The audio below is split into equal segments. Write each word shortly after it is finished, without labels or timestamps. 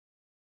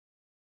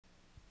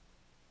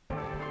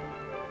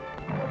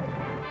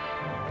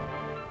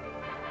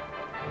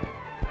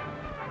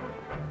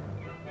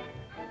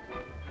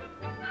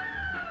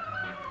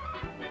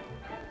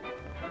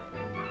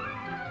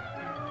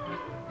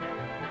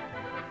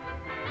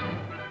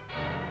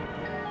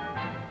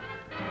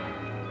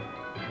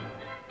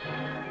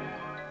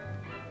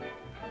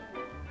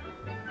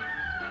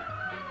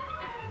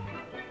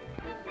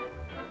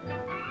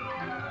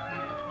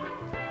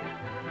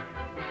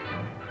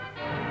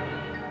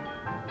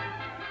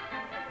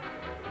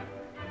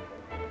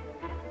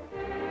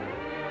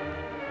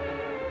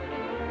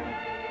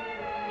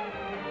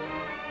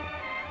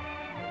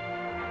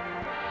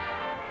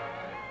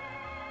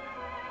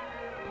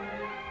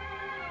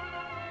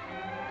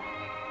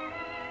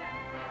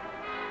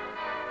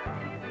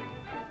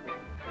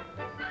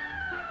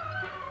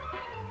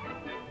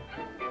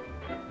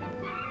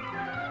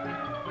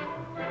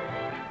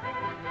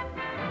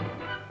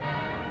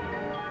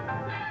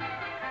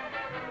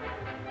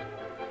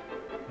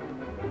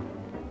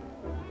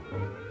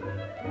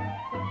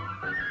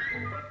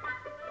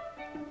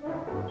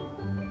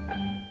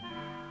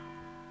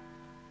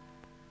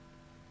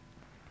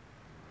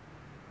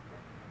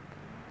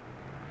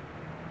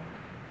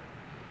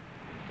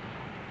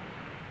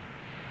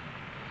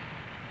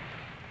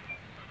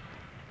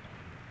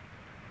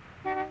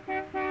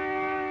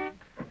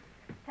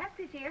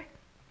here.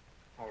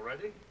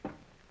 Already?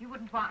 You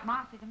wouldn't want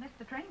Marcy to miss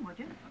the train, would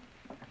you?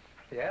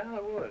 Yeah, I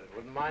would.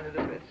 Wouldn't mind it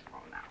a bit.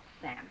 Oh, now,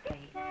 Sam,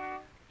 please.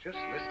 Just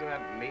listen to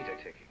that meter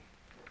ticking.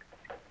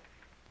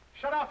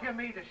 Shut off your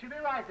meter. She'll be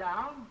right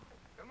down.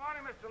 Good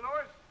morning, Mr.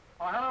 Lewis.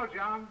 Oh, hello,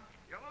 John.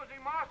 You're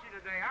losing Marcy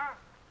today, huh?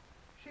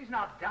 She's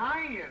not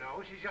dying, you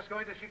know. She's just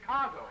going to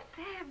Chicago.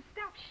 Sam,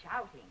 stop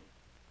shouting.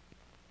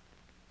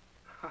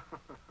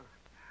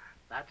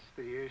 That's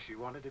the year she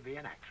wanted to be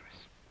an actress.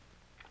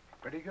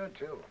 Pretty good,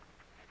 too.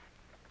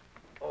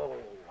 Oh,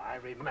 I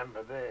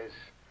remember this.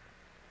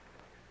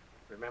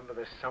 Remember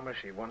this summer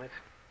she won it?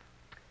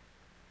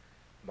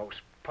 Most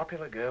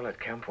popular girl at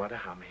Camp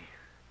Wattahami.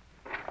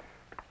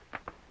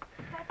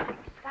 That's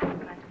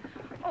excitement.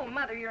 Oh,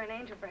 Mother, you're an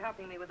angel for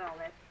helping me with all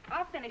this.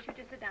 I'll finish. You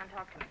just sit down and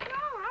talk to me. No,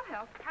 I'll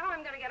help. How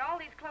I'm going to get all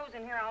these clothes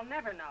in here, I'll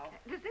never know.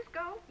 Does this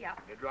go? Yeah.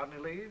 Did Rodney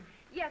leave?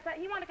 Yes,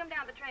 he wanted to come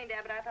down the train,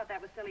 Dad, but I thought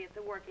that was silly. It's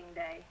a working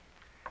day.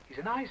 He's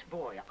a nice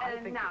boy. I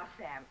think... Now,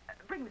 Sam,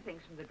 bring the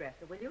things from the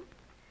dresser, will you?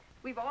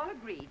 We've all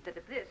agreed that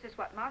if this is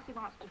what Marcy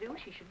wants to do,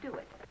 she should do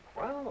it.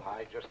 Well,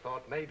 I just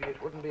thought maybe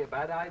it wouldn't be a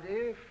bad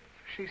idea if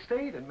she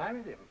stayed and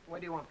married him. Where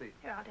do you want these?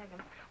 Here, I'll take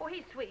him. Oh,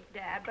 he's sweet,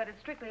 Dad, but it's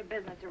strictly a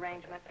business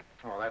arrangement.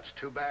 Oh, that's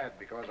too bad,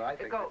 because I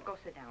think... Go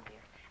sit down, dear.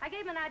 I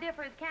gave him an idea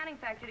for his canning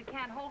factory to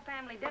can whole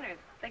family dinners.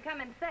 They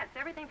come in sets,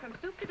 everything from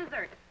soup to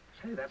dessert.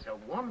 Say, that's a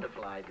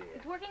wonderful idea.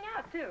 It's working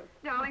out, too.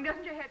 Darling,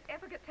 doesn't your head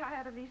ever get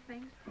tired of these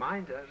things?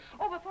 Mine does.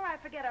 Oh, before I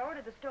forget, I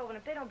ordered the stove, and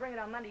if they don't bring it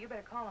on Monday, you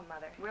better call them,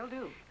 Mother. Will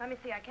do. Let me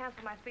see, I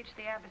canceled my speech to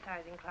the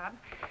advertising club.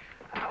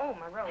 Oh,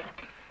 my robe.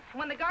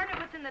 When the gardener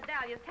puts in the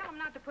dahlias, tell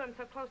him not to put them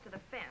so close to the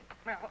fence.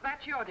 Well,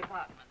 that's your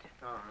department.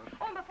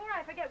 Uh-huh. Oh, and before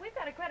I forget, we've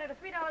got a credit of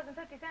 $3.50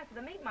 at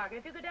the meat market.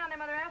 If you go down there,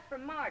 Mother, ask for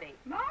Marty.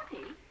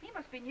 Marty? He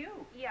must be new.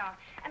 Yeah,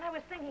 and I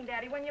was thinking,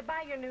 Daddy, when you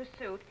buy your new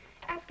suit,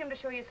 ask him to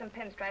show you some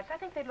pinstripes. I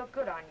think they'd look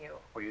good on you.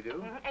 Oh, you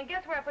do? Mm-hmm. And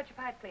guess where I put your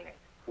pipe cleaners?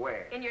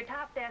 Where? In your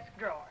top desk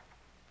drawer.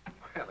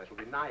 Well,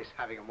 it'll be nice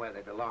having them where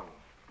they belong.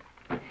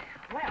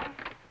 Well,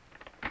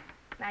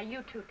 now you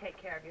two take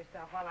care of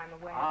yourself while I'm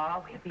away.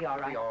 Oh, we'll be all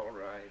right. Be all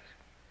right.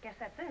 Guess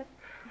that's it.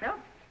 Well,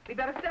 we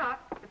better start.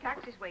 The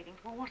taxi's waiting.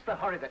 Well, what's the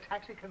hurry? The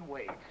taxi can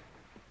wait.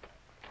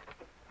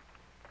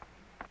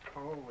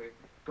 Oh, we're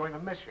going to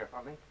miss you,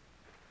 honey.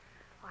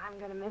 Oh, I'm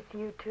going to miss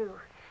you, too.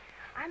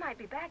 I might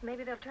be back.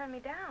 Maybe they'll turn me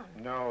down.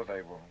 No,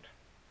 they won't.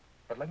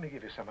 But let me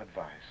give you some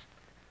advice.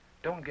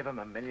 Don't give them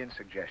a million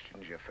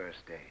suggestions your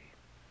first day.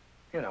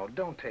 You know,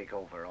 don't take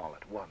over all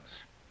at once.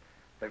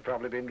 They've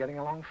probably been getting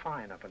along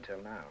fine up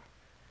until now.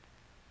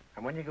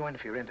 And when you go in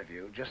for your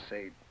interview, just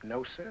say,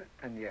 no, sir,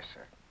 and yes,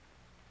 sir.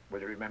 Will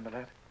you remember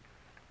that?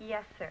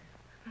 Yes, sir.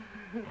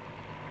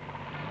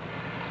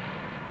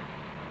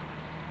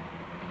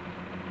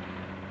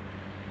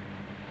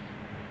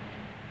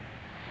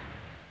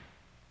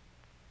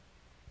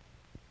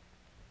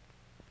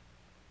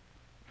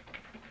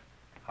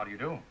 How do you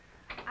do?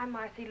 I'm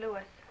Marcy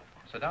Lewis.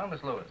 Sit down,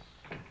 Miss Lewis.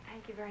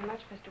 Thank you very much,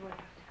 Mr.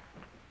 Williams.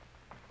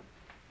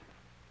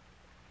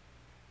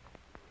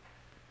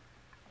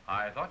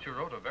 I thought you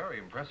wrote a very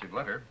impressive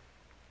letter.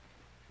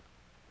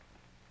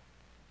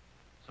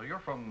 So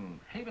you're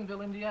from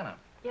Havenville, Indiana.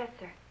 Yes,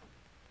 sir.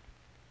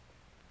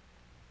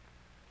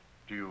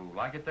 Do you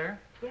like it there?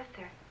 Yes,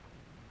 sir.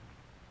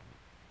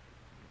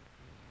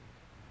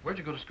 Where'd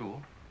you go to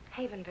school?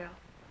 Havenville.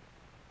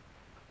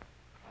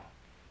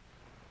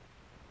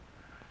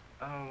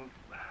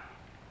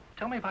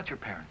 Tell me about your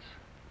parents.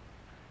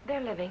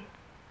 They're living.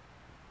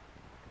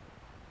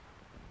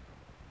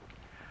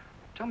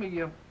 Tell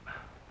me,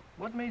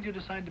 what made you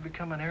decide to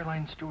become an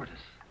airline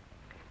stewardess?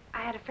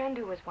 I had a friend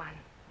who was one.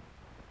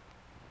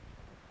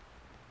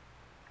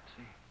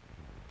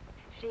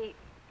 See.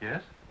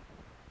 Yes?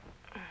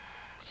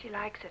 She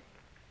likes it.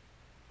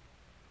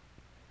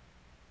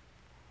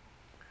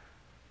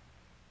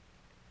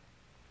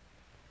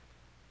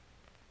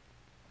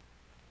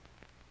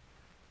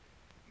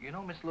 You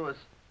know, Miss Lewis,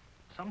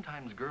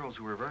 sometimes girls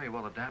who are very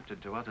well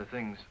adapted to other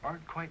things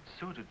aren't quite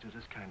suited to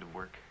this kind of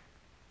work.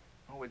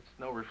 Oh, it's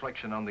no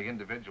reflection on the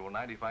individual.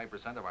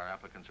 95% of our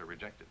applicants are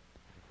rejected.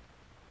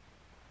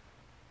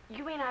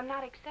 You mean I'm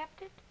not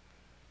accepted?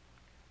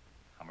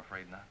 I'm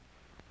afraid not.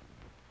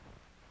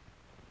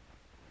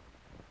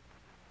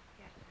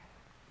 Yes, sir.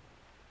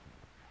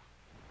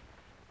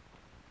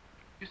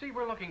 You see,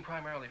 we're looking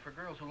primarily for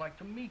girls who like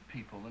to meet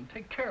people and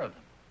take care of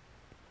them.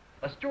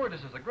 A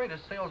stewardess is the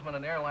greatest salesman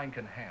an airline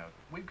can have.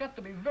 We've got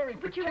to be very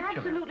particular. But you're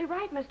absolutely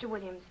right, Mr.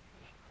 Williams.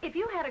 If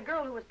you had a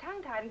girl who was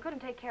tongue-tied and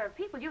couldn't take care of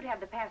people, you'd have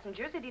the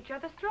passengers at each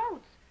other's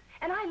throats.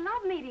 And I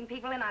love meeting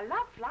people, and I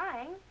love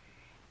flying.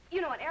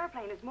 You know, an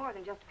airplane is more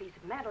than just a piece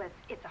of metal.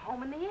 It's a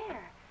home in the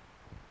air.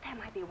 That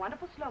might be a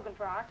wonderful slogan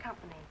for our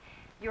company.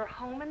 Your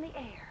home in the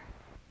air.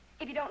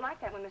 If you don't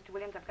like that one, Mr.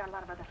 Williams, I've got a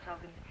lot of other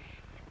slogans.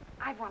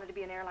 I've wanted to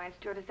be an airline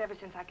stewardess ever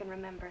since I can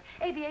remember.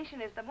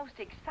 Aviation is the most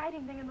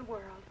exciting thing in the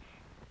world.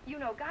 You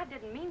know, God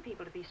didn't mean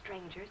people to be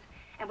strangers.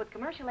 And with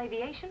commercial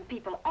aviation,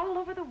 people all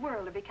over the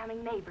world are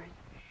becoming neighbors.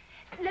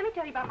 Let me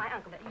tell you about my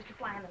uncle that used to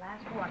fly in the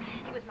last war.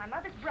 He was my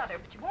mother's brother,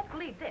 but you won't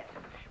believe this.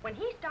 When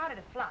he started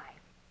to fly,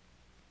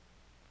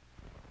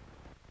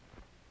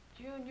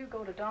 June, you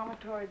go to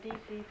dormitory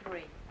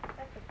DC3.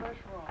 That's the first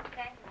room.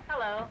 Okay.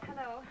 Hello.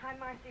 Hello, I'm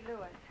Marcy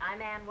Lewis.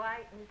 I'm Ann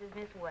White, and this is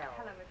Miss Wells.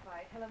 Hello, Miss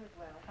White. Hello, Miss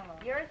Wells. Hello.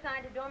 You're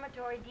assigned to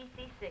dormitory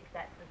DC6.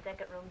 That's the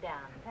second room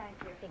down. Thank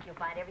you. I think you'll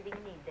find everything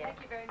you need there.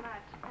 Thank you very much.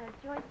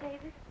 Joyce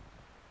Davis?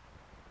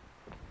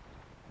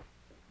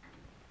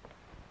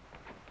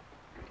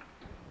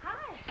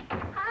 Hi.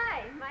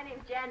 Hi, my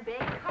name's Jan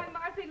Baker. I'm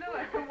Marcy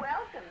Lewis.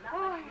 Welcome.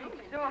 Oh, I'm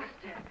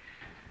exhausted.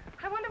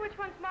 I wonder which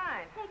one's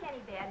mine. Take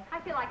any bed.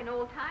 I feel like an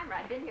old timer.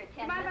 I've been here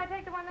 10 Mind if I minutes.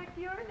 take the one next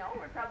to yours? No,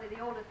 we're probably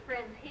the oldest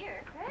friends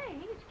here. Hey,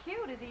 he's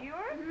cute. Is he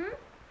yours? Mm-hmm.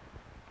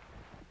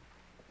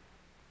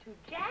 To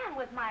Jan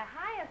with my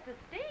highest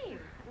esteem.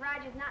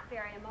 Roger's not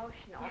very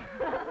emotional.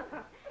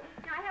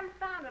 Now, I haven't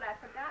found what I've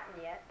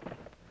forgotten yet.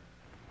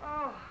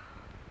 Oh.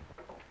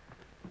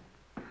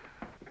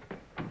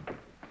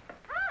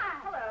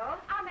 Hi.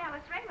 Hello. I'm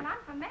Alice Raymond. I'm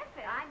from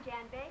Memphis. I'm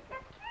Jan Baker.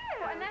 That's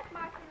cute. Oh, and that's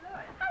Marcy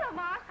Lewis. Hello,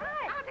 Marcy.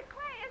 Hi. I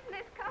declare, isn't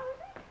this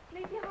cozy?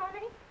 Sleepy,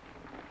 honey?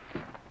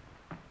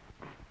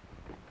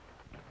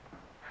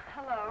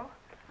 Hello.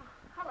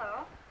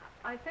 Hello.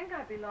 I think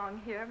I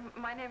belong here.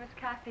 My name is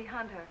Kathy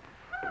Hunter.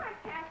 Hi,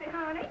 Kathy,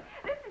 honey.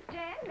 This is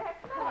Jan. That's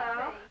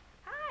Hello. Marcy.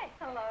 Hi.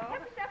 Hello.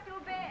 Help yourself to a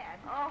bed.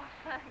 Oh,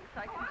 thanks.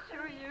 I can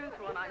sure use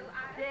one. I'm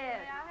dead.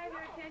 May I have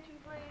your attention,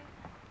 please?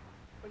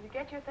 Will you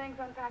get your things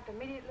unpacked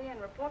immediately and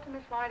report to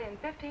Miss White in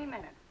 15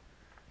 minutes?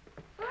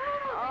 Oh.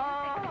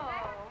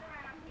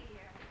 Around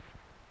here.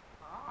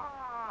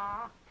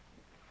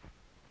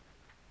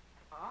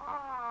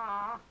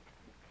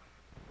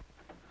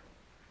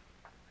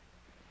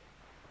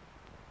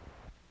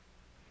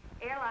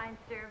 Airline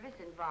service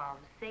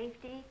involves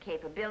safety,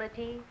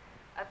 capability,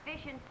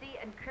 efficiency,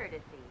 and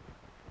courtesy.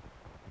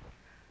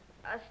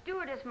 A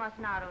stewardess must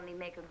not only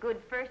make a good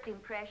first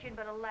impression,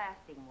 but a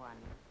lasting one.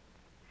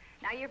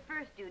 Now, your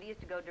first duty is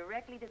to go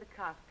directly to the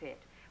cockpit,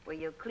 where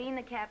you'll clean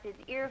the captain's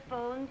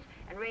earphones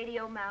and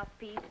radio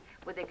mouthpiece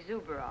with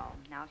Exuberol.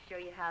 Now, I'll show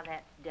you how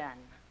that's done.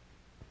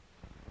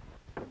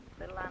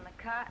 Little on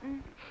the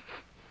cotton.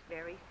 It's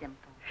very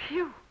simple.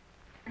 Phew.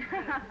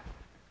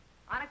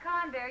 On a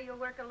Convair, you'll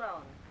work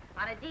alone.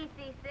 On a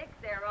DC-6,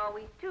 there are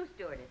always two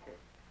stewardesses.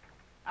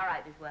 All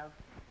right, Miss Wells.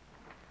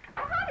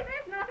 Oh, honey,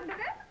 there's nothing to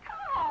this.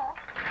 Oh.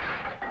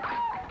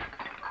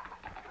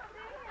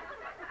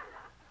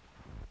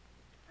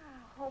 I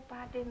hope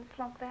I didn't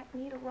flunk that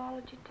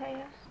needleology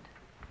test.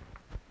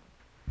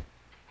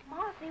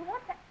 Marcy,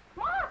 what's that?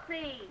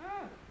 Marcy!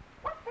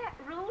 What's that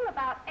rule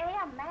about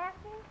air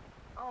masses?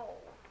 Oh,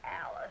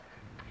 Alice.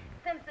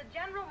 Since the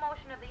general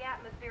motion of the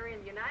atmosphere in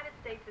the United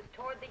States is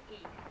toward the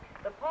east,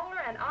 the polar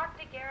and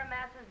Arctic air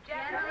masses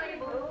generally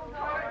move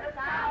toward the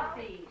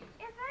southeast.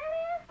 Is that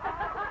it?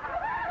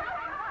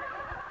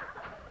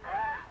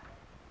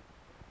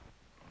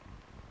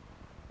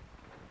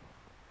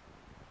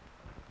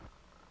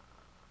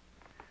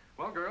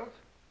 Well, girls,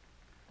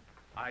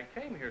 I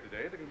came here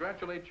today to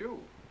congratulate you.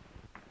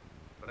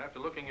 But after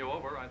looking you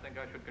over, I think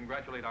I should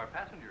congratulate our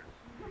passengers.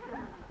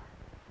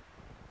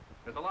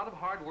 There's a lot of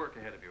hard work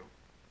ahead of you,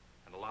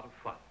 and a lot of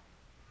fun.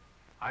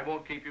 I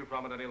won't keep you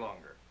from it any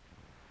longer.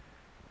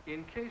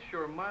 In case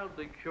you're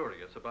mildly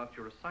curious about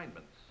your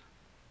assignments,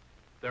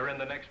 they're in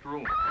the next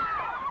room.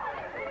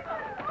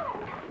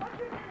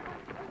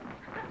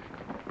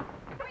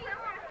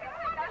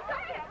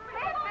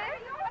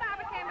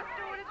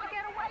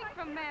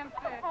 From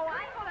Memphis. Oh,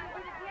 I know that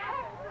was a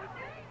piano.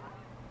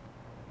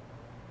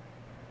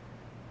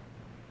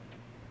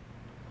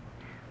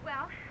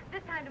 Well,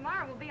 this time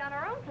tomorrow we'll be on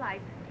our own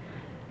flight.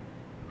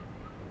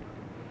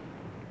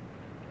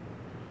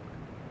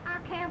 I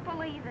can't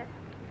believe it.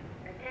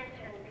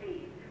 Attention,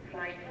 please.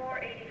 Flight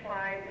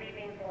 485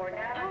 leaving for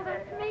Dallas. Oh,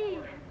 that's me.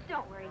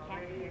 Don't worry,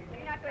 Kathy.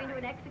 You're not going to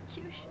an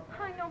execution.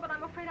 I know, but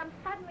I'm afraid I'm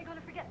suddenly going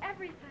to forget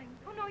everything.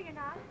 Oh, no, you're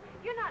not.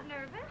 You're not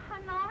nervous.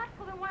 I'm not.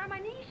 Well, then why are my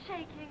knees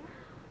shaking?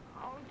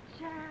 Oh,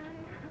 Jan.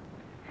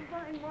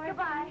 Goodbye, Marcy.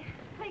 Goodbye.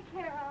 Take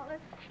care,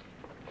 Alice.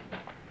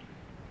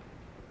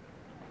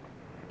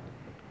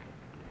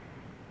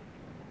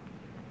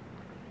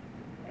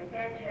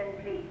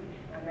 Attention, please.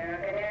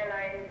 American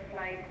Airlines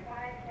Flight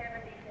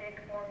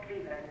 576 for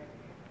Cleveland.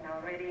 Now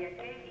ready at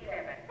gate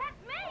 11.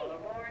 That's me. All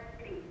aboard,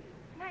 please.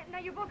 Now,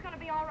 you're both going to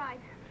be all right.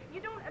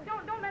 You don't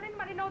let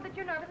anybody know that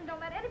you're nervous, and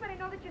don't let anybody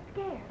know that you're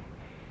scared.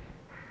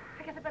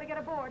 I guess I better get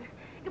aboard.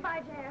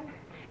 Goodbye, Jan.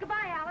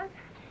 Goodbye, Alice.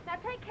 Now,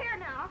 take care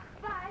now.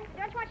 Bye.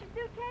 Don't you want your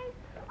suitcase?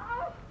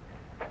 Oh,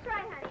 that's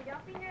right, honey.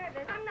 Don't be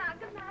nervous. I'm not.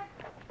 Good night.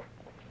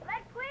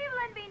 Let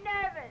Cleveland be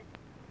nervous.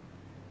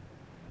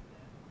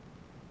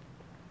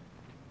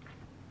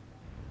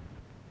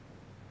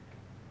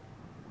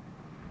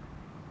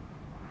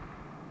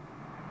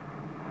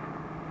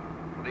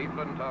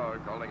 Cleveland Tower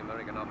calling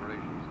American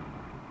operations.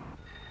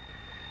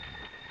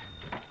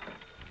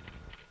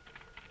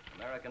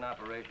 American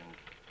operations.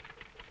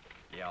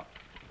 Yeah.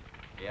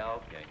 Yeah,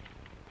 okay.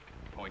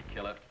 Point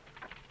killer.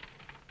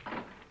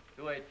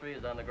 283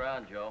 is on the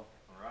ground, Joe.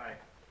 All right.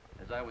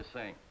 As I was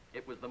saying,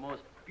 it was the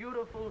most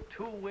beautiful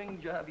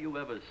two-wing job you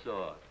ever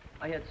saw.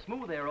 I had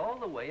smooth air all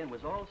the way and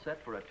was all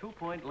set for a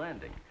 2-point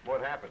landing.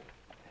 What happened?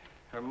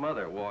 Her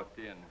mother walked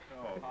in.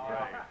 Oh,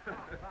 right.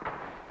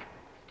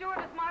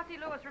 Stewardess Marcy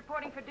Lewis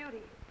reporting for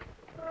duty.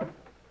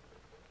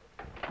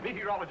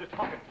 Meteorologist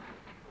Hawkins.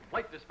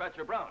 Flight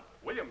dispatcher Brown.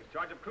 Williams,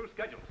 charge of crew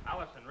schedules.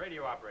 Allison,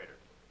 radio operator.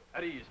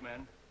 At ease,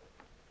 men.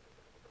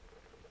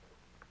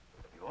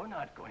 You're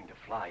not going to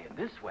fly in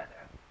this weather.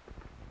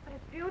 But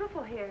it's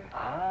beautiful here.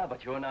 Ah,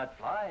 but you're not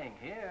flying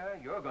here.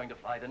 You're going to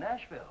fly to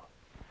Nashville.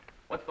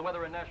 What's the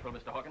weather in Nashville,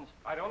 Mr. Hawkins?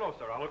 I don't know,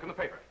 sir. I'll look in the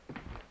paper.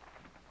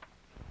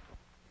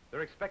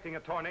 They're expecting a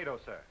tornado,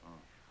 sir.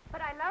 But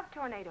I love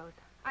tornadoes.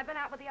 I've been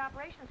out with the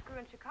operations crew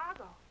in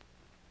Chicago.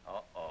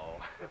 Uh-oh.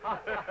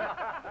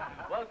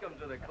 Welcome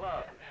to the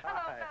club.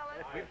 Hello,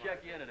 fellas. We'll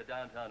check you in at a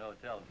downtown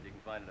hotel so you can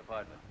find an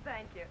apartment.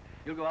 Thank you.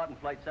 You'll go out in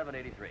flight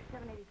 783.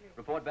 783.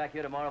 Report back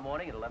here tomorrow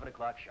morning at 11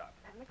 o'clock sharp.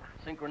 11 o'clock.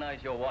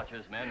 Synchronize your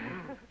watches,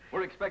 men.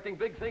 We're expecting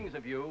big things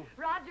of you.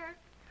 Roger.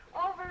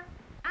 Over.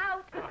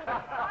 Out.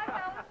 Bye,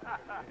 fellas.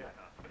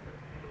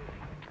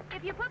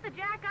 If you put the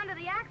jack under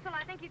the axle,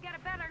 I think you get a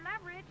better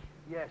leverage.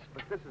 Yes,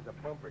 but this is a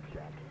bumper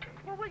jack.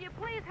 Well, will you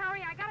please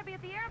hurry? I gotta be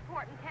at the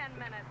airport in 10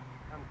 minutes.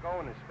 I'm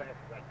going as fast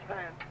as I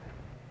can.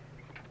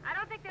 I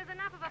don't think there's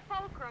enough of a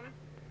fulcrum.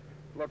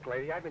 Look,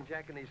 lady, I've been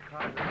jacking these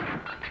cars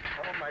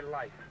all my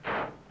life.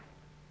 Oh,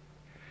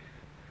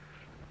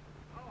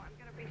 I'm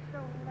gonna be so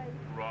late.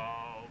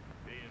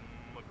 Rocked in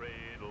the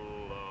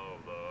cradle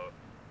of the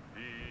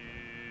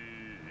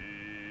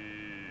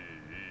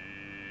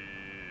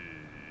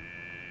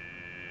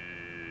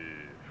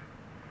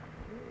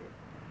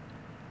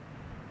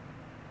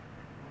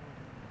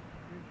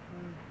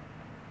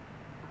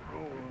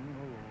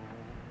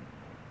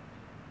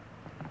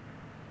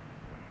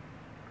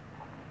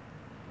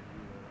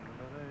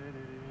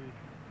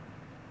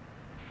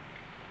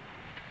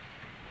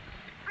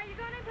Are you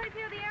going anyplace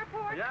near the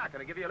airport? Yeah,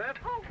 can I give you a lift?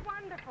 Oh,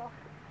 wonderful.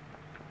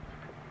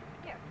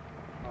 Here.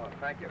 Oh,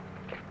 thank you.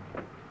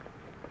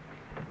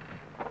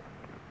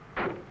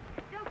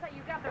 Still say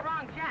you got the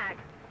wrong jack.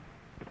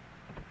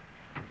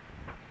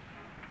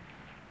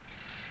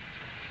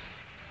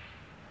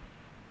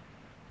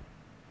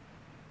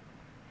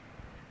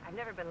 I've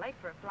never been late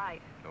for a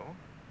flight. No?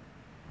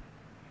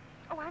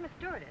 Oh, I'm a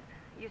stewardess.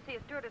 You see, a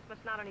stewardess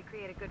must not only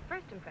create a good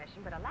first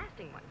impression, but a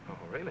lasting one. Oh,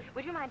 really?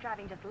 Would you mind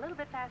driving just a little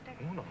bit faster?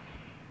 Oh, no.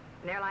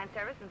 An airline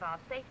service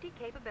involves safety,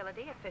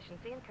 capability,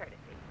 efficiency, and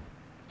courtesy.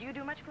 Do you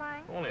do much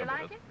flying? Only you a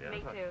like bit, it? yes. Me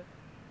too.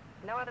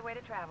 No other way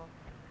to travel.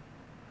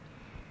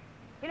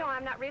 You know,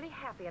 I'm not really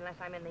happy unless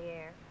I'm in the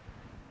air,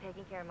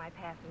 taking care of my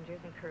passengers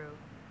and crew.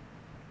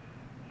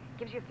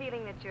 Gives you a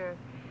feeling that you're,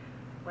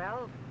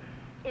 well,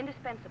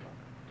 indispensable.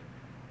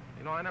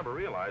 You know, I never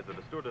realized that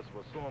a stewardess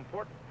was so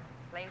important.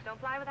 Planes don't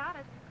fly without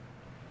us.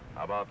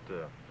 How about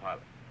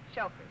pilot?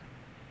 Chauffeurs.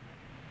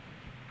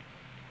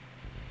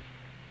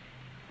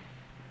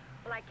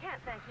 Well, I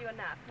can't thank you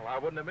enough. Well, I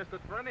wouldn't have missed it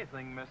for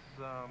anything, Miss,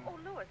 Oh,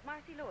 Lewis,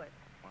 Marcy Lewis.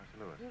 Marcy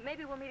Lewis.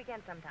 Maybe we'll meet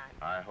again sometime.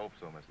 I hope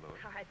so, Miss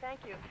Lewis. All right, thank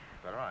you.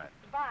 Is that all right?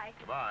 Bye.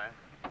 Goodbye.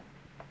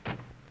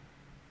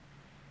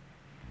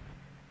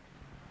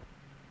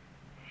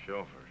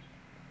 Chauffeurs.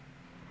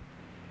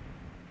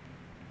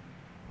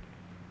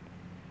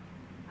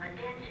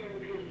 Attention,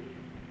 please.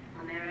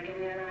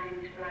 American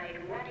Airlines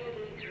Flight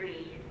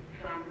 183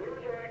 from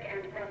New York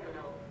and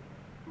Buffalo.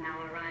 Now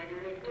arriving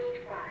at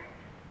Gate 5.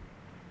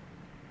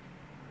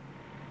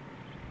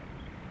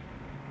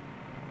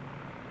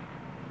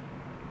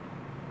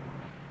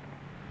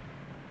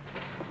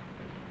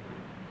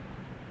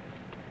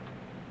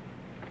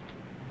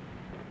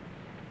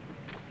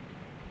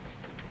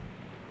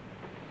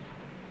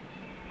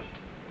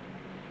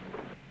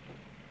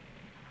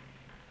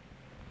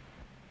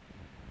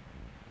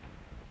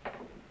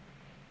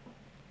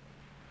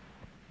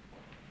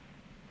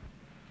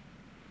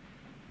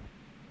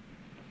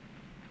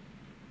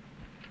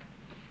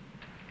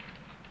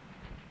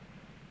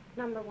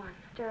 Number 1,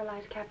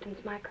 sterilize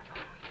captain's microphone.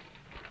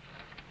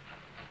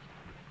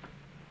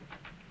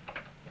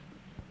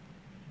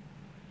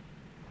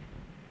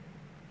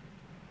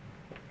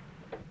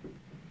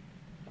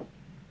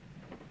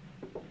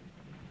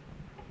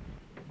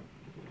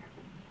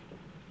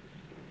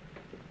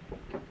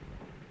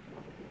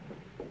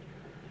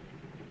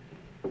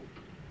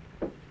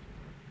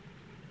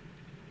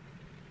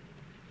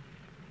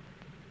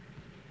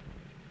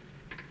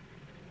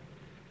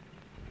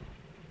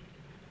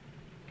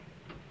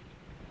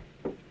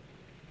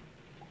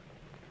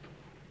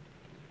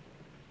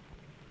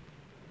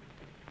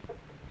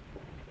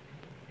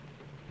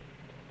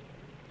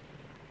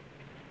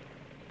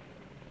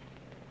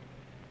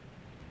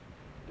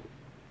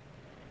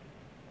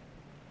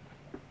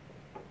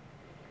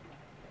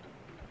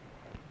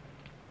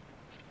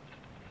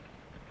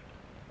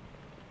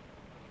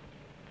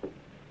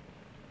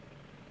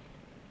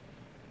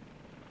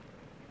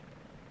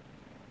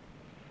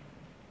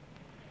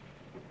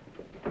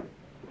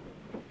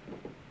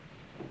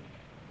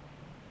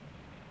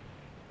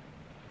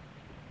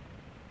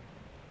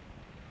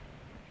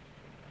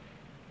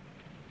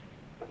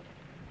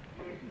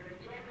 Miss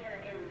Virginia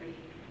Emily,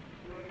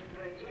 Miss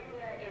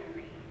Virginia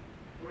Emily.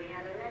 We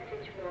have a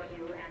message for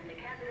you at the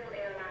Capital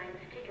Airlines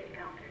ticket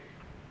counter.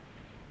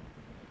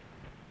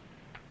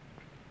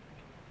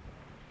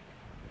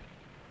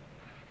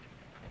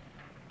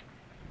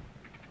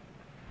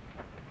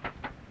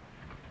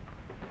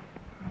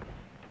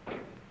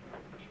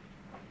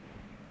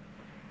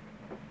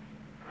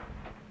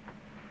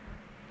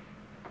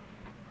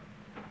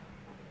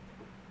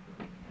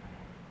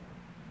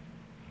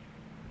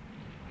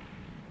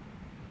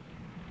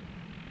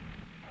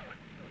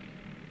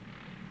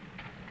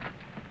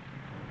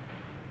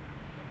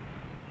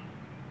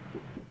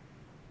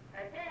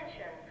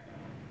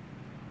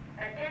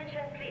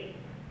 Attention, please.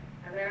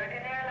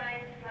 American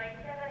Airlines Flight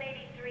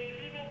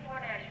 783 leaving for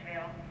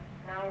Nashville.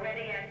 Now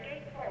ready at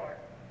Gate 4.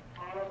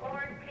 All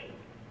aboard, please.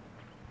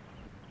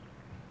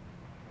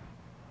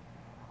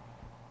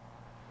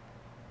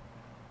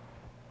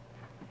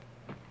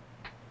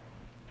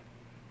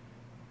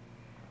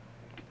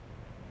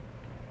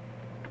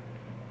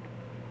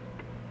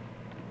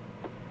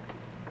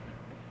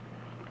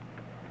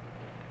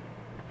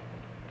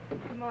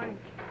 Good morning.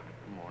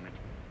 Good morning.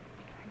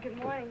 Good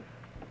morning.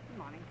 Good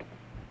morning.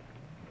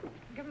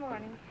 Good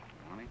morning.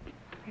 Morning.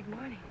 Good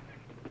morning.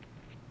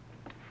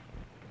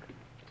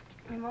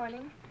 Good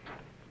morning.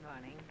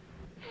 Morning.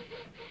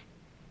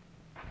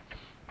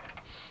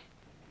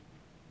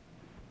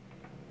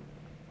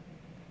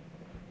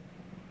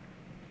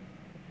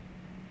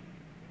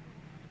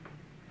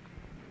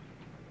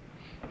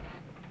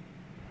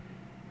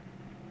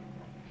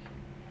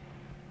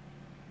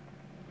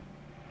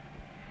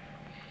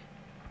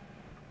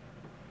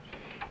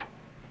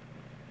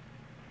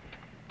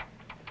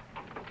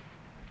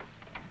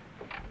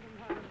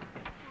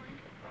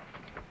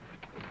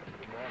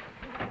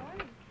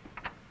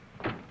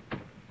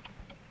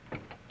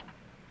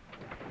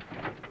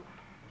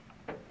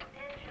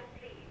 Attention,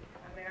 please.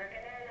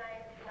 American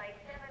Airlines Flight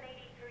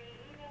 783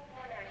 leaving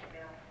for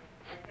Nashville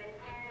has been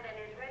called and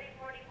is ready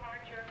for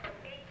departure from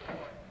Gate 4.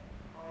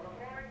 All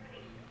aboard,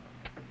 please.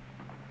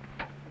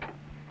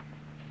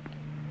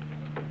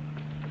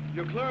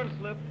 Your clearance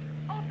slip.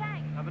 Oh,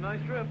 thanks. Have a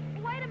nice trip.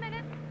 Wait a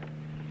minute.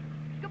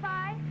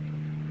 Goodbye.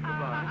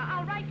 Goodbye.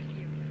 I'll write to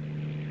you.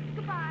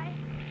 Goodbye.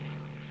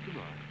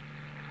 Goodbye.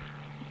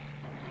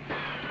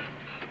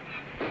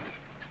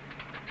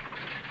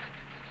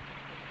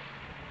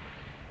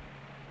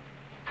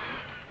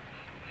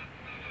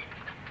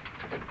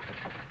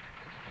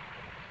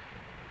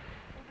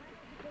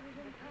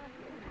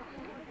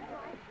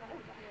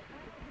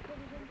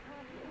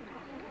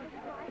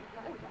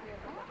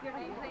 Your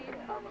name, please?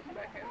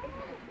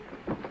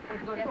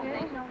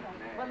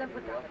 Well, then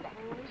put that back.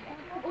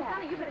 Oh,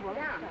 honey, you better sit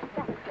down.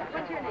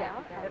 What's your name?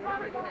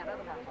 Robert. Where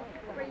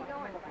are you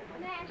going?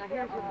 Now,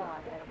 here's your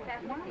wallet.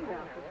 That's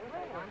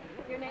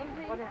 $50. Your name,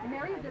 please?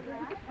 Mary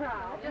Elizabeth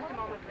Proud. Just a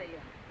moment, please.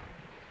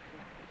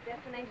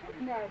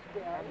 Destination?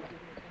 Nashville.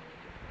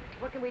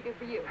 What can we do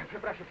for you?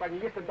 Przepraszam pani,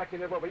 jestem taki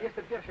nerwowy.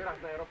 Jestem pierwszy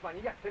raz na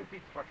aeroplanie. Ja chcę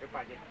pić, proszę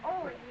pani.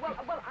 Oh,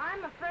 well,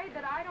 I'm afraid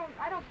that I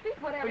don't speak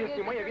To whatever it jest is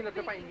nie moja that wina,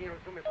 you're to pani speaking. nie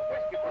rozumie po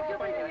polsku. Proszę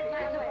pani. Yes, I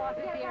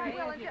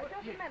will.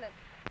 Just a minute.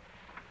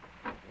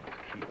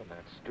 Keel,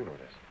 that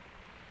stewardess.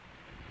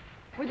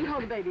 Would you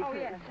hold the baby, Oh,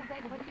 please? yes.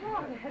 What's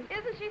wrong?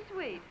 Isn't she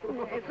sweet?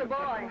 It's a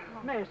boy.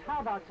 Miss,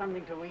 how about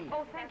something to eat?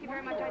 Oh, thank you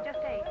very much. I just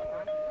ate.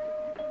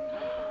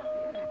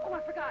 Oh,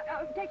 I forgot.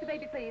 Take the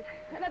baby, please.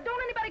 Now,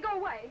 don't anybody go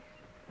away.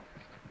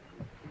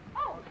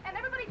 Oh, and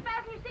everybody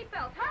fasten your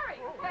seatbelts. Hurry.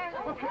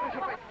 Well,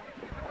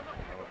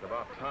 it's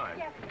about time.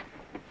 Yes.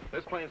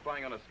 This plane's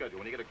flying on a schedule.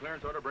 When you get a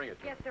clearance order, bring it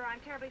to me. Yes, sir. I'm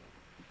terribly...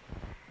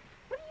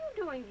 What are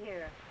you doing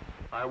here?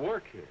 I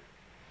work here.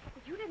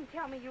 You didn't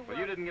tell me you were... Well,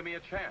 you didn't give me a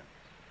chance.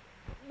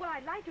 Well,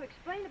 I'd like to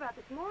explain about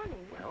this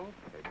morning. Well,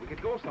 maybe we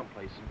could go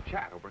someplace and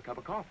chat over a cup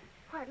of coffee.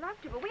 Oh, I'd love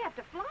to, but we have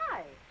to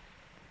fly.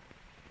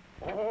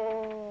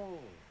 Oh,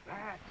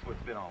 that's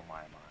what's been on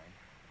my mind.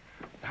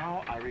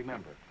 Now I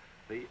remember.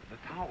 The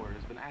tower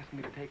has been asking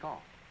me to take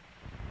off.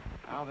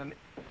 Now then,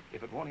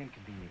 if it won't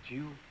inconvenience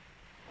you,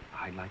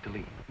 I'd like to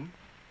leave.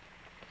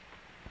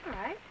 All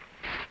right.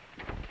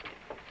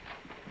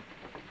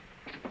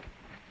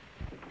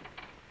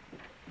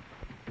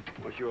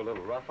 Was you a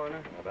little rough on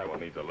her? Well, that one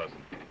needs a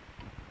lesson.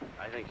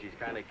 I think she's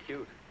kind of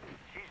cute.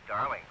 She's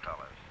darling,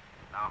 fellas.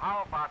 Now,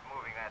 how about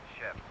moving that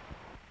ship?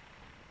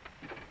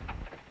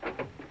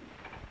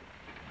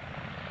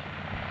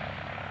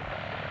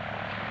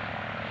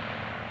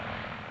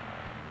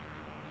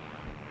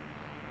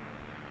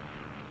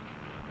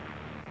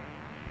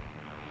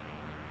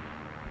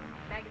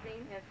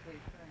 Magazine? Yes, please.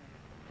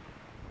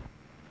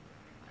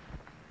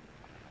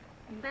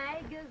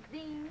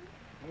 Magazine?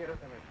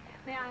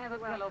 May I have a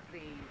pillow,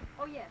 please?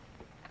 Oh, yes.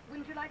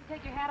 Wouldn't you like to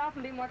take your hat off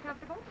and be more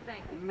comfortable?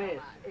 Thank you.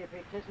 Miss, if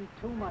it isn't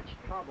too much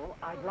trouble,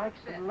 I'd like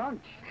some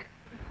lunch.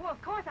 Well,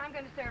 of course, I'm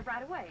going to serve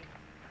right away.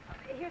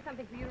 Here's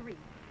something for you to read.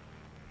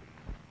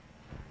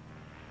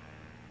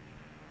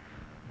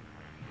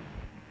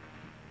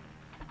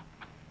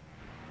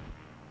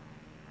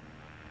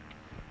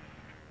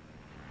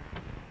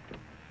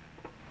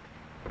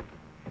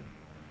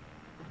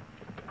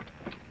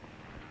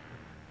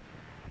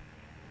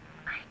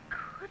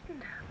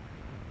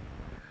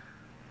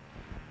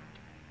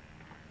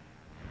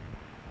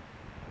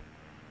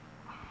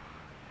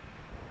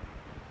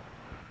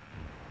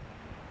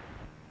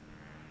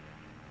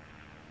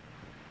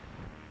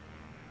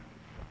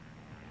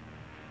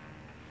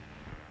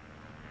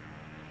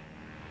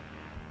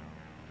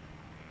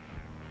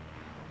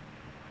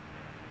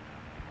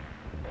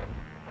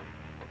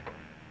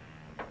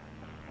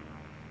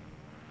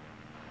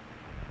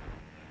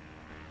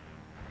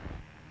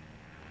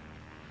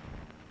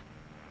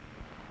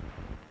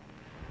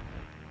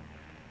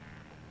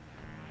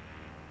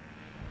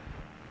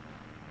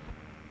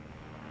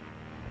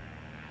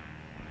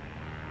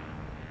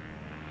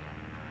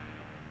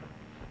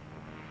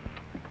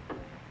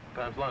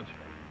 time's lunch?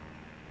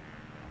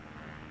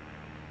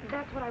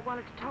 That's what I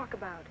wanted to talk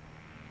about.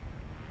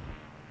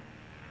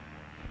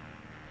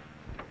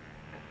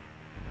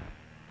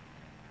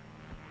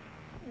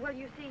 Well,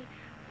 you see,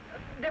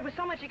 there was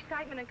so much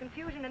excitement and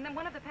confusion, and then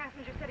one of the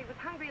passengers said he was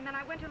hungry, and then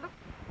I went to look.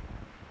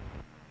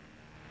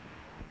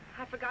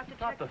 I forgot to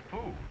check. Not the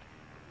food.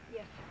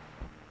 Yes,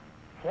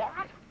 sir.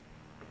 What?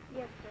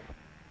 Yes, sir.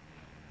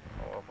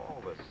 Oh, of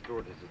all the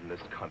stewardesses in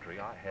this country,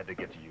 I had to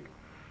get to you.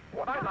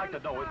 What I'd like to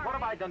know is, what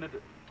have I done to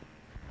do?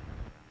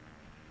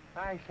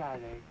 Hi,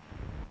 Sally.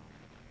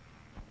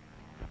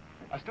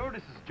 A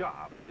stewardess's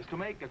job is to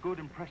make a good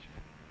impression.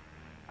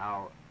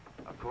 Now,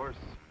 of course,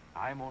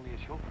 I'm only a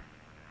chauffeur.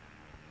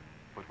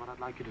 But what I'd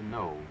like you to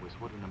know is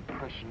what an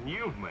impression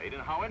you've made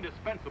and how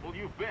indispensable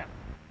you've been.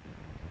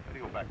 Let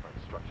me go back for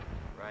instructions.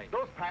 Right.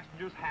 Those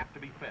passengers have to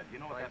be fed. You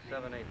know what that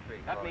means?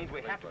 783. That means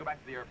we have to go back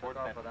to the airport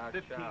at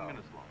 15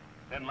 minutes long.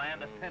 Then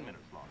land at 10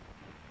 minutes long.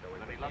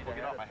 Then we luck, we'll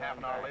get off a half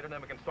an hour later, and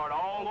then we can start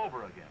all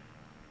over again.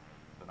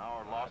 It's an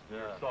hour lost, and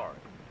you're sorry.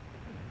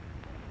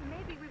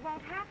 Maybe we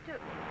won't have to.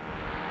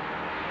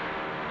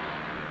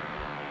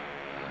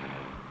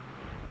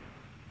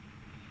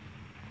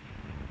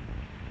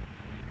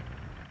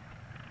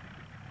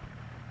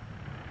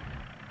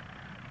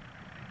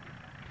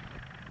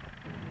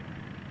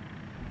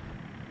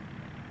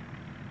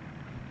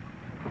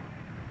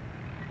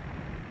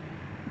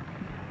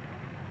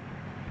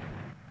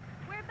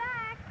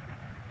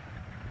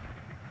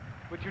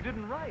 But you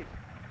didn't write.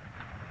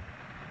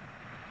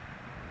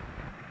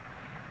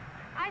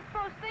 I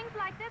suppose things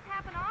like this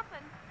happen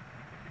often.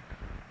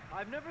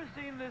 I've never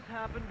seen this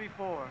happen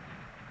before.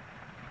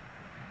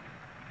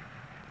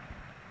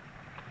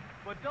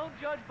 But don't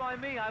judge by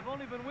me. I've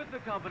only been with the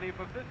company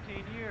for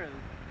 15 years.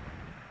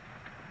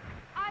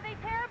 Are they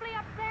terribly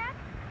upset?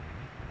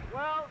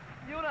 Well,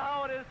 you know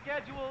how it is,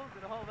 schedules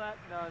and all that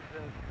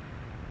nonsense.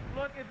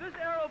 Look, if this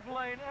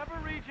aeroplane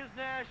ever reaches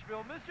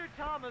Nashville, Mr.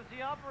 Thomas,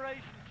 the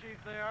operations chief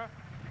there,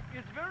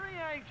 is very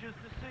anxious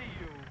to see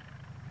you.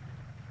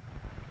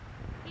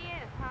 He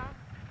is, huh?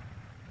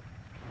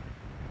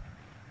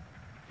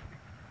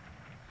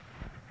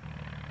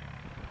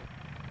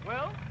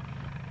 Well,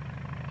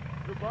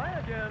 goodbye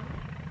again.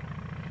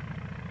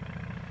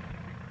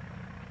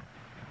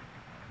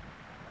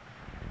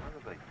 How do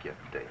they get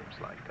dames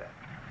like that?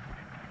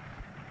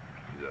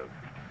 He's a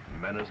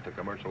menace to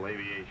commercial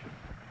aviation.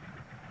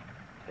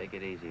 Take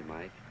it easy,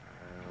 Mike.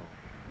 Well,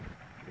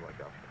 you're like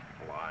a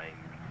flying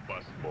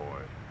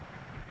busboy.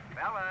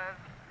 Fellas,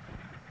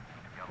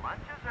 your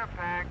lunches are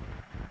packed.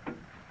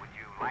 Would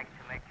you like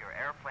to make your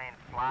airplane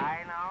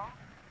fly now?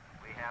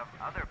 We have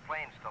other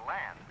planes to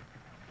land.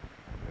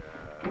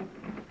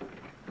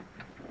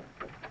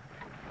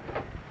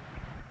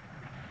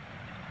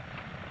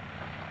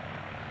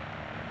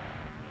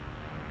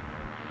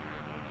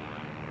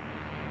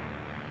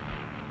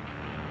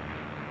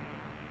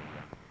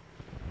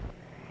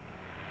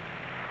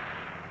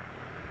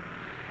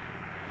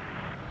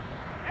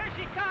 Here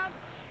she comes!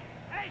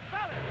 Hey,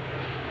 fellas!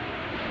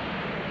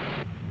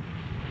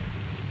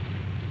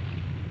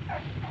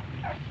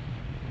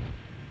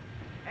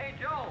 Hey,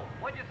 Joe,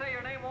 what'd you say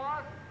your name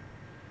was?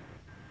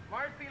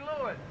 Marcy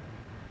Lewis.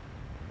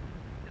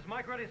 Is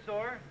Mike ready,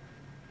 sir?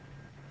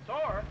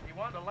 Sore? He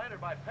wanted to land her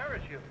by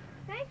parachute.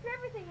 Thanks for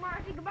everything,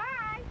 Marty.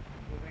 Goodbye.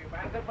 Dziękuję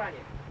bardzo, panie.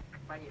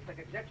 Pani jest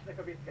taka grzeczna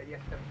kobietka.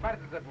 Jestem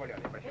bardzo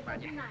zadowolony, proszę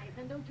pani.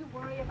 Nice, and don't you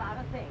worry about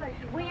a thing.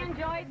 We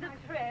enjoyed the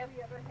trip.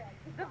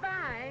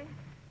 Goodbye.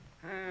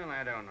 Well,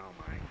 I don't know,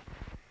 Mike.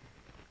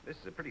 This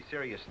is a pretty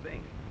serious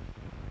thing.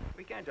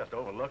 We can't just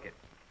overlook it.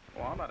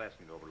 Well, I'm not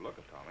asking you to overlook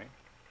it, Tommy.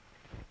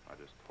 I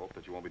just hope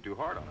that you won't be too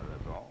hard on her,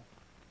 that's all.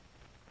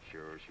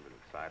 Sure, she was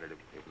excited.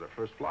 It was her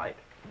first flight.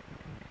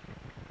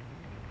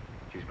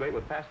 She's great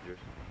with passengers.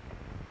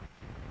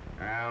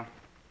 Well,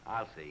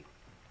 I'll see.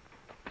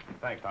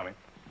 Thanks, Tommy.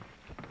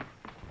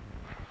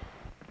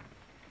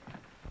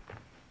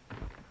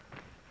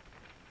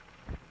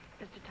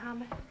 Mr.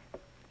 Thomas,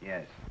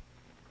 Yes.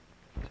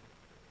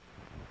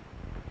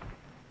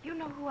 you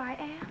know who I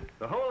am?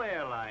 The whole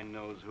airline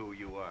knows who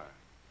you are.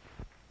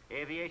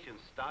 Aviation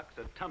stocks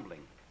are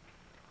tumbling.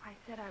 I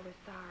said I was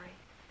sorry.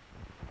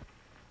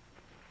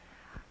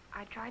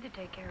 I tried to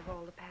take care of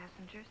all the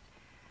passengers.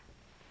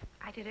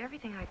 I did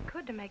everything I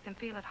could to make them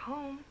feel at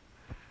home.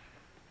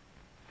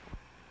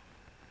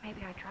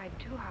 Maybe I tried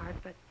too hard,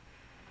 but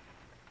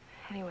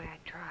anyway,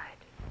 I tried.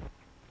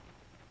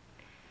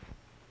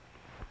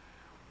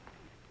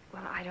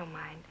 Well, I don't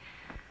mind.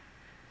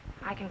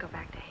 I can go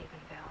back to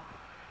Havenville.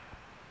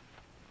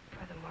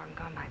 Furthermore, I'm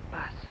going by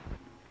bus.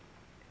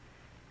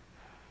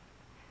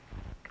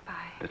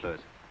 Goodbye. Miss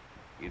Lewis,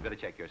 you'd better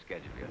check your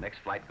schedule. Your next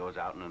flight goes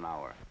out in an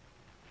hour.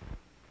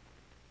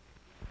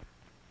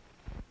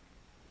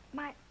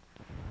 My...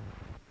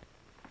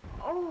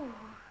 Oh,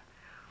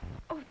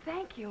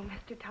 thank you,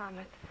 Mr.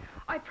 Thomas.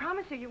 I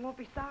promise you won't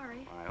be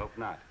sorry. I hope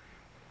not.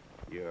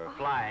 You're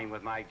flying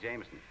with Mike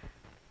Jameson.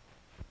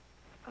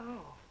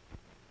 Oh.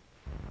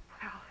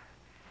 Well,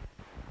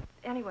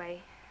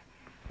 anyway,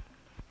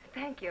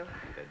 thank you.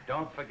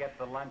 Don't forget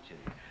the lunches.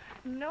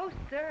 No,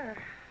 sir.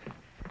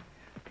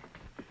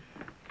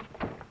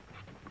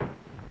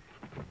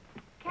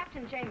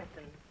 Captain Jameson.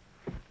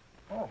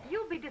 Oh.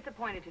 You'll be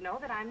disappointed to know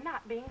that I'm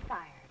not being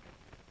fired.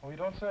 Oh, you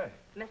don't say.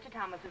 Mr.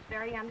 Thomas was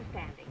very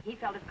understanding. He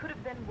felt it could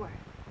have been worse.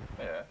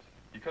 Yes.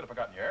 You could have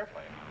forgotten your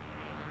airplane.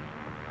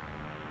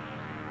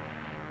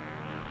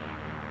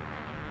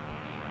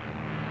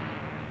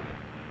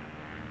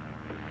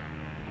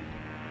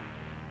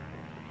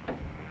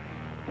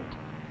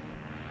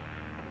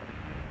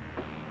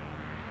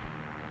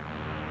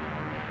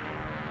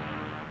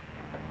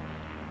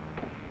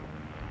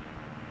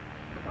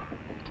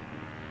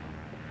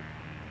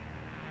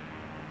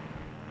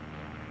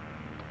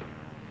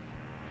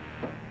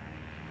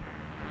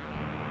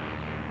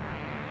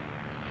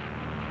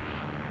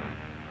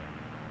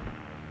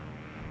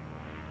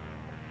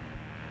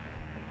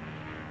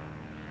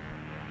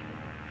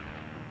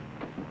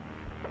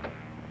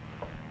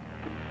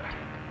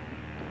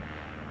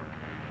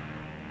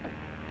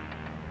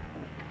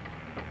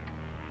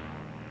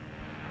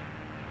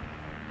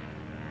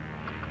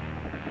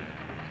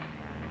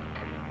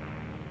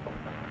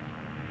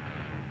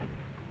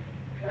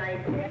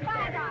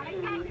 Goodbye,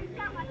 darling. Thank you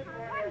so much for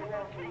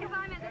If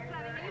I'm Mrs.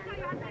 Fleming, will you tell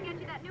your husband to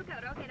get you that new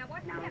coat? Okay, now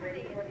watch the step,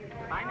 please.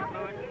 Bye, Miss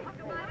Lewis.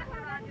 Goodbye, Mr.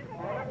 Rogers.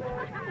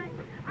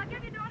 I'll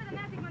give your daughter the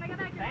message when I get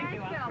back to Thank you,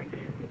 Nashville.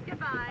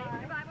 Goodbye.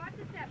 Goodbye. Watch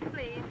the steps,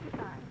 please.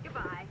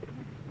 Goodbye.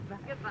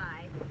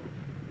 Goodbye.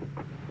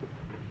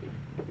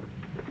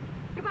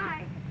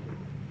 Goodbye.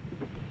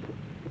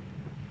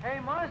 Hey,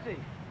 Marcy.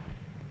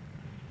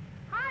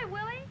 Hi,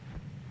 Willie.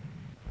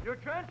 Your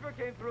transfer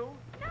came through.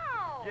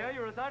 No. Yeah,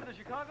 you're assigned to the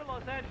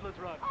Chicago-Los Angeles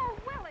run. Oh,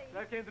 Willie.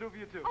 That came through for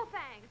you, too. Oh,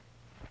 thanks.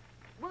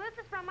 Well, this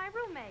is from my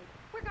roommate.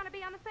 We're going to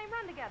be on the same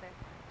run together.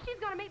 She's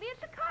going to meet me in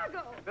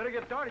Chicago. Better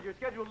get started. You're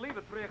scheduled to leave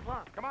at 3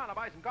 o'clock. Come on, I'll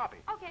buy some coffee.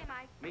 Okay,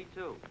 Mike. Me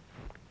too.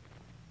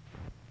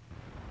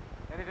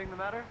 Anything the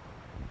matter?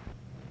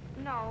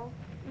 No,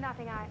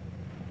 nothing. I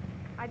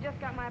just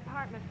got my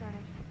apartment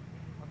furnished.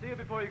 I'll see you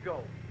before you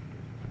go.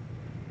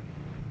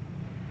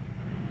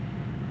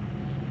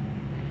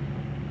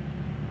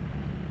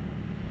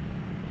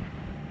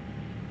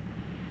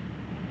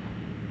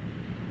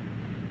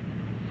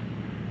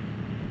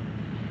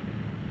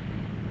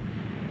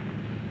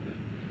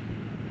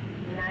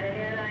 United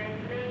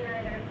Airlines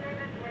mainliner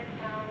service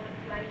westbound,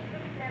 flight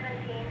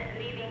 617,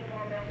 leaving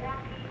for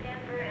Milwaukee,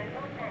 Denver, and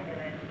Los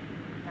Angeles.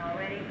 Now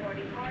ready for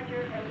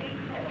departure from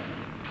gate 4.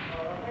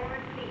 All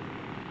aboard, please.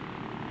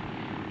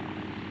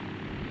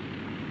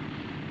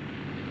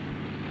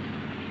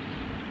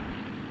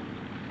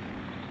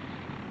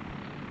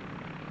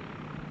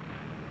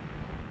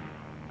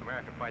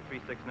 American Flight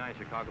 369,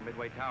 Chicago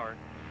Midway Tower.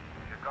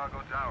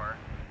 Chicago Tower.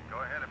 Go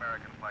ahead,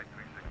 American Flight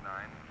 369.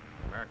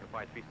 American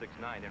Flight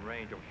 369 in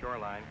range of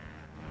shoreline.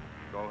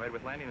 Go ahead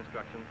with landing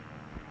instructions.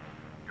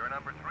 You're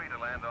number 3 to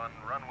land on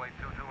runway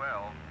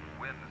 22L.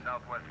 Wind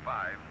southwest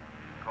 5.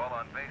 Call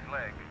on base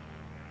leg.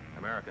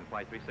 American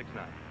Flight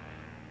 369.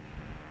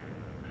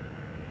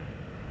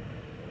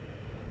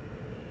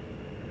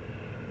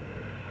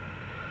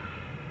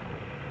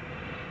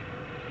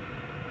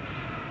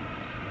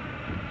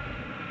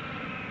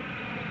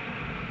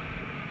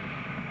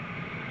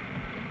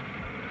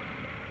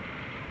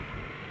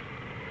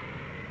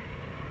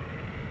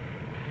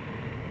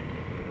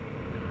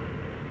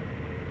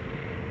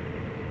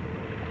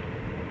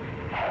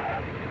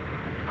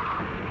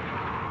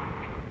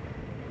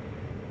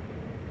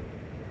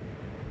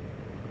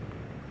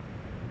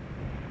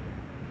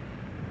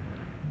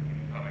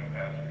 Coming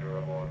passenger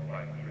aboard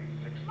Flight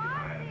 369.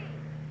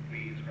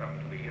 Please come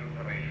to the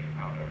information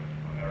counter,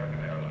 American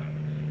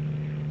Airlines.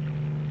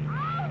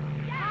 Oh,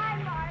 yeah,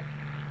 Mark.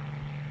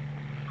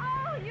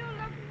 Oh, you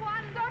look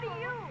wonderful. So do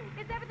you.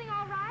 Is everything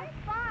all right?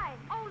 Fine.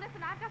 Oh, listen,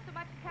 I've got so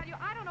much to tell you.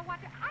 I don't know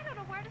where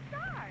to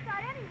start.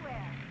 Start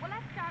anywhere. Well,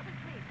 let's start with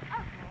sleep.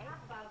 Okay.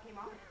 The bottle came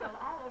off and spilled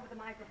all over the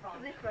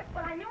microphone. This way.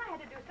 Well, I knew I had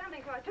to do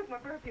something, so I took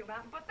my perfume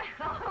out and put that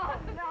Oh,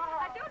 on. no.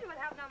 I told you what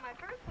happened on my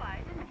first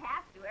flight. Didn't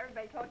have to.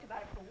 Everybody talked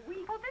about it for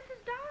weeks. Oh, this is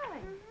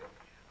darling.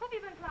 Who have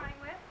you been flying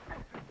with?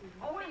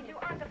 Oh, what do you do?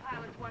 Aren't the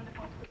pilots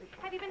wonderful?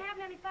 Have you been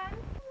having any fun?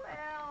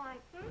 Well,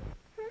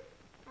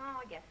 Oh,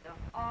 I guess so.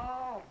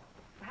 Oh,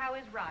 how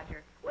is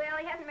Roger? Well,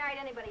 he hasn't married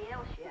anybody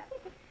else yet.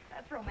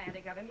 That's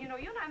romantic of him. You know,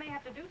 you and I may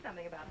have to do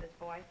something about this,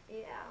 boy.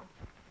 Yeah.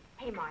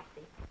 Hey,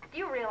 Marcy, do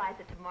you realize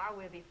that tomorrow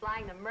we'll be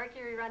flying the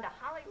Mercury run to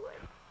Hollywood?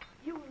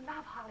 You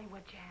love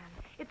Hollywood, Jan.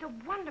 It's a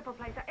wonderful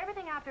place.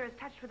 Everything out there is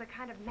touched with a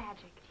kind of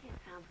magic. Gee, it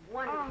sounds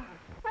wonderful.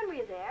 When were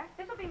you there?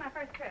 This will be my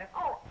first trip.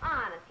 Oh,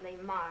 honestly,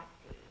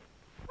 Marcy.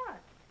 What?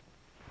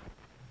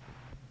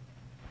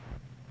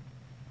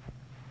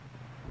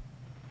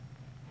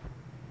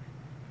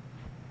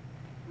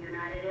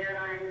 United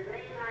Airlines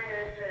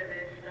mainliner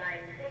service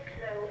flight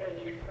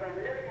 608 from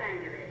Los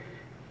Angeles.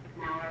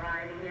 Now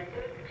arriving at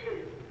gate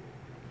 2.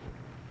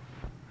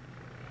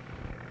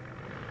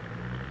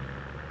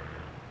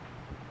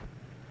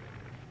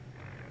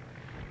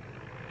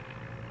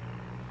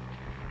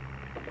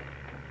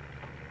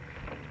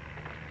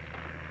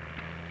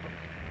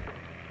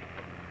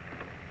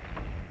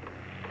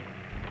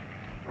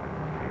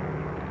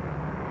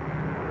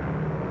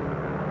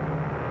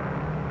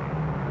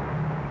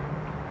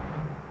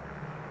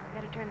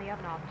 turn the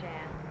oven off,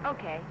 Jan.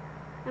 Okay.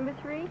 Number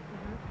 3?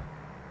 Mm-hmm.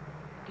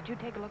 Did you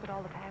take a look at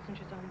all the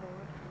passengers on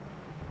board?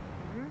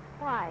 Mm-hmm.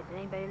 Why? Did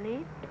anybody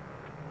leave?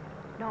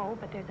 No,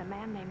 but there's a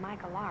man named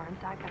Michael Lawrence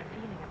I've got a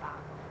feeling about.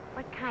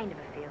 What kind of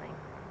a feeling?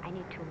 I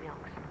need 2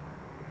 milks.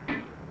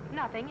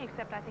 Nothing,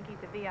 except I think he's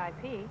a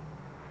VIP.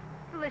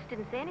 The list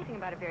didn't say anything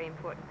about a very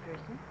important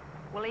person.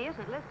 Well, he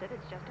isn't listed.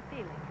 It's just a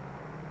feeling.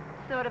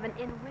 Sort of an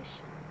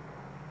intuition.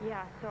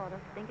 Yeah, sort of.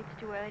 Think it's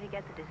too early to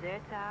get the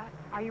desserts out?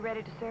 Are you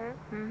ready to serve?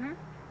 Mm-hmm.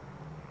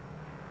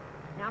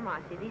 Now,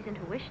 Marcy, these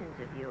intuitions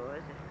of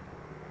yours are...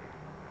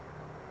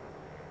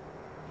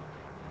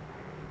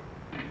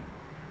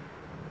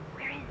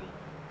 Where is he?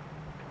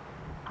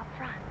 Up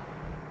front.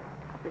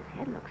 Hope his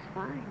head looks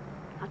fine.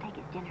 I'll take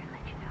his dinner and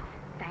let you know.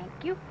 Thank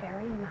you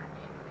very much.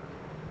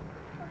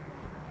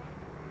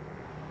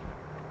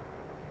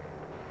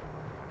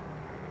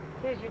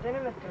 Here's your dinner,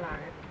 Mr.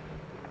 Lawrence.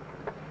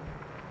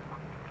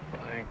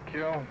 Thank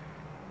you.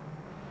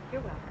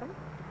 You're welcome.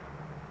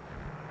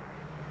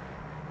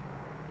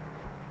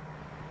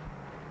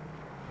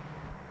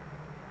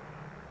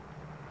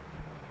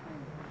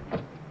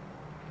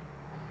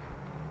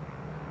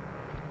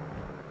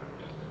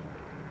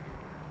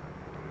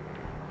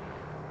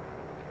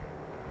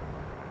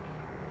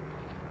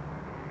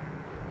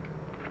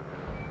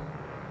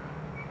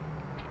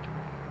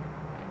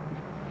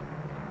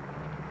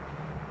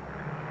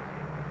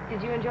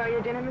 Did you enjoy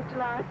your dinner, Mr.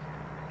 Lawrence?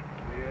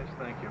 Yes,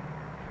 thank you.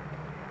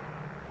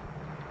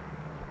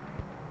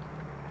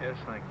 Yes,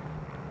 thank you.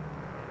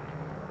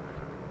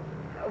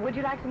 Would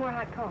you like some more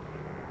hot coffee?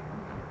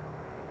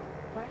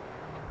 What?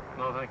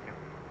 No, thank you.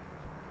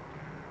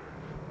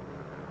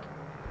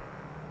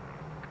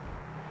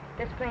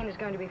 This plane is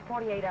going to be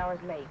 48 hours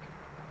late.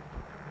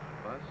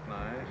 That's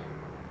nice.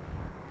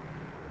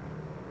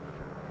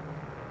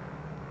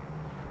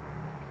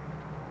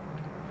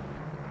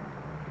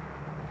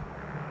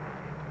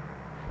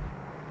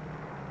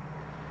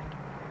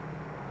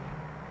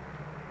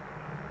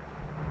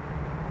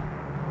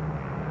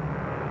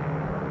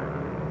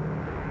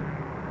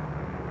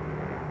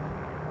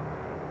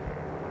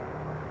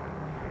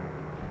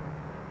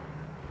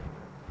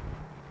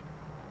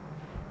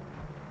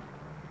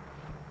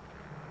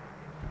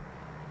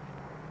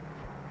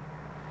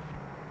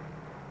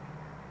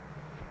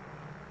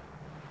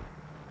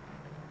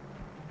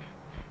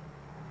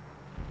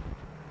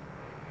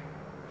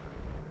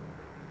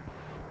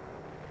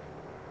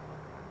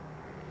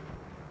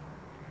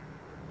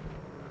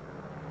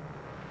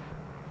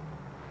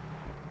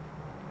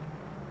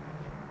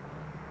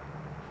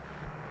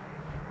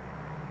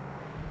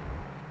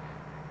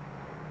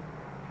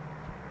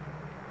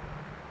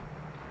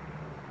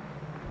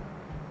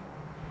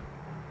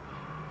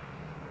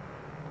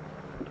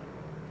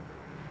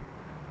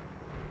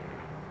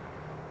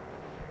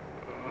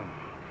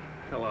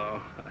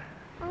 Hello.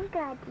 Oh,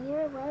 God,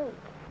 you're awake.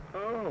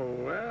 Oh,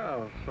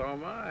 well, so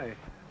am I.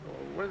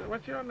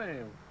 What's your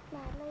name?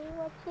 Natalie,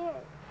 what's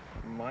yours?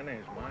 My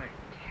name's Mike.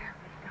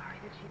 Terribly sorry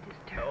that she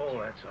disturbed Oh,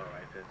 you. that's all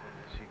right.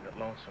 She got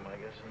lonesome, I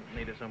guess, and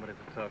needed somebody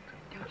to talk to.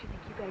 Don't you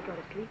think you better go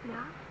to sleep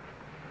now?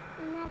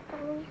 I'm not the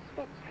least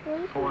bit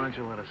sleepy. Oh, why don't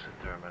you let her sit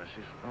there a minute?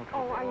 She's... Okay.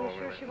 Oh, are you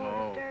sure she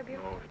won't disturb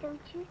you? No. Don't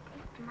you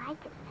think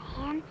Mike is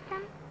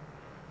handsome?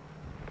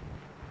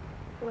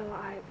 Well,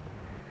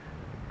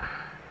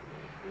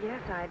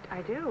 yes,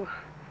 I do.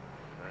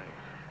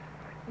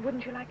 Thanks.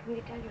 Wouldn't you like me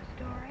to tell you a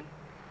story?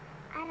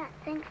 I don't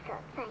think so,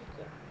 thank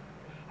you.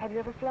 Have you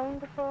ever flown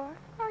before?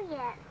 Oh,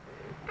 yes.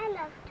 I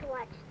love to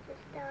watch the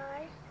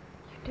stars.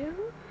 You do?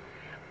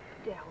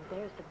 Yeah, well,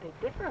 there's the Big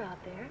Dipper out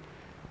there.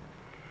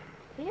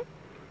 See it?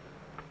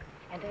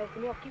 And there's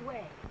the Milky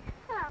Way.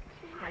 Oh,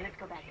 Now, let's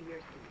go back to your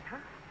seat, huh?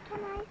 can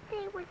I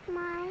stay with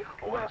Mike?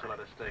 Oh, why don't you let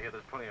her stay here?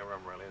 There's plenty of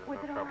room, really. Was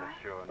There's it no all trouble.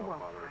 right? Sure, no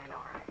Well, bother fine, at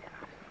all. all right, then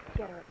I'll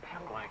get her a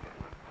pillow. Blanket.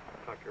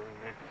 Tuck her in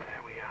there.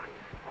 There we are.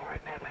 All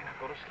right, Natalie, now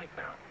go to sleep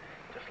now.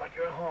 Just like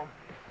you're at home.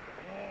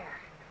 There.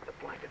 The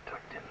blanket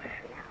tucked in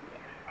there.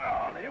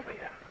 Oh, there we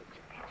are.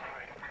 All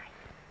right.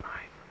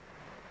 Night.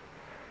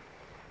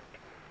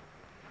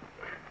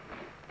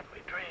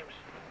 Sweet dreams.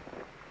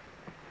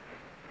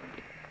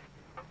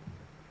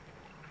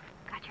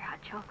 Got your hot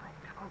chocolate.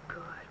 Oh,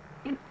 good.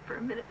 You know, for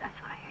a minute, I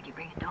thought I heard you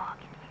bring a dog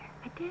in here.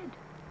 I did.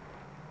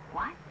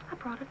 What? I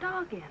brought a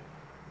dog in.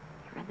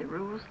 You read the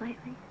rules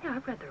lately? Yeah,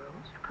 I've read the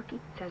rules. Cookie?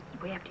 It says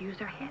we have to use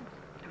our heads.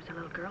 There was a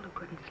little girl who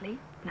couldn't sleep.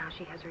 Now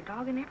she has her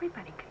dog and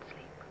everybody can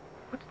sleep.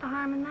 What's the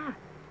harm in that?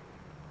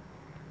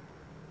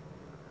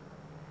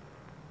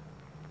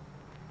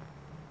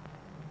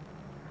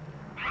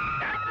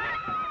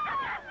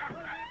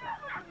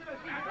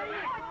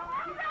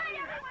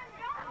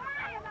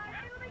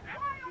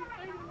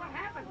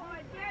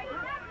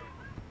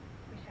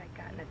 Wish I'd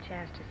gotten a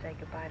chance to say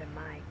goodbye to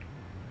Mike.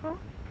 Who?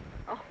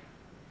 Oh,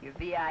 your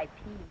VIP.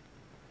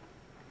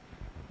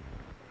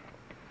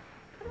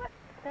 What's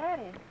that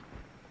in?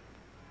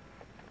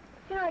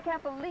 You know, I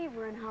can't believe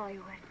we're in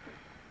Hollywood.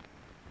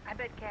 I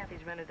bet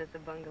Kathy's rented us a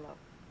bungalow.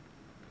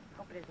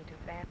 Hope it isn't too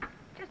fancy.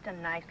 Just a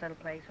nice little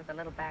place with a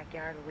little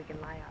backyard where we can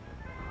lie up.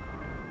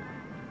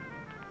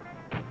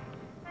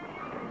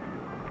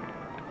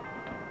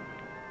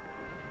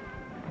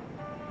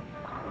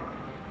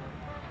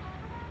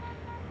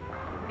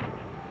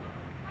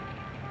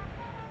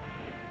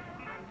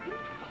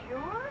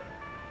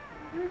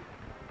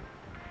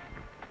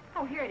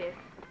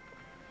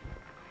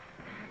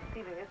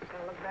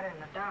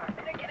 dark.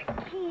 Better get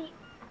a key.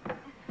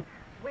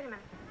 Wait a minute.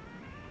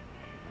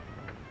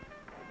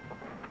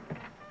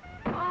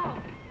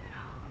 Oh.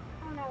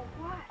 Oh, no,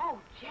 what? Oh,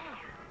 Jan.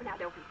 Well, now,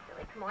 don't be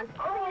silly. Come on.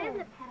 Oh. It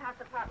isn't a penthouse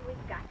apartment.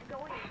 We've got to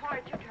go in. Why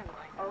don't you turn the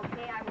light?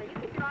 Okay, I will. You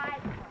can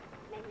drive.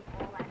 Maybe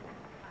all that.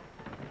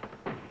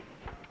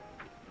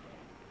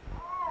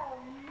 Oh,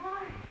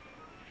 my.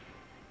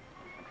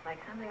 Looks like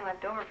something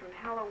left over from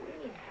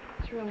Halloween.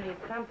 This room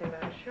needs something,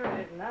 but I'm sure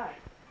it isn't us.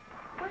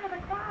 Where are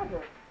the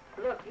closets?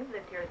 Look, you've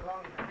lived here as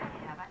long as I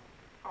have.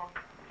 Oh,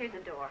 here's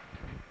a door.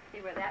 See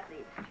where that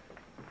leads.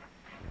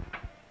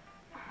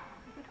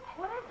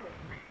 What is it?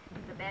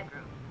 It's the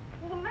bedroom.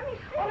 Well, let me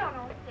see. Oh,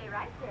 no, stay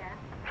right there.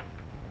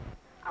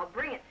 I'll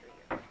bring it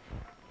to you.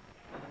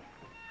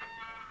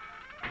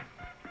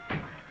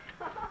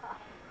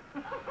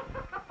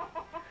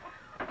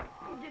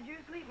 Did you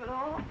sleep at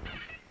all?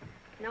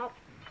 Nope.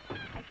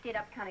 I stayed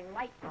up counting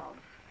light bulbs.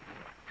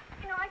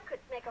 You know, I could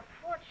make a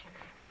fortune.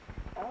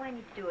 All I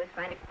need to do is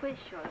find a quiz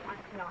show that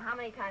wants to know how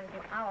many times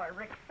an hour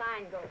Rick's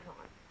sign goes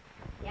on.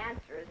 The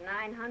answer is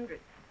 900.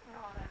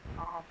 Oh, that's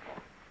awful.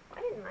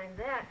 I didn't mind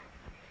that.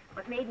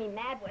 What made me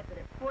mad was that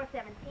at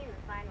 4:17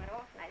 the sign went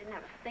off and I didn't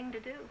have a thing to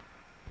do.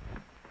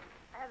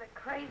 I had the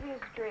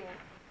craziest dream.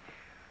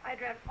 I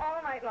dreamt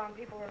all night long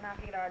people were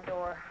knocking at our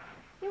door.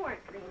 You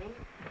weren't dreaming.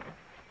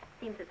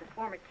 Seems that the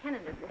former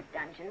tenant of this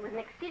dungeon was an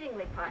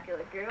exceedingly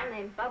popular girl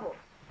named Bubbles.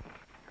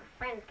 Her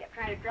friends kept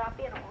trying to drop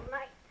in all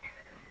night.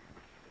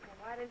 Well,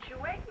 why didn't you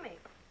wake me?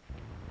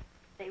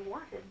 They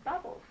wanted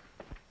Bubbles.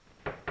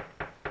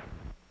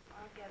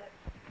 I'll get it.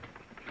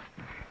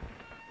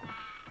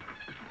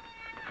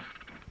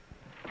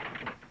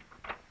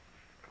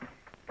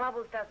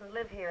 Bubbles doesn't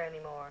live here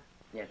anymore.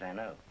 Yes, I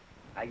know.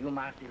 Are you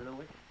Marcy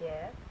Lewis?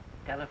 Yes?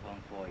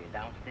 Telephone for you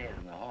downstairs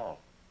in the hall.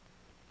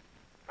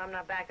 I'm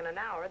not back in an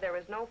hour. There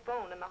is no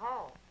phone in the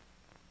hall.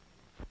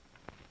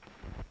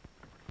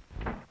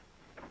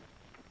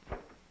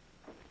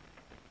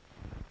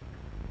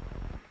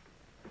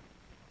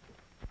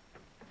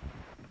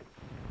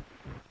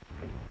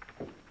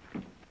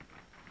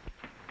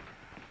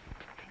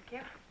 Thank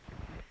you.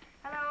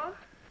 Hello?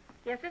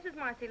 Yes, this is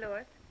Marcy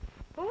Lewis.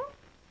 Who?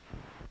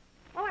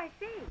 Oh, I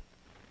see.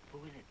 Who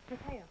is it? Miss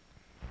Hale.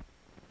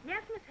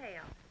 Yes, Miss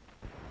Hale.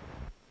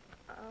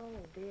 Oh,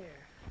 dear.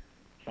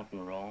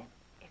 Something wrong?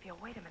 If you'll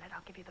wait a minute,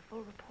 I'll give you the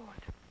full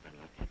report. Then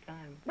what's your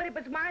time? But it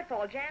was my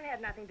fault. Jan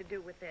had nothing to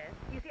do with this.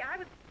 You see, I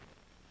was...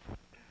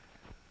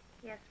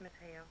 Yes, Miss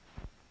Hale.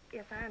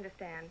 Yes, I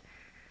understand.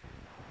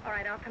 All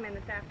right, I'll come in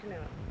this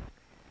afternoon.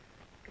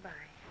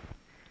 Goodbye.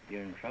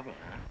 You're in trouble,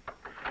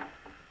 huh?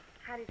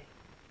 How do you think?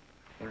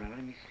 Well, now,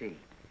 let me see.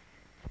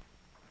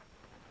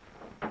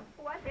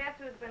 What? Guess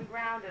who's been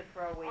grounded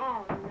for a week?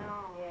 Oh,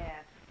 no.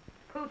 Yes.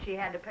 Poochie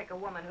had to pick a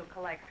woman who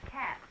collects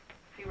cats.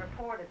 She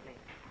reported me.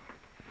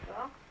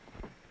 Well,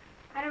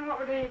 I don't know what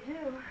we're going to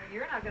do.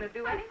 You're not going to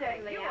do anything.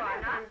 Certainly You am.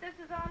 are not. This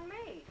is on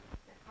me.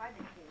 It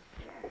hardly seems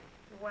fair.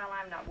 Well,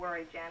 I'm not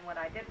worried, Jan. What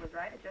I did was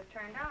right. It just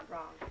turned out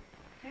wrong.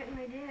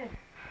 Certainly did.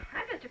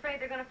 I'm just afraid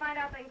they're going to find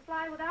out they can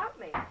fly without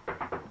me.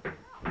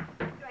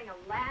 You're doing a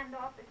land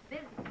office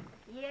business.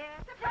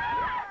 Yes.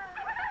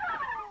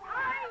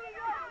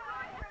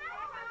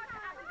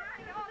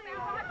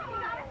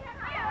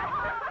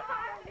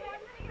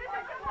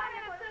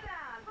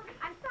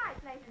 I'm sorry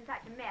the place is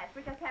such a mess.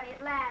 We're just having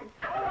it land.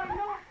 Oh, I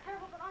know it's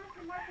terrible, but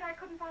honestly, Marcy, I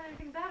couldn't find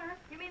anything better.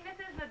 You mean this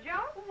isn't a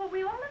joke? Well,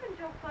 we all live in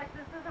jokes like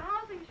this. There's a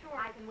housing shortage.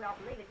 I can well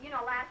believe it. You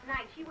know, last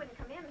night she wouldn't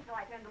come in until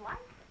I turned the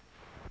lights.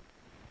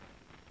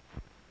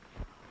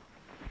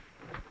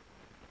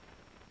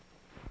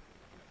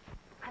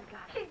 I've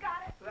got it. She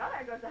got it. Well,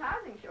 there goes the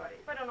housing shortage.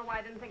 I don't know why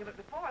I didn't think of it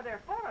before.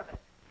 There are 4 of us.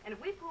 And if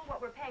we pool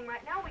what we're paying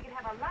right now, we could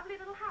have a lovely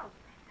little house.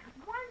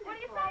 Wonderful. What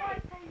do you Oh, say?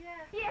 I'd say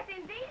yes. Yes,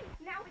 indeed.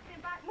 Now we can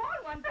invite more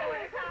than one Boy,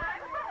 boy at a time.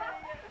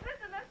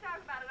 Listen, let's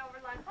talk about it over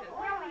luncheon.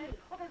 Where we?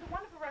 Oh, there's a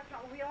wonderful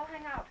restaurant where we all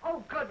hang out.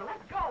 Oh, good. Well,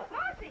 let's go.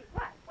 Marcy,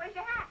 what? Where's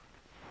your hat?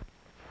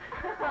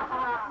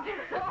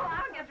 Oh,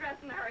 I'll get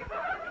dressed in a hurry.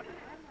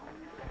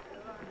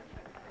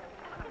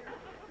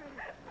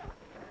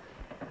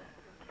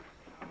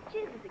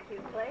 Gee, this is a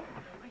cute place.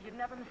 Well, you'd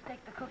never mistake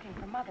the cooking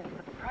for Mother's.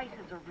 The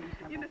prices are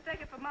reasonable. You mistake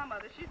it for my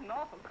mother. She's an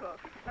awful cook.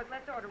 Look,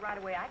 let's order right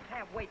away. I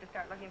can't wait to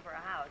start looking for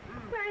a house.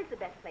 Where is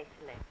the best place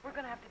to live? We're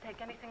going to have to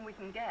take anything we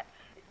can get.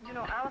 You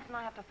know, Alice and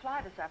I have to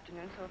fly this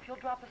afternoon, so if you'll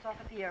drop us off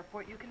at the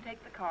airport, you can take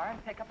the car and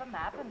pick up a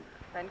map, and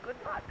then good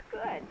luck.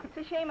 Good. It's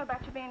a shame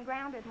about you being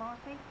grounded,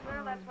 Marcy.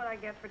 Well, that's what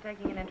I get for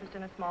taking an interest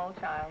in a small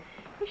child.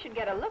 You should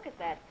get a look at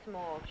that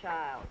small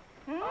child.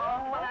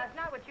 Oh, well, that's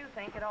not what you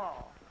think at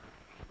all.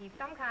 He's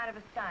some kind of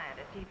a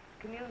scientist. He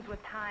communes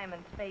with time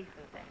and space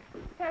and things.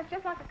 Sounds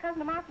just like a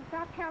cousin of mine from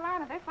South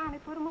Carolina. They finally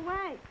put him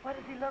away. What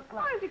does he look Oh,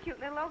 like? he's a cute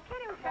little old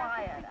kitty.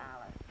 Quiet,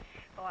 Alice.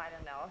 Oh, I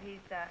don't know.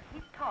 He's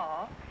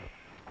tall.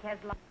 He has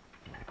long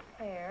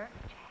hair.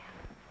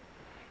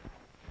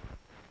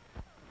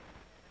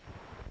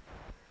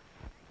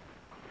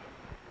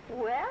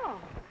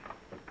 Well,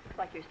 looks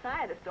like your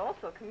scientist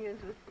also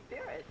communes with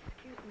spirits.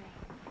 Excuse me.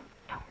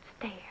 Don't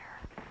stare.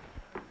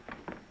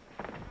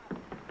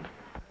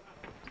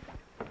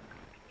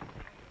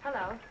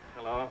 Hello.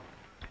 Hello.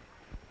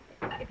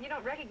 If you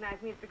don't recognize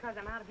me, it's because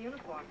I'm out of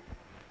uniform.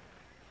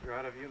 You're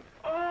out of uniform.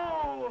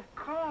 Oh, of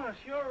course.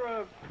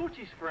 You're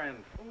Poochie's friend.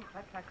 Oh,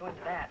 let's not go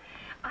into that.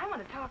 I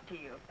want to talk to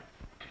you.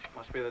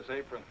 Must be this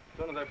apron. As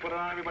soon as I put it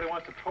on, everybody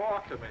wants to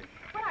talk to me.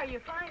 What are you,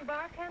 a flying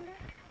bartender?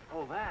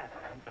 Oh, that?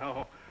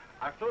 No.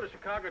 I flew to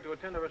Chicago to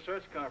attend a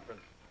research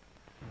conference.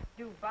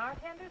 Do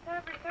bartenders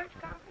have research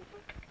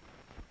conferences?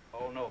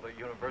 Oh, no, the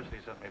university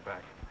sent me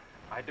back.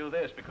 I do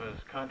this because,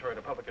 contrary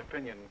to public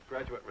opinion,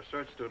 graduate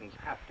research students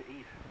have to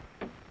eat.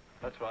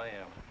 That's what I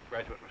am,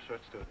 graduate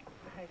research student.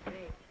 I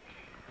see.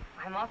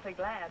 I'm awfully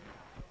glad.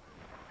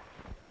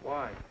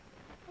 Why?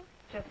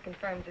 Just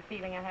confirms the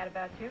feeling I had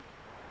about you.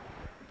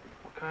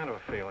 What kind of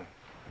a feeling?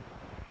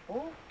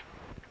 Oh,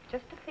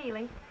 just a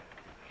feeling.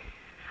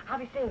 I'll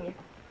be seeing you.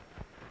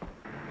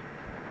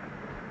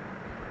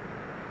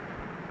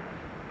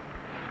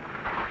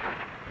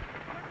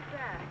 What's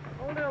that?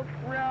 Old Oak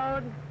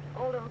Road,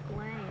 Old Oak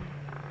Lane.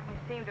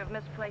 You seem to have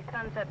misplaced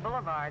Sunset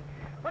Boulevard.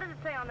 What does it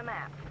say on the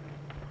map?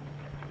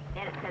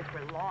 And it says for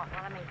long.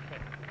 Well, let me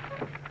see.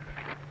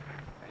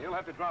 You'll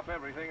have to drop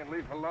everything and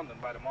leave for London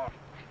by tomorrow.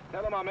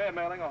 Tell them I'm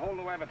airmailing a whole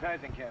new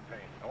advertising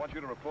campaign. I want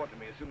you to report to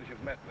me as soon as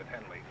you've met with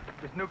Henley.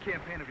 This new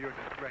campaign of yours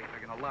is great.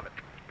 They're going to love it.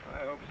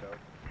 I hope so.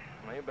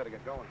 Well, you better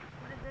get going.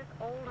 What is this,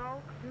 Old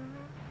Oak?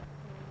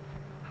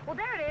 Mm-hmm. Well,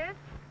 there it is.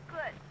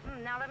 Good.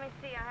 Now, let me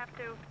see. I have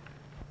to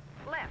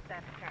left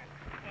that turn.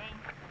 Okay.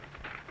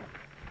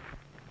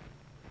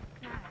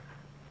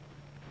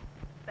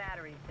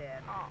 Battery's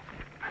dead. Oh.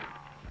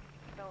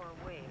 So are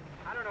we.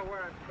 I don't know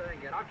where I'm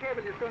staying yet. I'll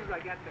cable you as soon as I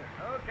get there.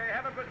 Okay,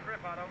 have a good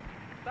trip, Otto.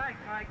 Thanks,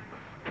 Mike.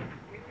 Well,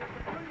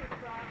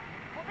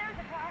 there's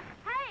a car.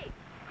 Hey,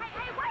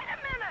 wait a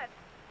minute!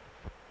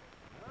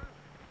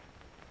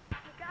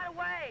 He got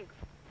away.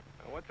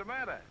 What's the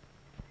matter?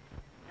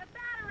 The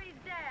battery's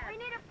dead. We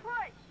need a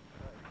push.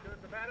 Sure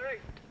it's the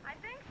battery? I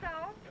think so.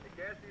 Got the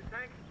gas in your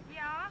tank?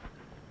 Yeah.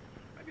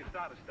 Maybe your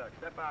starter's stuck.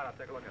 Step out, I'll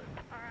take a look at it.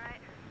 All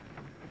right.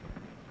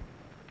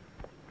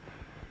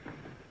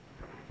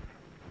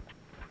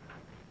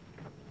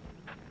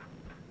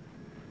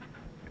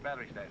 Your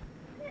battery's dead.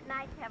 Isn't it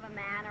nice to have a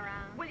man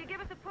around? Will you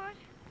give us a push?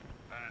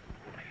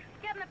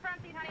 Get in the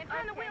front seat, honey, and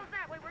turn the wheels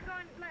that way. We're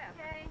going left.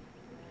 Okay.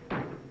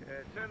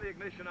 Turn the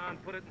ignition on,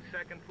 put it in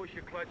second, push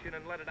your clutch in,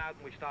 and let it out,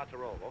 and we start to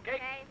roll, okay?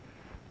 Okay.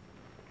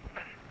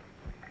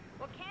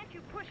 Well, can't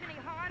you push any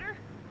harder?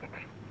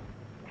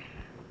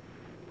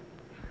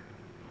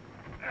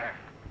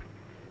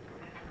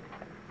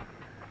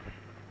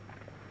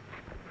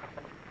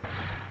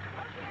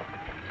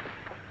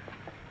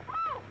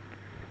 Oh!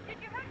 Did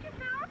you hurt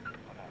yourself?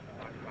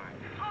 Oh, I'm fine.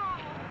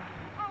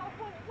 Oh,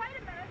 well, wait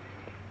a minute.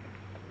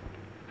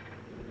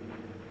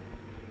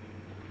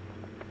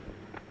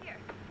 Here.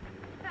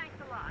 Thanks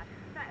a lot.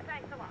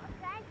 Thanks a lot.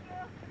 Thank you.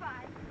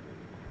 Bye.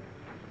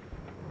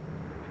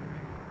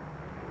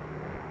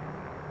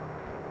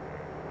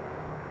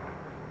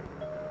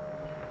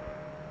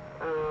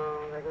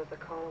 Oh, there goes the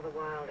call of the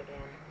wild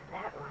again.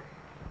 That one.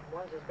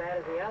 One's as bad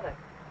as the other.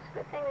 It's a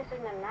good thing this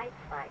isn't a night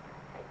flight.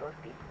 They'd both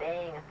be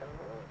baying at the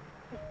moon.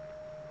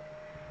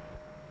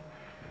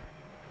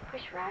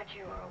 Wish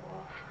Roger were a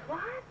wolf.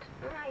 What?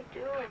 I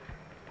do.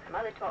 My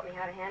mother taught me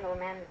how to handle a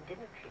man who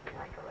didn't treat me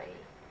like a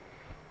lady.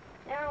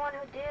 Never one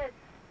who did.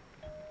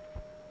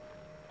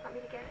 Want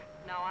me to get it?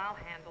 No, I'll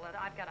handle it.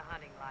 I've got a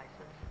hunting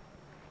license.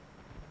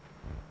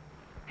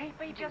 Hey,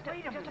 wait just a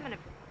minute.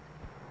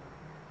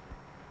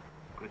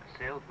 Good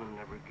salesman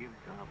never gives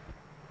up.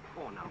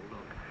 Oh, now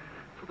look.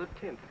 For the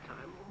 10th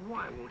time,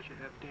 why won't you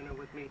have dinner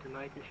with me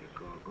tonight in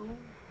Chicago?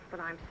 But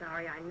I'm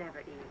sorry, I never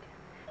eat.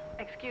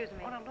 Excuse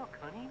me. Oh, now look,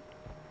 honey.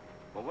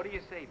 Well, what do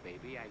you say,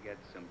 baby? I got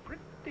some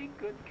pretty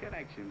good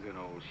connections in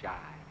old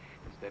Shy.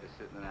 Instead of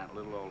sitting in that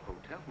little old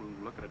hotel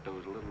room looking at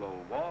those little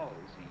old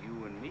walls,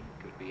 you and me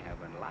could be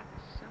having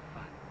lots of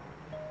fun.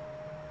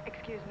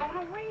 Excuse me. Oh,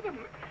 no, wait a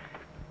minute.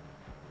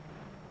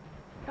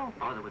 Don't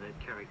bother with that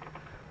character.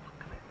 Look,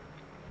 come here.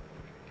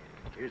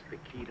 Here's the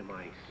key to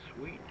my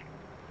suite.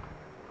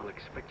 I'll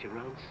expect you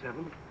around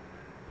 7.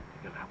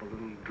 You'll have a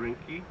little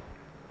drinky,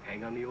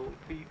 hang on the old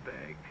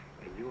feedback,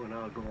 and you and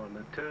I'll go on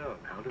the town.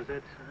 How does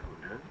that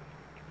sound, huh?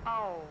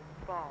 Oh,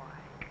 boy.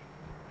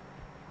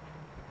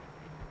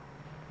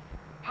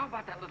 How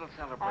about that little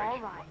celebration? All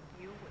right,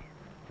 you win.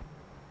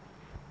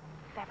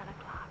 7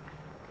 o'clock.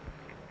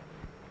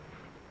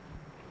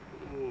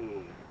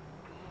 Oh,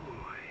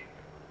 boy.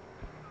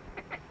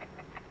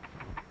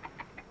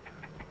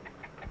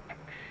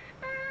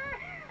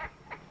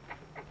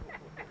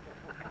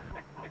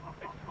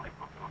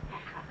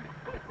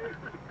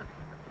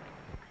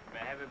 May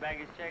I have your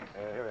baggage checks?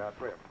 Here we are,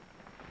 3 of them.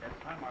 Yes,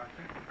 hi,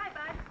 Marcy. Hi,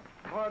 Bud.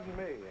 Pardon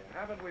me,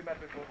 haven't we met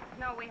before?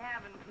 No, we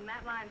haven't, and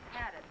that line's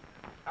padded.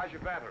 How's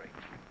your battery?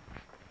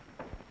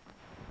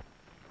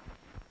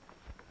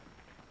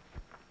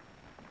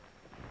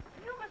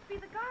 You must be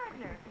the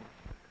gardener.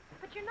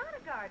 But you're not a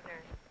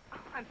gardener. Oh,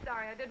 I'm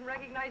sorry, I didn't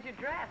recognize your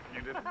dress.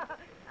 You didn't?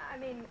 I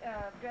mean,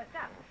 dressed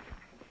up.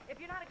 If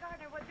you're not a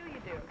gardener, what do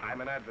you do?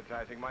 I'm in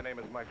advertising. My name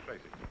is Mike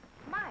Tracy.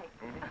 Mike.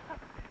 Mhm.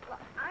 Well,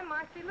 I'm Marcy.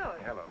 Marcy Lewis.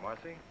 Hello,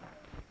 Marcy.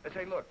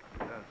 Say, look,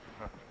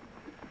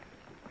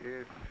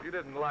 if you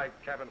didn't like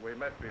haven't we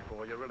met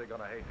before, you're really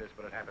going to hate this,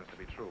 but it happens to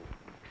be true.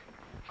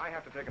 I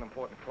have to take an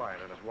important client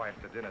and his wife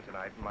to dinner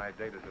tonight, and my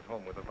date is at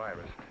home with the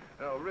virus.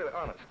 No, really,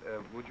 honest,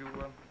 would you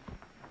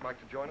like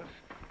to join us?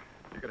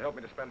 You could help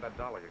me to spend that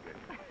 $1 you gave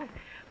me.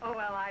 Oh,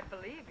 well, I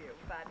believe you,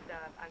 but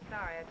I'm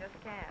sorry, I just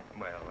can't.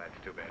 Well, that's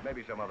too bad.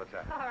 Maybe some other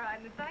time. All right,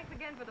 and thanks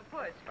again for the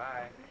push.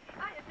 Bye.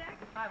 Hiya, Jack.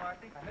 Hi,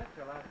 Marcy. I missed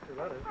your last 2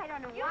 letters. I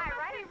don't know You why,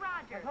 must right? be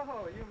Roger.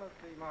 Oh, you must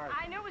be Marcy.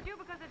 I knew it was you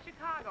because it's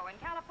Chicago. In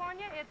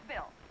California, it's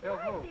Bill. Bill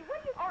who? Marcy,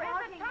 what are you Or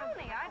is it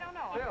talking Tony? I don't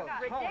know. Bill, I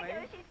forgot. Tony.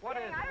 Ridiculous. She's What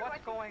kidding. is I don't know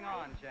what's what going she's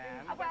on,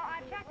 Jan? Well,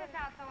 I've checked this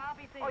out, so I'll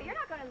be seeing Oh, you. you're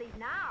not going to leave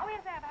now. Oh,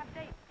 yes, I have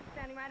dates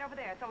standing right over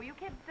there. So you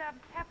kids have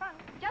fun.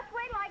 Just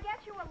wait till I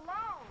get you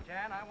alone.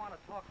 Jan, I want to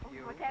talk to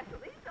you. Oh, that's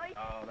the least I...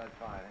 Oh, that's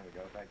fine. Here we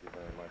go. Thank you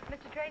very much.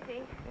 Mr.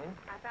 Tracy, Hmm?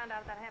 I found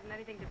out that I haven't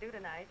anything to do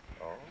tonight.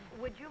 Oh?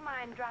 Would you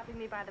mind dropping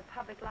me by the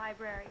public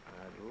library?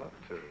 I'd love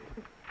to.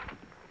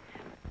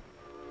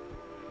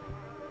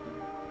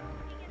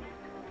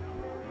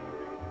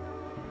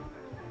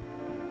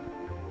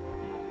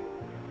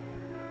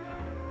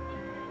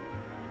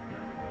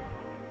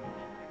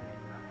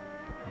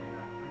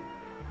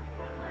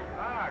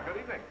 Good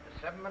evening.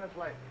 7 minutes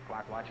late.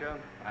 Clock watcher.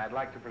 I'd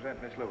like to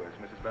present Miss Lewis,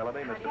 Mrs.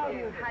 Bellamy, Mr.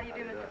 Bellamy. How do you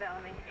do, Mr.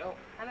 Bellamy? Oh.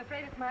 I'm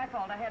afraid it's my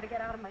fault. I had to get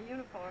out of my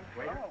uniform.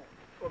 Waiter? Oh.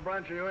 What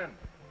branch are you in?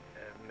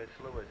 Miss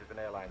Lewis is an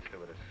airline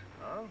stewardess.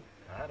 Oh,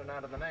 I had an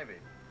out of the Navy.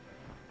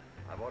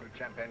 I've ordered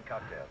champagne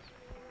cocktails.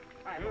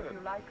 I hope you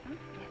like them.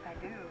 Yes, I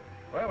do.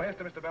 Well, here's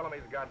to Mr.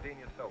 Bellamy's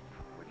gardenia soap,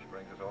 which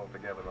brings us all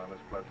together on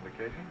this pleasant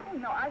occasion. Oh,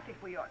 no, I think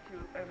we ought to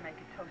make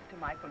a toast to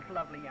Michael's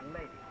lovely young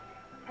lady.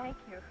 Thank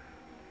you.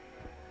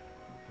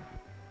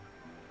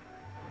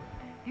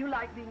 Do you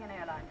like being an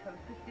airline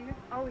hostess, dear?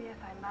 Oh, yes,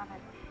 I love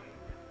it.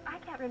 I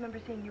can't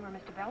remember seeing you or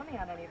Mr. Bellamy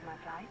on any of my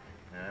flights.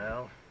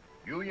 Well,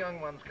 you young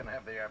ones can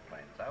have the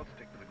airplanes. I'll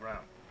stick to the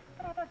ground.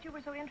 But I thought you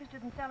were so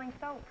interested in selling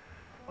soap.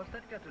 What's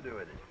that got to do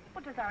with it?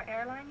 Well, does our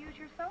airline use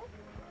your soap?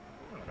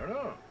 I don't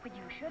know. But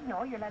you should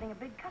know. You're letting a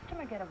big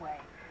customer get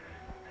away.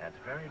 That's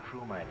very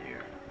true, my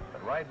dear.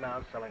 But right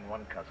now, selling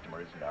one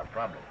customer isn't our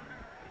problem.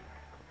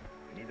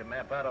 We need to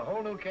map out a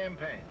whole new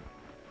campaign.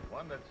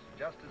 One that's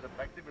just as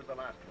effective as the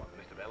last one.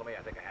 Mr. Bellamy,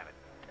 I think I have it.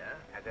 Yeah?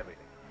 Has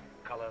everything.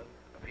 Color,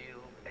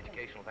 appeal,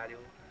 educational value.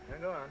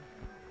 Yeah, go on.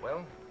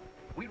 Well,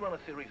 we run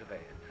a series of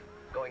ads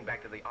going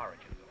back to the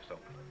origins of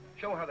soap.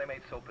 Show how they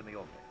made soap in the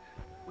old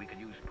days. We can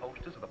use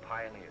posters of the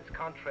pioneers.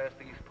 Contrast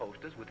these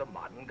posters with the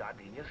modern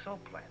gardenia soap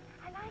plant.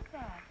 I like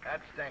that.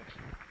 That stinks.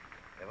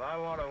 If I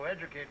want to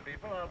educate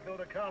people, I'll go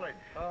to college.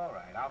 All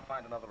right, I'll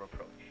find another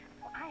approach.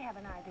 Well, I have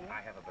an idea. I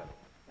have a better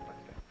one.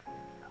 Let's see.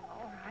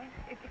 All right.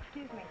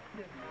 Excuse me.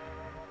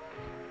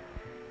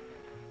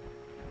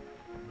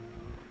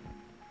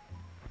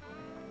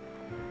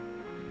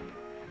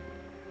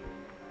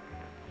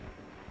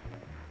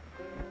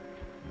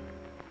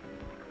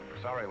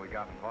 Sorry we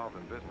got involved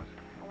in business.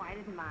 Oh, I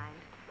didn't mind.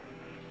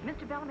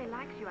 Mr. Bellamy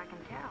likes you, I can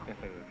tell.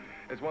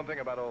 It's one thing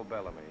about old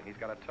Bellamy. He's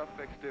got a tough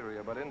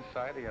exterior, but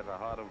inside he has a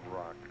heart of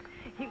rock.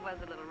 He was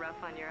a little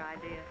rough on your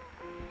idea.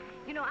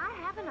 You know, I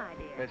have an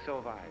idea. And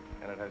so have I.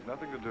 And it has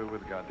nothing to do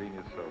with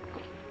gardenia soap.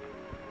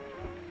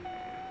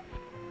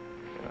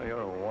 You know,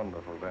 you're a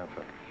wonderful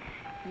dancer.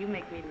 You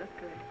make me look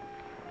good.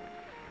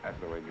 That's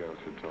the way girls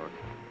should talk.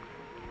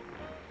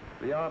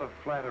 The art of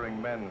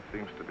flattering men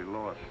seems to be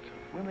lost.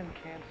 Women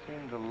can't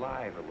seem to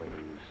lie the way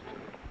they used to.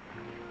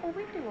 Oh,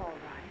 we do all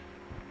right.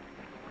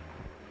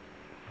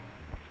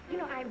 You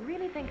know, I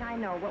really think I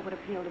know what would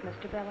appeal to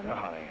Mr. Bellamy. Oh,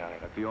 honey,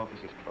 look, the office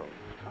is closed.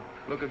 Oh.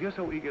 Look, if you're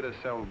so eager to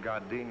sell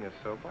gardenia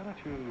soap, why don't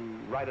you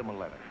write him a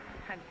letter?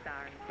 I'm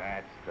sorry.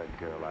 That's the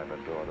girl I've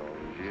adored all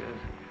these years.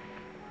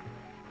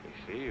 You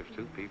see, if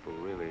two people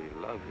really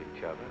love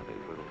each other,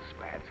 these little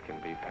spats can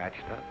be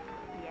patched up.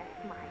 Yes,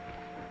 Mike.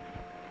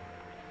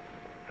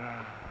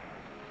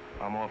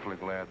 I'm awfully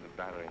glad that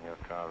battering your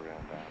car ran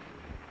down.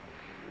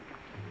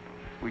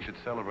 We should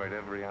celebrate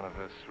every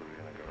anniversary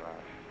in a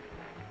garage.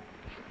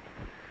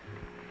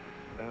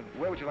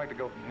 Where would you like to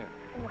go from here?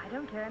 Oh, I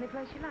don't care any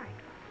place you like.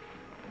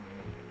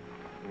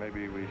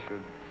 Maybe we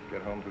should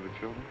get home to the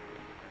children?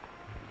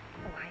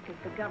 Oh, I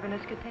think the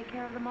governess could take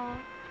care of them all.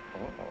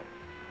 Oh.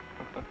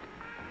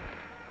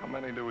 How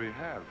many do we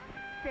have?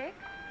 6.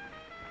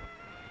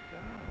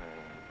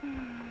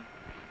 Darling.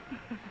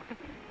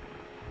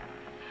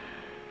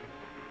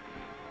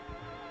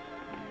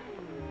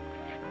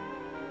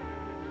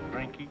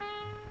 Drinky.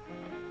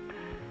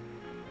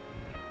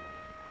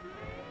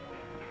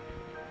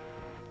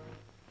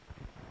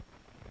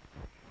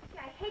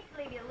 I hate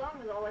to leave you alone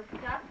with all this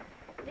stuff.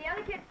 The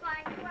other kids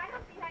flying too, I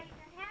don't see how you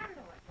can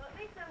handle it. Well, at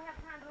least they'll have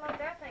time to load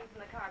their things in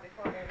the car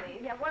before they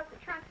leave. Yeah, once the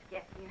trunks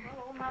get here.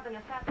 Well, old Mother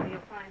Necessity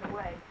will find a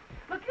way.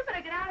 Look, you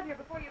better get out of here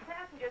before your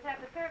passengers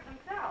have to serve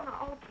themselves.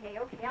 Oh, okay.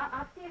 I'll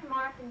see you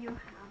tomorrow in your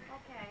house.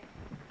 Okay.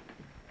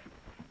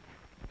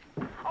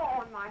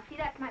 Oh, Marcy,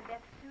 that's my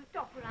best suit.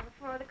 Don't put it on the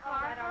floor of the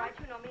car. All right.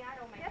 You know me. I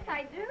don't make Yes, any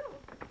I do.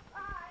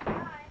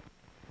 Bye.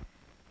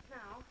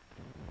 Now.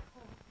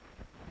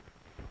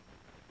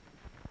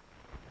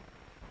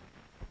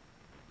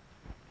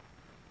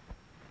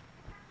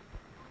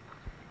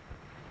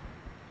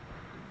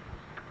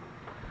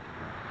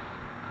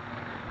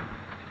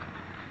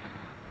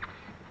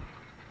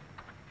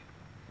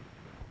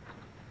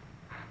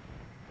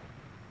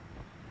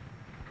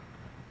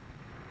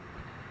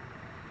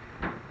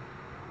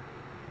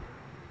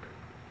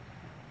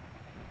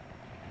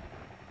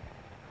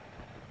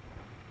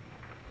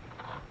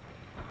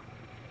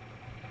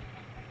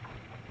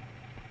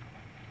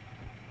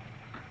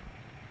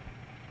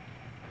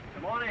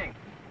 morning.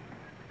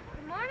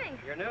 Good morning.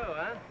 You're new,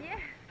 huh?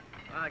 Yes.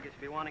 Well, I guess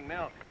you'll be wanting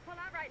milk. Well,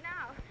 not right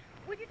now.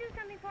 Would you do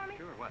something for me?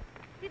 Sure, what?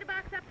 See the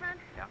box up front?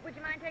 Yeah. Would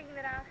you mind taking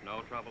it out?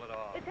 No trouble at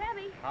all. It's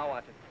heavy. I'll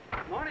watch it.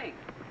 Morning.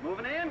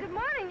 Moving in? Good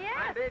morning, yes.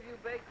 I'm Bayview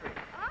Bakery.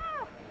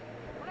 Oh.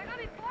 Well, there are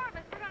going to be 4 of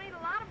us. We're going to eat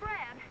a lot of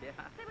bread. Yeah.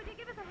 Say, would you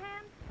give us a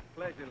hand?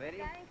 Pleasure,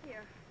 lady. Thank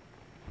you.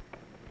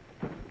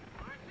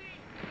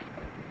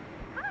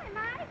 Hi,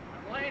 Mike.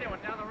 Lady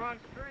went down the wrong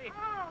street.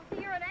 Oh, see,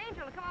 you're an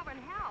angel to come over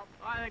and help.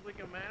 I think we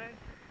can manage.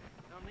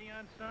 No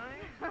neon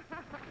sign?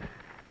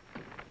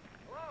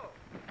 Hello.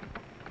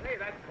 Hey,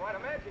 that's quite a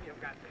mansion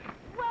you've got there.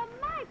 Well,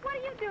 Mike, what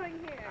are you doing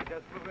here? I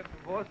just flew in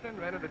from Boston,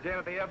 ran into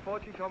Jane at the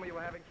airport. She told me you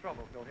were having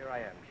trouble, so here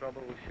I am.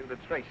 Troubleshooter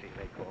Tracy,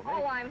 they call me.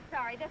 Oh, I'm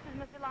sorry. This is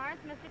Mr. Lawrence,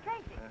 Mr.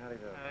 Tracy. How do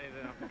you do? How do you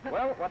do?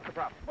 Well, what's the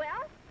problem?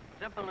 Well?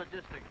 Simple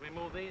logistics. We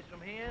move these from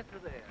here to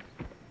there.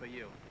 For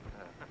you.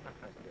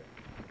 Thank you.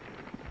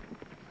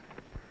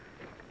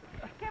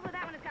 Careful with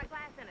that one. It's got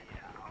glass in it.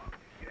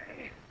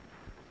 Okay.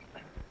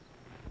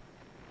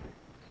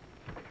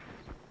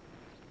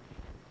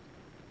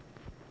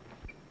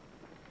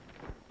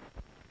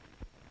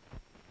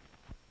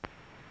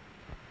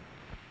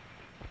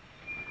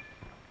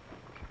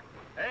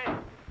 Hey,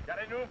 got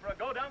any room for a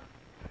go-down?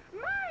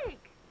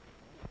 Mike!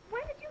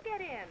 When did you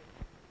get in?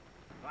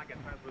 I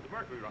get transferred to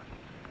Mercury Run.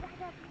 Why,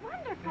 that's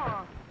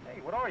wonderful.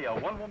 Hey, what are you, a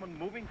one-woman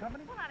moving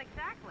company? Well, not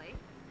exactly.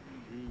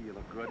 Gee, you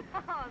look good.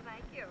 Oh,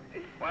 thank you.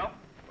 Well,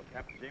 with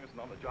Captain Jameson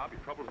on the job,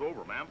 your trouble's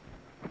over, ma'am.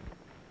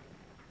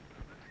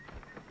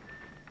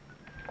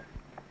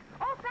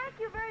 Oh, thank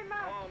you very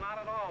much. Oh,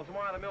 not at all.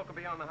 Tomorrow the milk will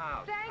be on the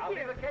house. Thank I'll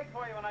you. leave the cake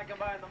for you when I come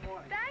by in the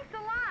morning. Thanks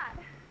a lot.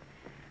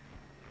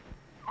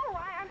 Oh,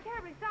 I'm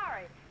terribly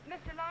sorry.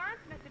 Mr. Lawrence,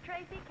 Mr.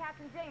 Tracy,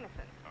 Captain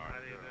Jameson. All right, How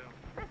do you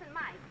do? Listen,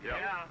 Mike.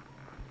 Yeah.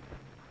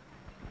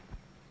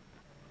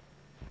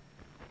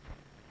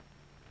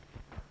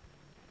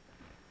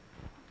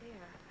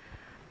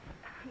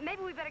 Dear.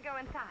 Maybe we better go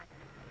inside.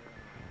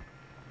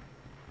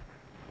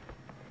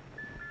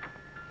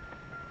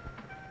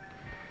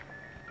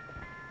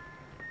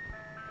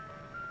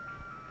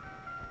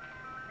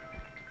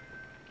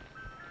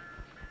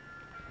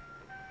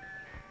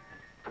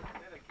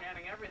 They're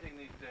canning everything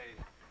these days.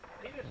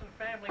 Peterson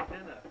family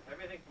dinner.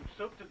 Everything from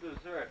soup to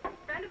dessert. A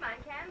friend of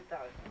mine cans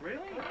those.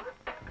 Really?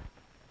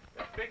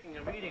 Speaking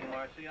of eating,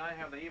 Marcy, I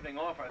have the evening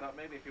off. I thought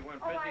maybe if you weren't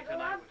Oh, busy I'd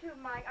tonight... love to,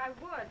 Mike. I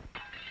would.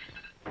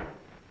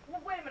 Well,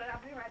 wait a minute.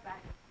 I'll be right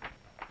back.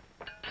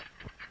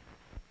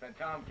 That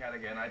Tomcat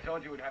again. I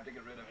told you we'd have to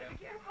get rid of him.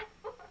 Be careful.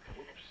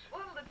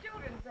 What'll the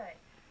children say?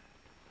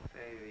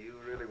 Say,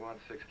 you really want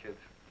 6 kids?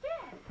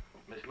 Yes.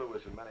 Miss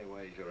Lewis, in many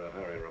ways, you're a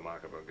very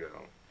remarkable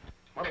girl.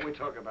 Why don't we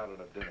talk about it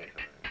at dinner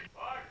tonight?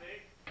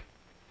 Marcy!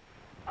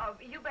 Oh,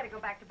 you better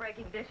go back to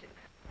breaking dishes.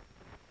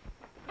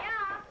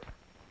 Yeah?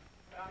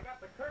 I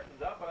got the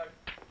curtains up, but I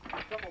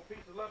a couple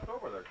pieces left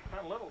over. They're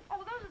kind of little.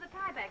 Oh, those are the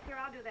tie backs. Here,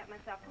 I'll do that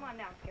myself. Come on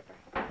now, Skipper.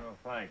 Oh,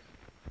 thanks.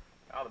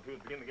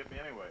 Altitude's beginning to get me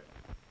anyway.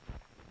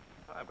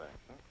 Tiebacks,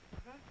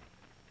 huh?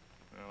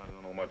 Well, I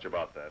don't know much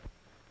about that.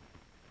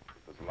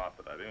 There's a lot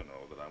that I do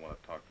know that I want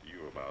to talk to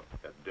you about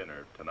at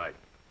dinner tonight.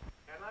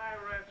 Can I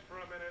rest for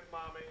a minute,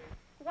 Mommy?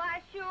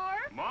 Why, sure.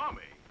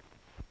 Mommy?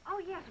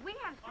 Oh, yes, we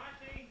have...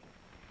 Marcy,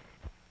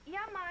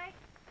 Yeah, Mike.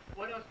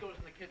 what else goes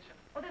in the kitchen?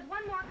 Oh, there's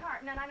one more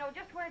carton, and I know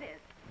just where it is.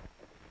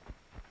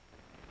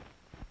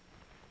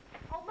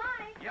 Oh,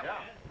 Mike. Yep. Yeah.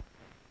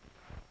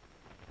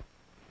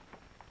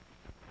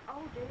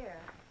 Oh, dear.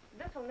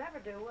 This'll never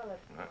do, will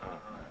it? Uh-uh.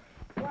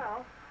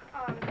 Well,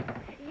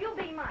 you'll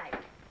be Mike,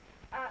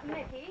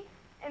 Mickey,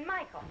 and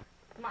Michael.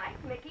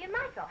 Mike, Mickey, and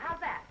Michael.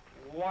 How's that?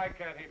 Why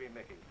can't he be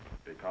Mickey?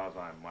 Because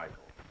I'm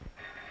Michael.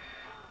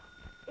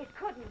 It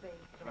couldn't be.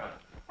 Right.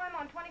 I'm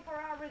on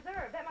 24-hour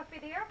reserve. That must be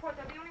the airport.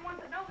 They're the only ones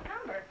that know the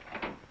number.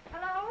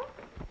 Hello?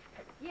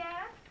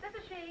 Yes, this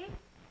is she.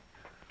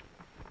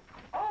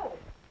 Oh,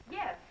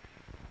 yes.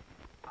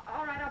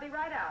 All right, I'll be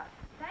right out.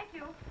 Thank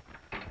you.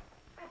 I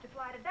have to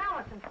fly to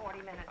Dallas in 40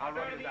 minutes. I'll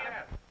run you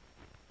down.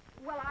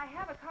 Well, I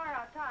have a car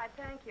outside,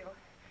 thank you.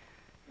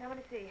 Now, let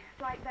me see.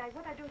 Flight bag.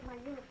 What'd I do with my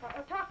uniform?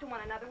 Oh, talk to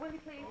one another, will you,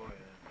 please? Oh,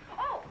 yeah.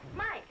 Oh,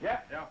 Mike.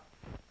 Yeah.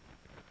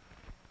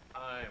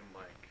 I'm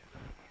Mike.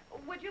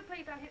 Would you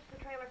please unhitch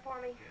the trailer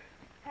for me?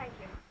 Thank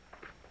you.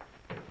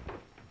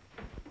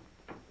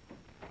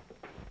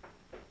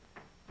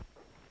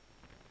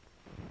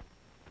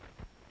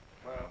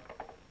 Well,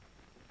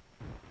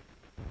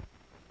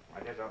 I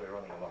guess I'll be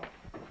running along.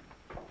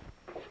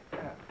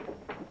 Yeah.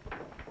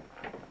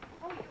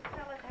 Oh, you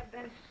fellas have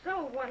been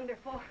so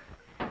wonderful.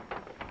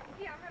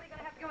 Gee, I'm really going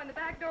to have to go in the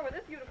back door with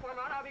this uniform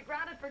on. I'll be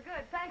grounded for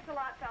good. Thanks a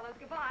lot, fellas.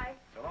 Goodbye.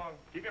 So long.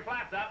 Keep your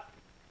flaps up.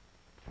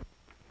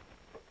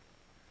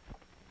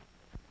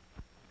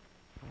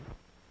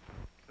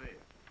 See you.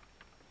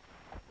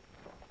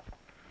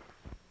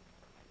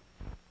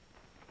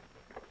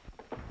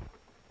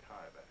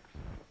 Tiebacks.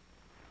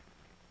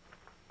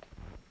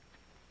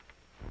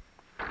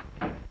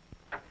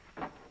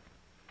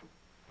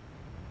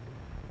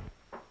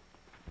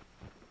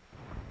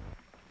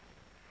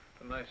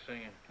 Nice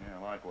singing. Yeah,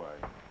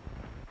 likewise.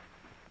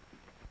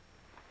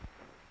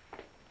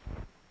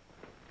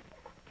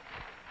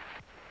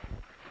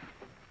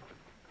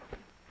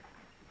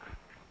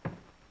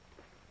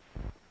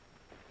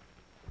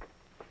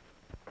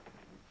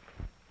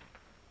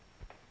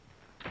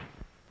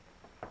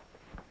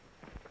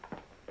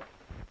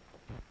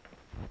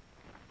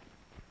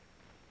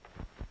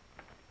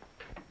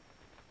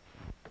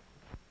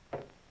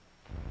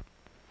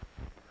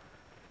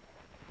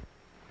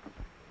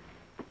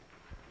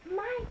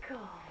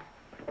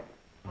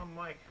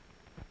 Mike.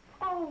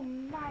 Oh,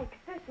 Mike,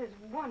 this is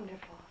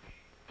wonderful.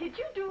 Did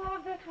you do all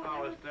of this while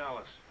How is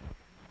Dallas?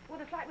 Well,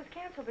 the flight was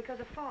canceled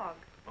because of fog.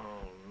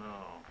 Oh,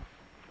 no.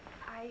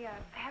 I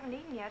haven't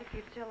eaten yet if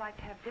you'd still like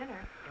to have dinner.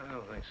 I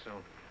don't think so.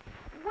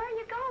 Where are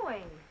you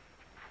going?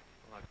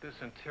 Look, this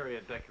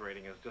interior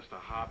decorating is just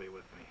a hobby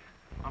with me.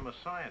 I'm a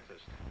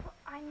scientist. Well,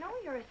 I know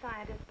you're a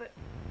scientist, but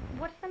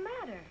what's the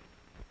matter?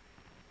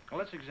 Well,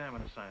 let's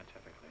examine it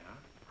scientifically,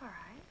 huh? All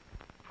right.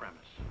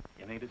 Premise.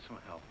 You needed some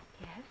help.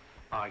 Yes?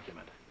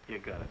 Argument. You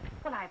got it.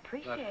 Well, I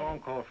appreciate That phone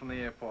call from the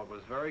airport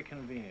was very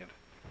convenient.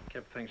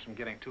 Kept things from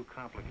getting too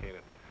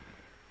complicated.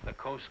 The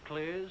coast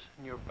clears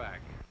and you're back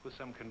with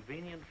some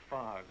convenient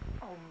fog.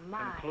 Oh,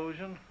 my.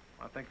 Conclusion?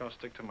 I think I'll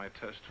stick to my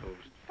test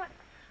tubes. But...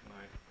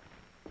 Night.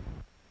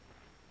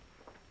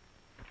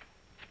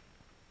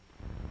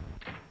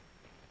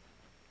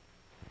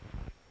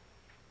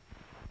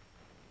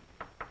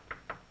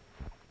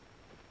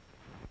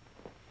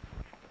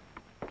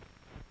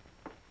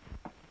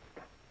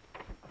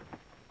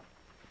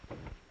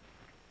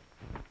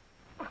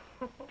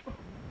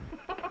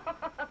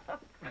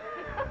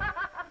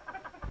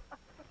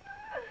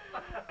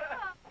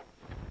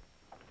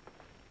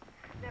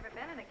 Never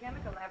been in a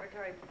chemical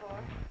laboratory before.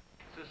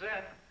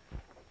 Suzette.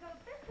 So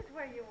this is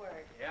where you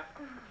work? Yeah.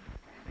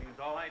 Seems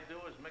all I do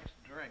is mix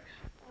drinks.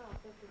 Oh,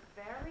 this is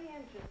very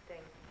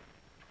interesting.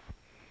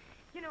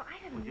 You know, I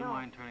didn't Would you know...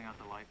 mind turning out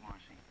the light,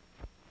 Marcy?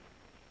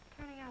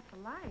 Turning out the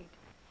light?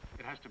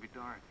 It has to be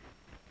dark.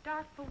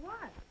 Dark for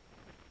what?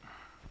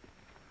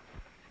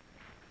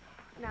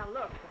 Now,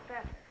 look,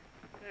 Professor.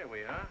 Here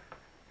we are.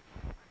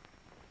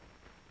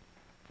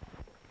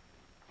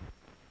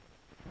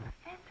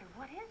 Professor,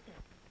 what is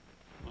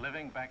it?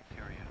 Living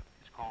bacteria.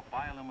 It's called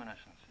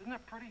bioluminescence. Isn't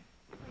that pretty?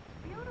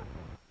 It's beautiful.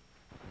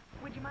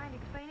 Would you mind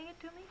explaining it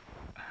to me?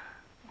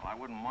 Well, I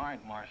wouldn't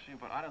mind, Marcy,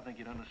 but I don't think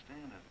you'd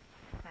understand it.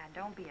 Now,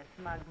 don't be a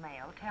smug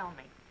male. Tell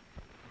me.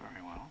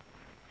 Very well.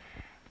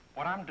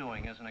 What I'm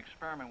doing is an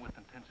experiment with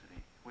intensity,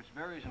 which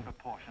varies in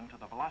proportion to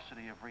the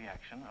velocity of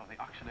reaction of the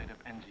oxidative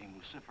enzyme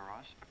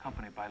luciferase,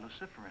 accompanied by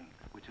luciferin,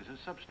 which is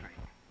its substrate.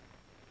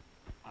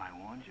 Well, I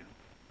warned you.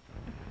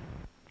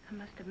 I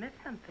must have missed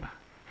something.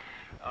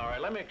 All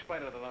right, let me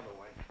explain it another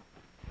way.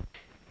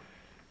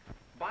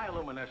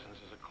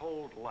 Bioluminescence is a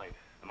cold light.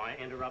 Am I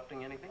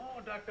interrupting anything? Oh,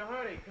 Dr.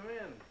 Hardy, come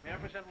in. May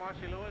I present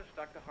Marcy Lewis,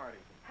 Dr.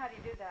 Hardy. How do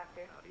you do,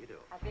 Doctor? How do you do?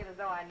 I feel as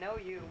though I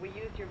know you. We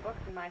used your books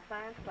in my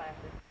science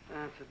classes.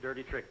 That's a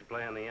dirty trick to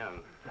play on the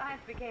young. Science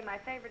became my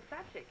favorite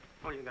subject.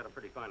 Oh, you got a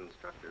pretty fine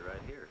instructor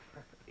right here.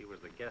 He was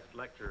the guest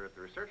lecturer at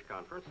the research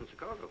conference in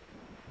Chicago.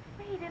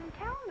 But he didn't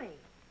tell me.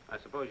 I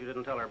suppose you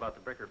didn't tell her about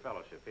the Bricker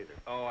Fellowship either.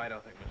 Oh, I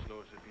don't think Miss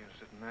Lewis would be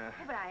interested in that.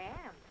 Oh, but I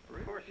am.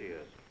 Of course she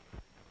is.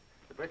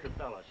 The Bricker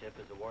Fellowship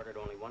is awarded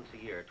only once a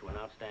year to an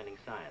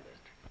outstanding scientist.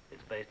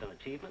 It's based on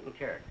achievement and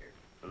character.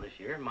 And this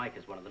year, Mike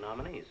is one of the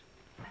nominees.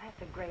 Well, that's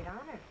a great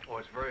honor.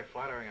 Oh, it's very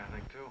flattering, I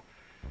think, too.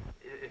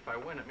 If I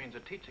win, it means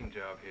a teaching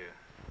job here.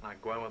 And I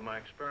go on with my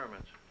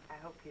experiments.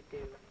 I hope you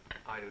do.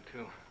 I do,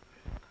 too.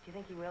 Do you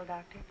think you will,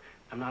 Doctor?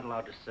 I'm not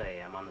allowed to say.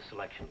 I'm on the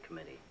selection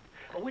committee.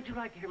 Oh, would you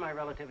like to hear my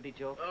relativity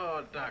joke?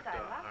 Oh, Doctor. I'd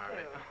love All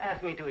right. to.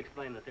 Ask me to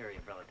explain the theory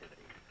of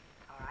relativity.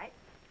 All right.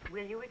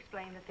 Will you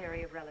explain the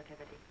theory of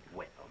relativity?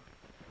 Well,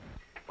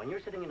 when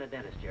you're sitting in a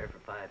dentist chair for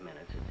 5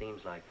 minutes, it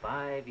seems like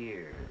 5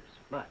 years.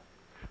 But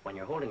when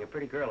you're holding a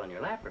pretty girl in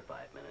your lap for 5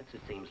 minutes,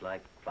 it seems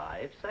like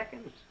 5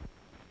 seconds.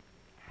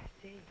 I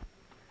see.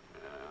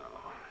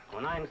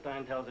 When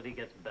Einstein tells it, he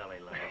gets belly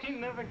laughs. He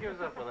never gives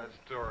up with that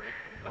story.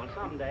 Well,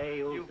 someday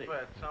you'll You see.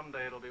 bet.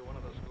 Someday it'll be one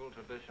of the school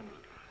traditions.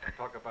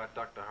 Talk about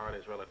Dr.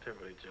 Hardy's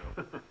relativity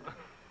joke.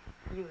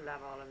 You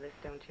love all of this,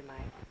 don't you,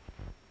 Mike?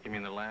 You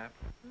mean the lab?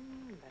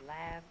 The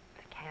lab,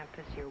 the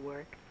campus, your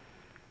work.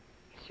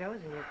 It shows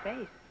in your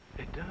face.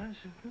 It does?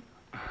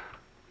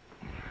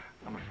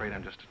 I'm afraid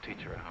I'm just a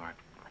teacher at heart.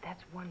 Oh,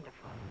 that's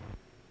wonderful.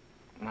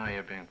 Now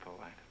you're being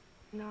polite.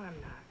 No, I'm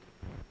not.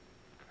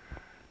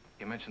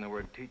 You mention the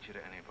word teacher to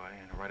anybody,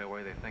 and right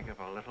away they think of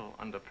a little,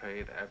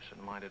 underpaid,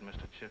 absent-minded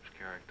Mr. Chips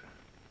character,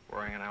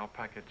 wearing an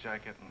alpaca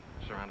jacket and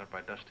surrounded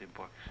by dusty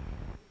books.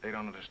 They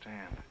don't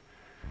understand.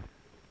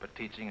 But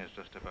teaching is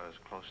just about as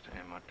close to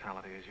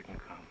immortality as you can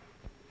come.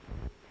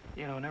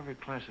 You know, in every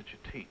class that you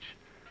teach,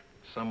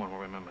 someone will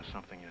remember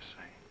something you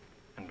say.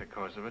 And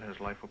because of it, his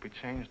life will be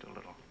changed a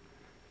little.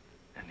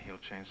 And he'll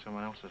change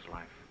someone else's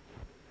life.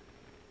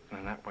 And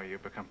in that way, you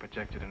become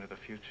projected into the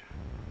future.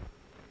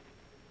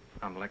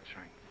 I'm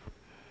lecturing.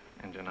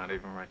 And you're not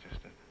even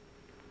registered.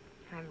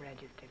 I'm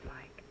registered,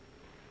 Mike.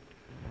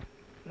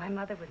 My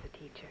mother was a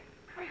teacher.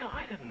 Real?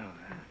 I didn't know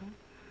that.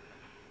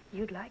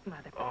 You'd like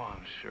Mother. Oh,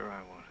 I'm sure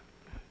I would.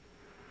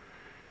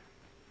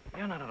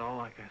 You're not at all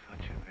like I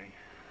thought you'd be.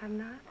 I'm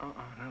not?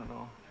 Not at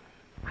all.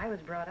 I was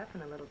brought up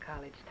in a little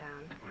college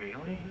town.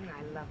 Really?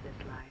 I love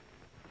this life.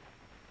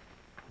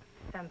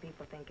 Some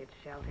people think it's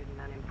sheltered and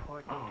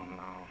unimportant. Oh,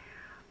 no.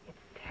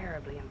 It's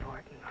terribly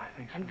important. I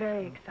think so. And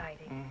very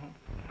exciting.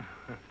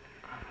 Mm-hmm.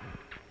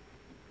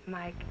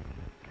 Mike,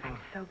 I'm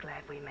so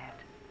glad we met.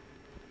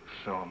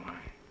 So am I.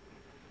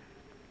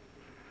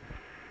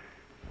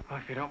 Oh,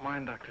 if you don't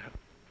mind, Doctor.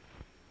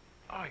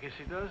 Oh, I guess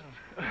he doesn't.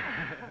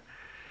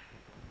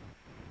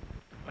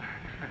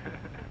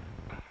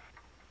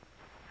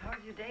 How was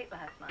your date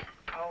last night?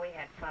 Oh, we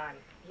had fun.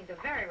 He's a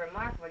very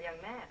remarkable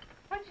young man.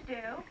 What'd you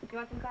do? You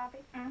want some coffee?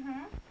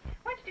 Mm-hmm.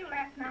 What'd you do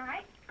last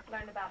night?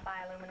 Learned about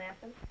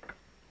bioluminescence.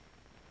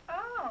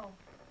 Oh.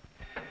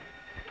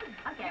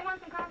 Okay. You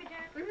want some coffee,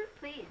 Jan? Mm-hmm,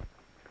 please.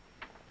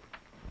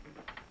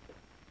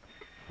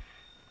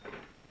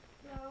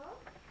 No?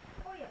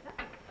 Oh, yes,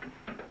 that's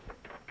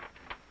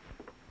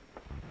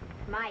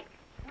Mike.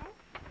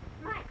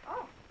 Hmm? Mike.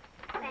 Oh,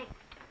 Thanks.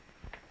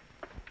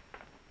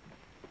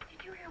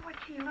 did you hear what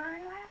she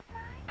learned last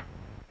night?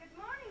 Good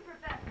morning,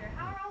 Professor.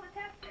 How are all the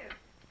test tubes?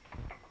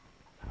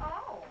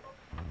 Oh,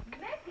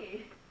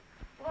 Mickey.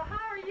 Well,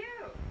 how are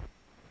you?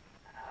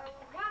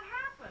 What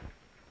happened?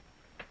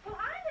 Well,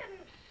 I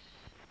didn't...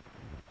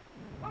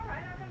 All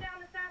right, I'll come down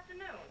this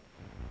afternoon.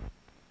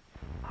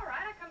 All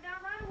right, I'll come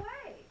down right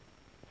away.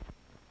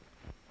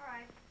 All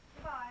right,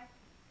 goodbye.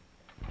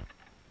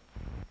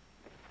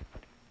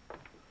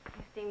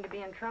 You seem to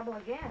be in trouble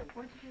again.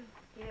 What'd you do?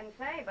 He didn't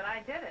say, but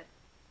I did it.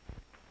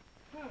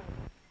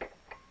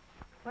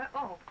 Well,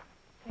 oh,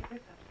 take this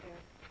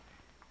upstairs.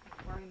 I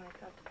worry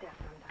myself to death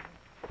sometimes.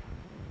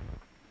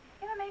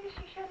 You know, maybe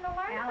she shouldn't have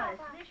learned Alice,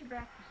 about that. finish your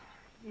breakfast.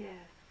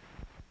 Yes.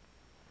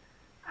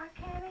 I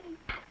can't eat.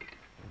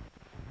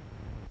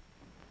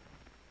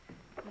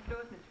 Miss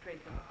Lewis, Mr.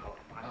 Tracy. Oh,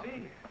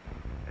 Marcy.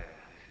 This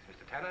is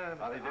Mr. Tanner,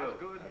 How do you Mr. do?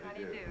 Osgood. How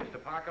do you do? Mr.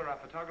 Parker, our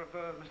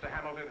photographer. Mr.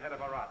 Hamilton, head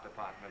of our art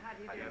department. How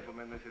do you do?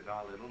 Gentlemen, this is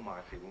our little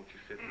Marcy. Won't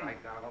you sit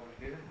right down over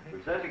here?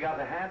 We certainly got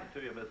the hand to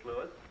you, Miss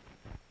Lewis.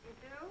 You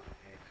do?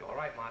 It's all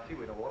right, Marcy.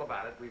 We know all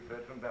about it. We've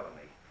heard from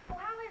Bellamy. Well,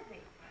 how is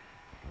he?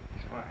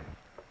 He's fine.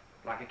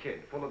 Like a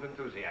kid, full of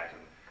enthusiasm.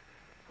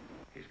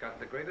 He's got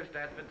the greatest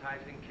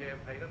advertising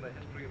campaign in the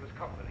history of his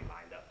company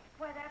lined up.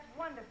 Why, that's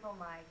wonderful,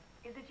 Mike.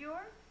 Is it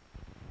yours?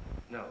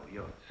 No,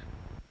 yours.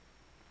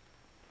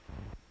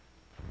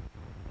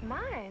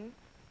 Mine?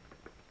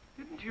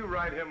 Didn't you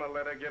write him a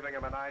letter giving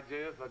him an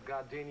idea for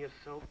gardenia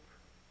soap?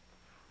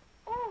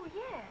 Oh,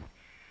 yes.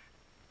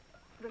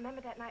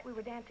 Remember that night we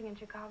were dancing in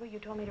Chicago? You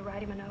told me to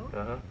write him a note?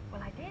 Uh-huh.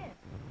 Well, I did.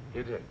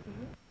 You did?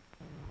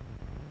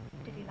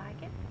 Mm-hmm. Did he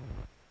like it?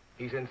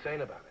 He's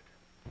insane about it.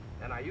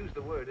 And I use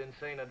the word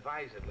insane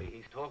advisedly.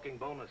 He's talking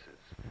bonuses.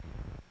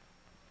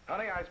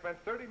 Honey, I spent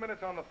 30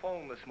 minutes on the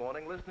phone this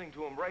morning listening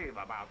to him rave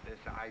about this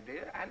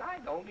idea, and I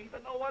don't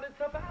even know what it's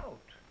about.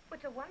 Well,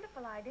 it's a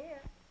wonderful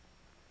idea.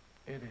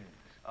 It is.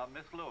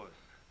 Miss Lewis,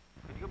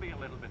 could you be a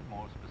little bit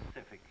more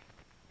specific?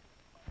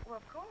 Well,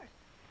 of course.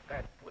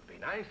 That would be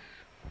nice.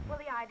 Well,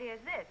 the idea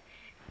is this.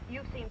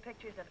 You've seen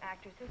pictures of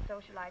actresses,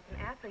 socialites,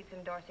 and athletes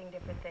endorsing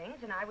different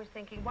things, and I was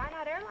thinking, why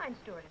not airline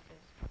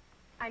stewardesses?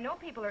 I know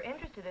people are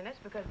interested in us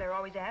because they're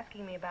always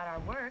asking me about our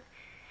work.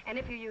 And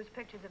if you use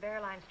pictures of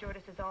airline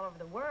stewardesses all over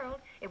the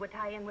world, it would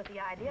tie in with the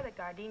idea that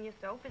gardenia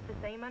soap is the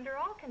same under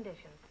all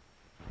conditions.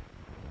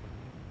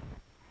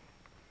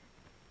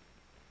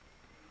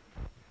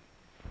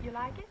 You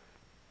like it?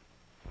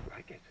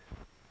 Like it?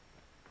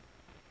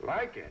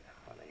 Like it?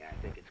 Honey, I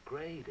think it's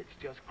great. It's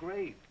just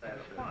great.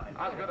 That's fine.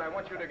 Osgood, I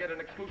want you to get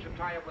an exclusive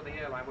tie-up with the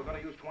airline. We're going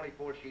to use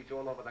 24 sheets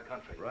all over the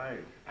country.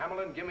 Right.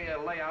 Hamilton, give me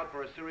a layout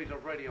for a series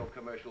of radio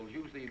commercials.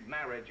 Use the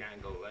marriage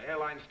angle.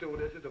 Airline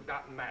stewardesses have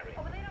gotten married.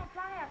 Oh, but they don't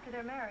fly after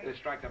they're married.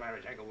 Strike the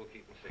marriage angle. We'll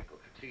keep them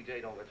single.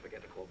 CJ, don't let's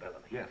forget to call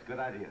Bellamy. Yes, good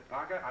idea.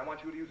 Parker, I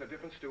want you to use a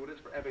different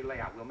stewardess for every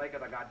layout. We'll make her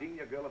the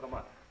Gardenia Girl of the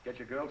Month. Get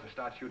your girls to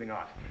start shooting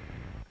art.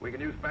 We can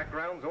use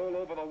backgrounds all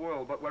over the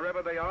world, but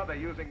wherever they are, they're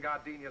using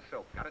Gardenia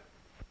soap. Got it?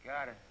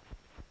 Got it.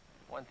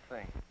 One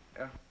thing.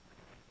 Yeah?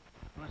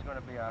 Who's going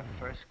to be our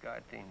first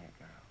gardenia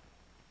girl?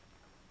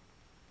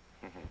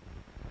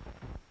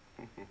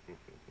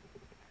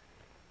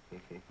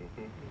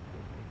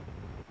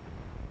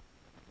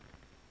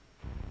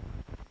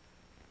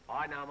 All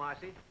right, now,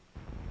 Marcy.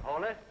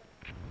 Hold it.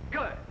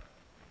 Good.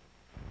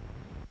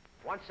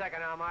 1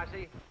 second now,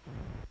 Marcy.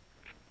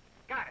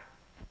 Got it.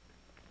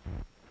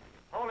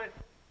 Hold it.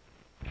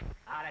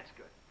 Ah, that's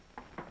good.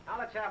 Now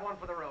let's have one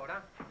for the road,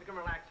 huh? You can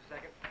relax a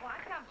second. Well,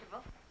 I'm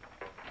comfortable.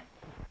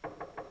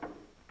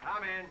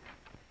 Come in.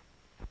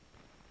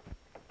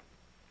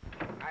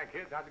 Hi,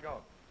 kids. How's it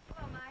going?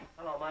 Hello, Mike.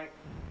 Hello, Mike.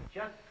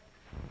 Just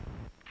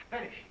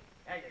finish.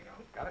 There you go.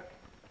 Got it?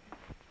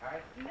 All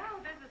right. No,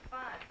 this is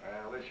fun.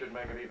 Well, this should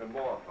make it even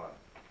more fun.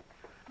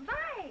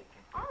 Mike,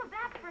 all of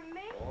that for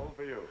me? All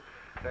for you.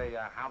 Say,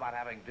 how about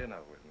having dinner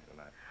with me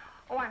tonight?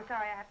 Oh, I'm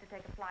sorry. I have to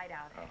take a flight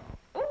out.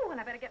 Oh. Ooh,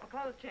 and I better get my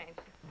clothes changed.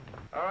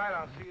 All right,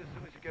 I'll see you as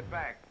soon as you get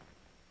back.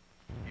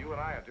 You and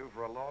I are due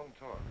for a long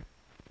talk.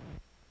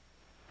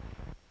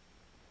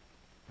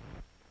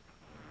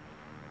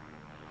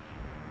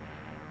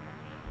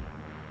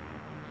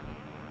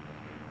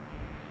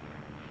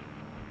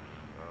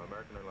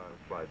 American Airlines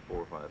Flight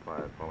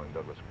 455 following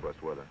Douglas Express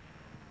weather.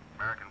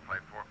 American Flight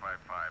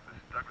 455. This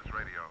is Douglas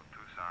Radio,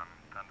 Tucson.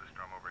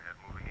 Thunderstorm overhead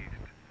moving east.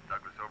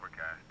 Douglas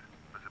overcast.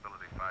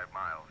 Visibility 5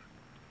 miles.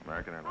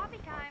 American Airlines Coffee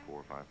Flight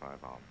time.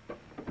 455 out.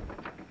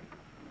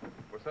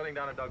 We're setting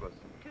down at Douglas.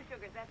 2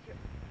 sugars, that's your...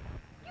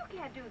 you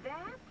can't do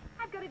that.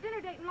 I've got a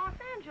dinner date in Los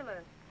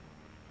Angeles.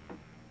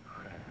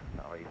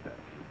 Now, ain't that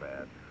too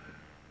bad.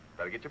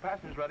 Better get your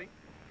passengers ready.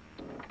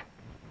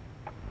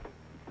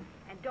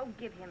 And don't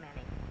give him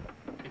any.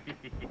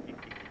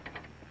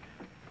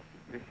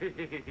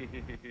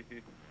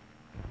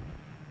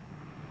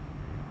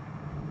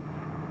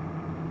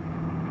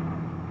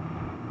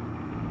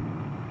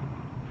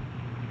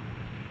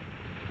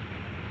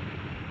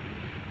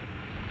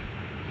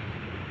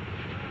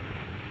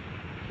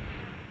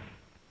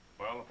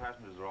 Well, the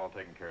passengers are all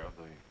taken care of.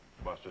 The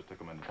bus just took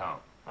them into town.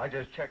 I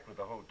just checked with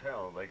the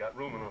hotel. They got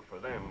room enough for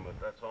them, but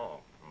that's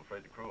all. I'm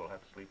afraid the crew will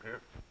have to sleep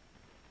here.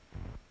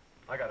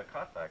 I got a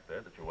cot back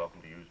there that you're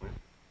welcome to use, miss.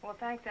 Well,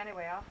 thanks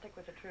anyway. I'll stick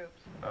with the troops.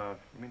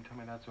 You mean tell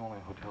me that's the only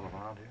hotel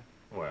around here?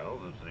 Well,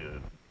 there's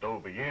the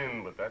Adobe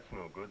Inn, but that's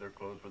no good. They're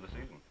closed for the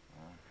season.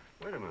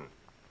 Wait a minute.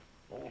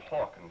 Old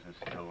Hawkins is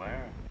still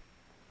there.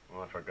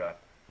 Oh, I forgot.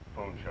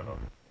 Phone shut off.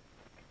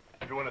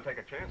 If you want to take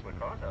a chance, my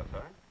car's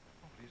outside.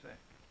 What do you say?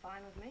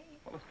 Fine with me.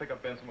 Well, let's pick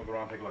up Benson. We'll go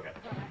around and take a look at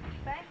it. All right.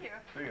 Thank you.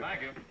 See you.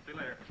 Thank you. See you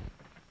later.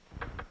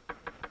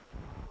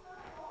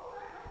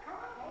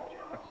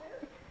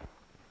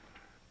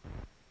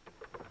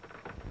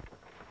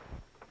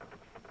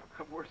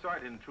 We're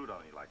sorry to intrude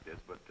on you like this,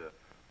 but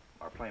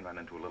our plane ran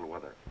into a little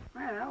weather.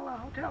 Well, the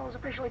hotel is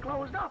officially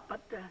closed up,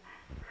 but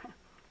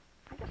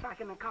I guess I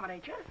can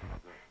accommodate you.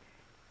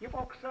 You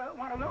folks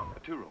want a room?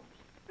 2 rooms.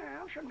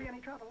 Well, shouldn't be any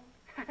trouble.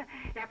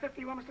 You have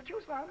 50 rooms to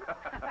choose from.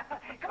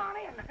 Come on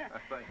in.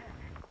 Thank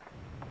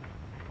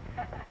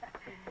you.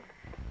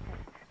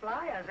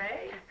 Flyers,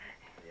 eh?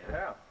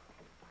 Yeah.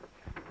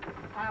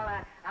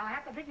 I'll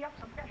have to dig you up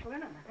some fresh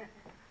linen.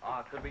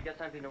 Could we get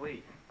something to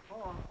eat?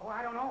 Oh,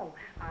 I don't know.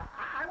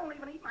 I won't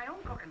even eat my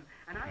own cooking,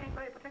 and I ain't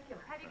very particular.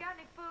 Have you got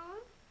any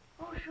food?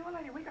 Oh, sure,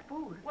 lady, we got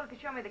food. Well, if you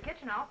show me the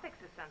kitchen, I'll fix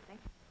us something.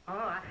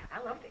 Oh,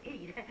 I love to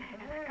eat.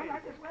 Come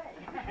right this way.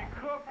 She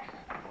cooks.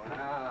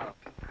 Wow.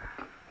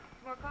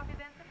 More coffee,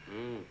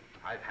 Benson?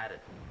 I've had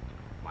it.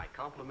 My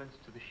compliments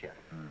to the chef.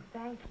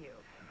 Thank you.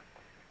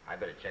 I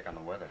better check on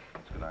the weather.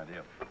 That's a good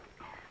idea.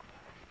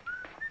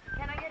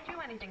 Can I get you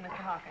anything,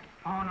 Mr. Hawkins?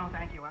 Oh, no,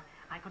 thank you.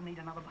 I couldn't eat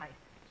another bite.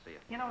 See ya.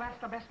 You know, that's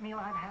the best meal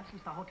I've had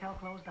since the hotel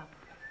closed up.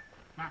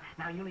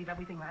 Now you leave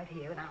everything right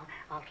here, and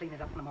I'll clean it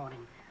up in the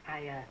morning.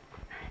 I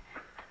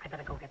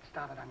better go get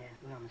started on your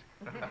rooms.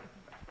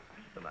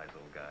 A nice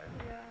old guy.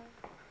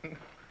 Yeah.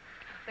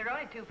 There are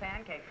only 2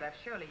 pancakes left.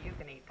 Surely you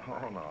can eat them.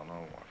 Oh, no,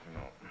 Marcy,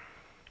 no.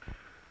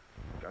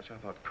 Gosh, I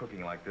thought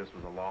cooking like this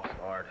was a lost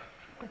art.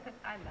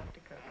 I love to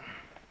cook.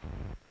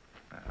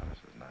 This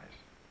is nice.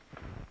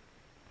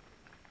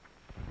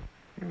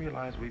 You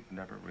realize we've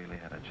never really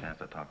had a chance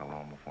to talk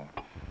alone before?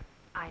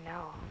 I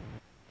know.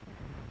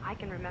 I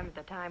can remember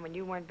the time when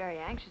you weren't very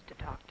anxious to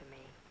talk to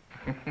me.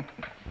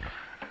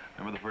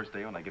 Remember the first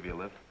day when I gave you a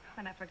lift?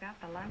 When I forgot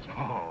the lunch.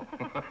 Oh.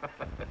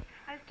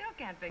 I still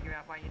can't figure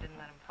out why you didn't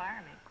let him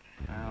fire me.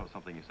 It was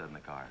something you said in the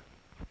car.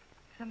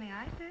 Something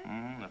I said?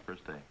 That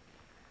first day.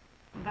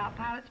 About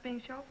pilots being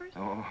chauffeurs?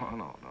 Oh,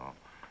 no.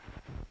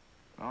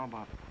 Oh,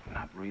 about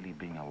not really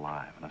being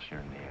alive unless you're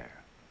in the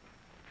air.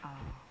 Oh.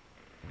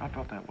 I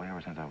felt that way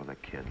ever since I was a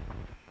kid.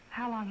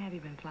 How long have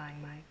you been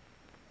flying, Mike?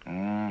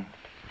 I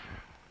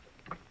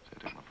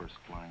took my first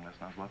flying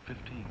lesson. I was about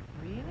 15.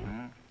 Really?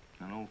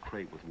 An old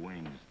crate with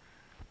wings.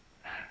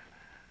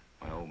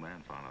 My old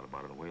man found out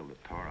about it and whaled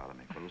the tar out of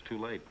me, but it was too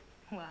late.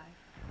 Why?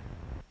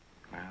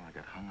 Well, I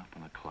got hung up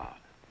in a cloud.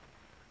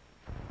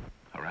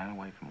 I ran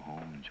away from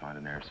home and joined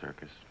an air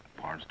circus,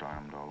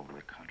 barnstormed all over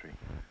the country.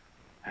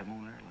 Had my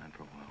own airline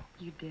for a while.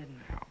 You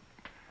didn't? Yeah.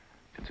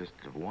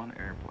 Consisted of 1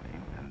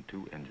 airplane and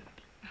 2 engines.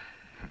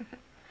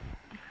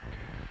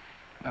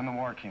 Then the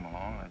war came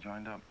along and I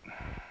joined up.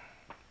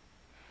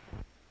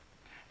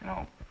 You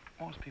know,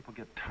 most people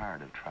get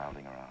tired of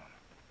traveling around.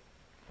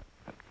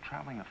 But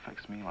traveling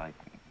affects me like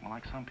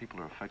some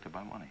people are affected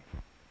by money.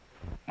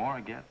 The more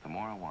I get, the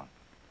more I want.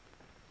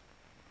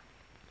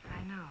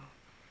 I know.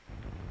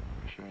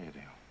 Sure you do.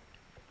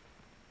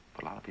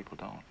 But a lot of people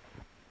don't.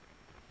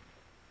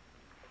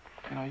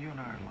 You know, you and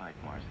I are alike,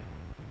 Marcy.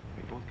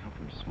 We both come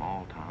from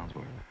small towns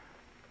where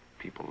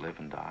people live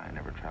and die and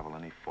never travel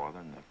any farther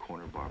than the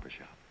corner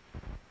barbershop.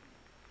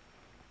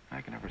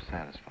 That can never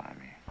satisfy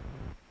me.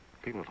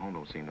 People at home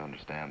don't seem to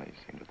understand. They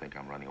seem to think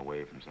I'm running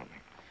away from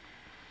something.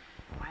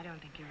 Oh, I don't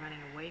think you're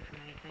running away from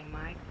anything,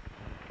 Mike.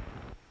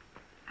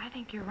 I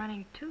think you're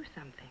running to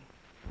something.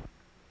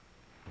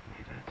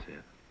 Hey, that's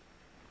it.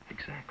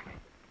 Exactly.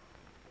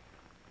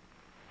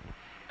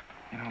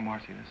 You know,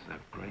 Marcy, this is a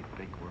great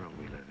big world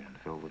we live in,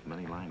 filled with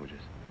many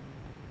languages.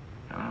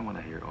 And I want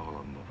to hear all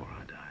of them before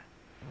I die.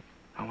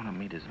 I want to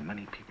meet as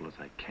many people as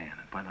I can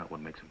and find out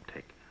what makes them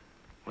tick,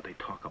 what they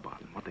talk about,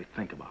 and what they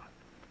think about.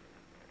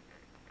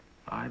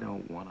 I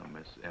don't want to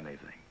miss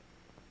anything.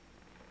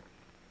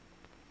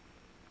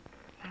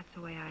 That's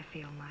the way I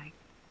feel, Mike.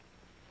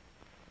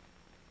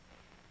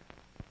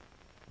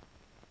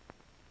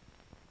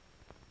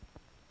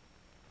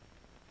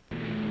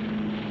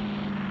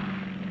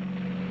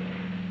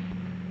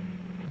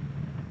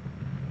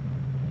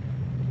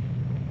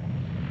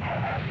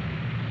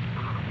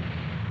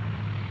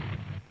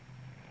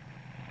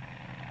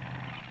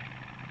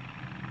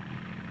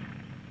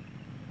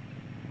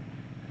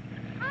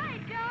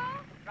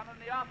 in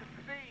the office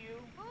to see you.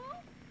 Who?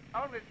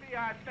 Only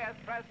C.R. Smith,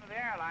 president of the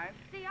airline.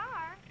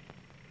 CR?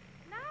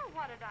 Now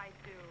what did I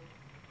do?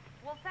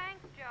 Well, thanks,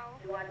 Joe.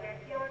 Su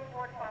atención,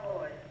 por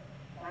favor.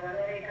 Pan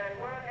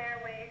American World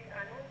Airways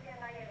anuncia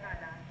la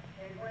llegada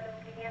del vuelo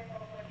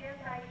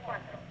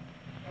 584,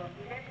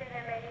 procedente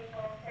de México,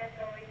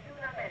 Centro y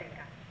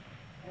Sudamérica.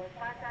 Los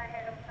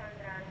pasajeros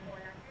saldrán por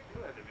la...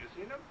 Good. Have you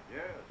seen him?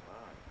 Yes,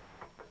 fine.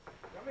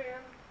 Come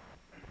in.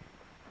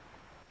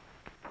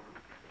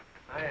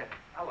 Hi.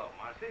 Hello,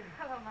 Marcy.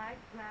 Hello, Mike.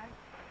 Max.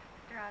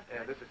 Mr.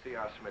 Osgood. This is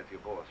C.R. Smith,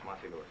 your boss,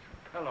 Marcy Lewis.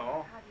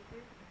 Hello. How do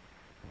you do?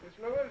 Miss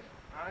Lewis,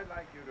 I'd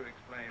like you to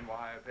explain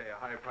why I pay a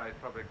high-priced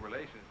public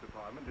relations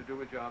department to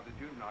do a job that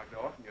you've knocked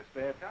off in your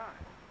spare time.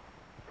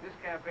 This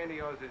campaign of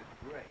yours is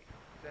great.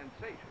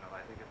 Sensational,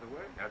 I think is the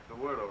word. That's the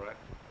word, all right.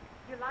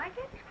 You like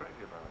it? He's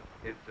crazy about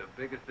it. It's the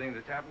biggest thing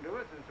that's happened to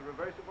us since the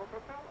reversible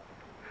propeller.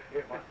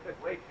 Here, Marcy,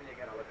 wait till you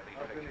get a look at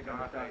these pictures.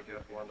 Aren't they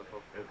just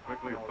wonderful? As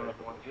quickly as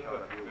possible. One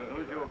shot of you.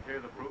 Those you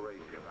okay the proof? Crazy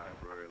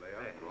temporary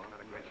layout.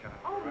 Had a great shot.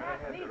 Oh,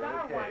 Max, these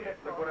are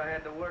wonderful. Look what I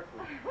had to work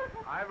with.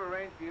 I've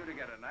arranged for you to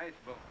get a nice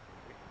bonus.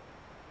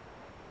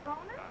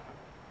 Bonus?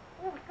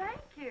 Oh, thank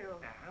you.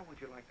 Now, how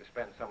would you like to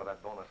spend some of that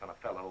bonus on a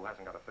fellow who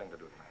hasn't got a thing to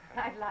do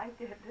tonight? I'd like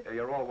it.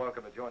 You're all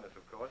welcome to join us,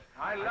 of course.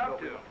 I'd love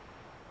to.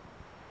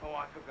 Oh,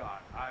 I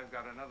forgot. I've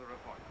got another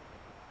appointment.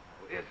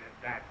 Well, isn't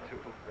that too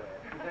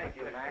bad? Thank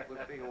you, Mac. We'll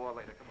see you all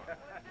later. Come on.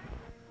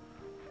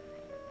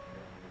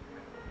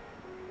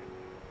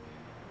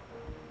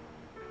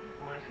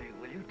 Marcy,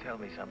 will you tell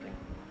me something?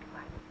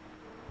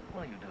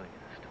 What are you doing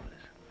as a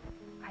stewardess?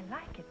 I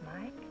like it,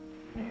 Mike.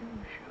 Yeah,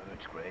 sure,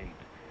 it's great.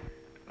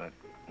 But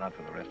not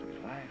for the rest of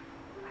his life.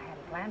 I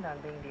hadn't planned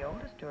on being the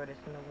oldest stewardess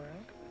in the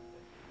world.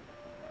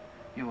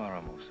 You are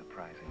a most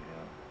surprising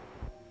girl.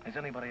 Has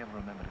anybody ever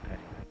remembered to tell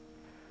you that?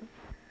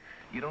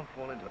 You don't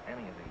fall into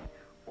any of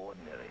the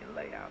ordinary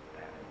layout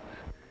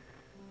patterns.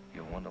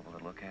 You're wonderful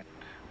to look at.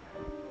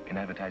 In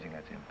advertising,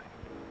 that's empty.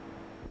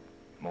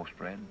 Most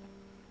read,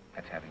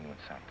 that's having you in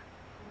sight.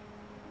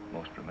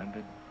 Most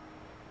remembered,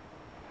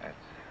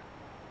 that's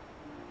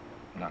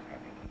not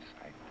having you in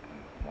sight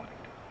and wanting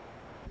to.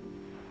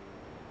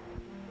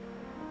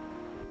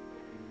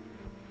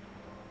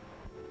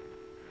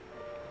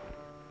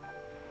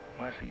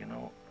 Marcy, you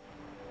know,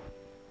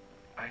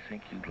 I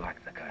think you'd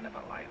like the kind of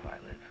a life I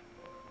live.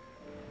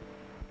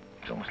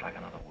 It's almost like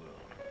another world.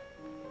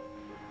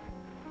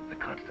 The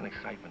constant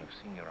excitement of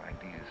seeing your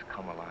ideas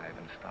come alive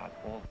and start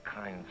all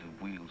kinds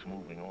of wheels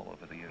moving all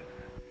over the earth.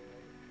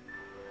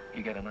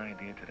 You get an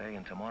idea today,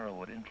 and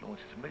tomorrow it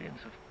influences millions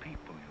of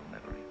people you'll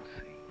never even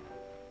see.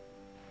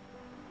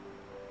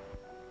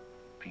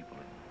 People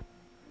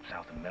in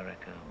South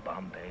America,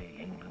 Bombay,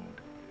 England.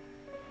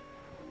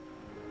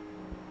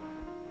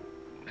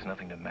 There's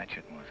nothing to match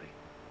it, Marcy.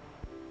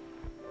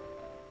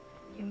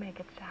 You make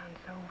it sound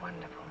so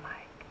wonderful,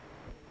 Mike.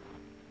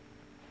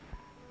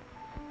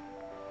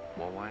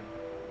 More wine?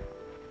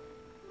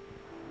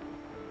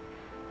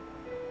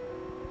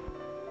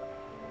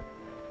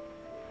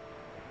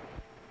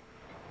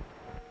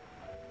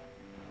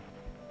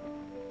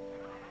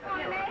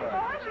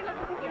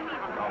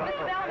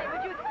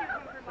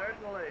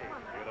 Certainly.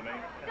 You to me?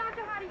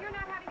 Dr. Hardy, you're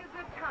not having a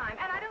good time,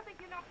 and I don't think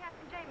you know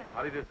Captain Jameson.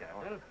 How do you do,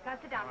 Captain? Now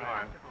sit down, All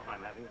right.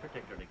 I'm having a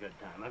particularly good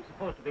time. I'm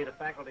supposed to be at a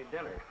faculty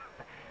dinner.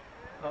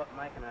 Oh,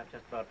 Mike and I have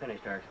just about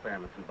finished our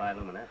experiments in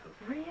bioluminescence.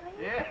 Really?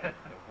 Yeah.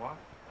 What?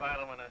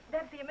 Bioluminescence.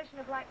 That's the emission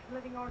of light from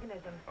living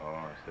organisms.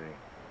 Oh, I see.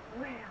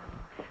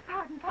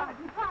 Well,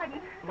 pardon.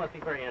 It must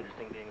be very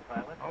interesting being a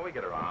pilot. Oh, we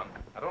get around.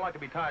 I don't like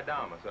to be tied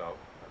down myself.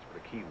 That's for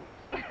the Kiwis.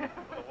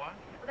 The what?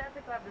 Well, that's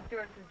the club the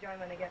stewardesses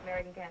join when they get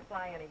married and can't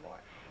fly anymore.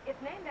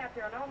 It's named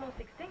after an almost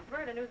extinct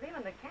bird in New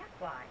Zealand that can't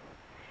fly.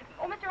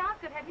 Oh, Mr.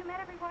 Osgood, have you met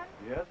everyone?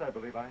 Yes, I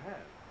believe I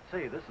have.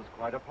 Say, this is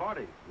quite a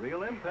party.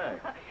 Real impact.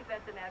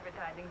 That's an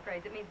advertising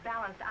phrase. It means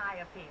balanced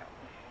eye appeal.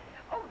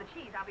 Oh, the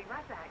cheese. I'll be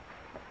right back.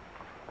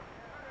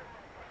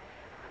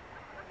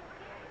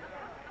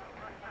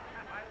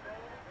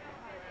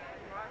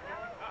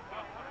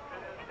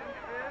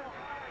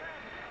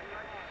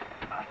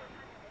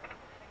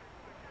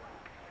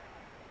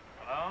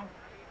 Hello?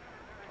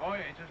 Oh,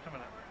 yeah, just a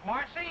minute.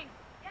 Marcy?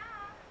 Yeah?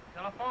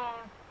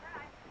 Telephone.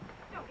 Right.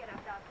 Don't get up,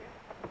 Doctor.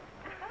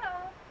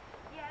 Hello?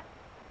 Yes?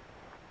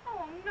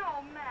 Oh,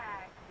 no,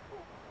 Max.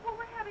 Well,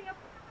 we're having a...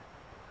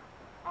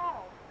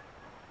 Oh.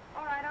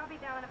 All right, I'll be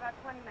down in about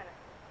 20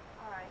 minutes.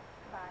 All right,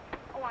 bye.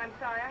 Oh, I'm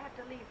sorry. I have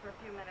to leave for a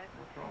few minutes.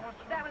 What's wrong?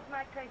 That was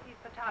Mike Tracy's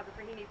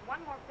photographer. He needs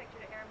one more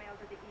picture to airmail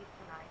to the east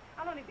tonight.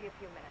 I'll only be a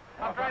few minutes.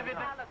 I'll drive you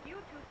Now, look, you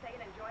two stay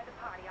and enjoy the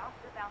party. I'll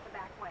slip out the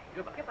back way.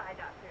 Goodbye. Goodbye,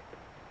 Doctor.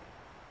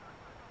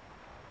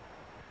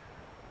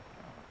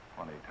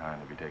 Funny time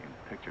to be taking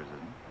pictures,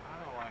 isn't it? I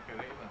don't like it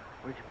either.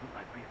 Where'd you put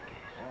my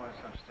briefcase? Oh, it's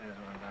upstairs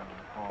and down in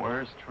the hall.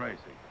 Where's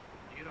Tracy?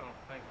 You don't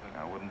think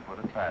that... I wouldn't put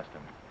it past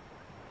him.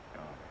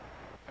 No.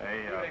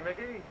 Hey, Hey,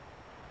 Mickey.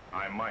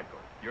 I'm Michael.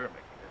 You're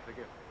Mickey. That's the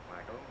gift,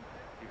 Michael.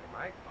 Excuse me,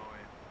 Mike. Oh,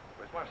 wait.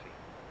 Where's Marcy?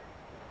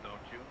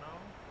 Don't you know?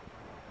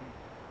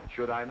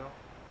 Should I know?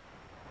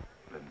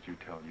 Didn't you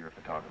tell your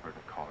photographer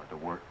to call her to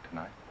work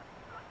tonight?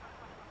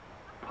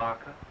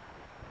 Parker?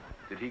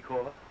 Did he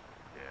call her?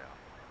 Yeah.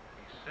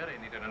 He said he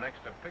needed an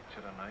extra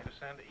picture tonight to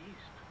send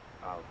east.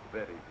 I'll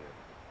bet he did.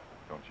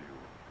 Don't you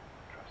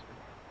trust him?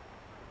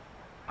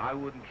 I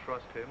wouldn't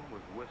trust him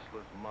with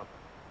Whistler's mother.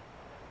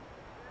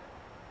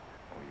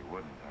 Oh, you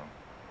wouldn't, huh?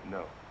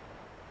 No.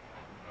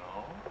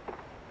 No?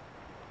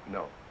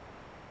 No.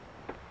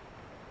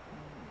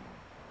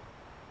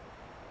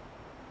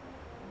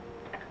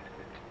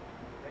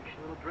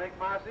 Extra little drink,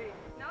 Marcy?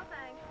 No,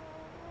 thanks.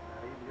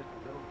 Not even just a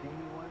little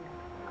teeny one?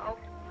 Nope.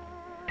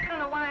 I don't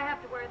know why I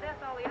have to wear this.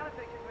 All the other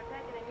pictures were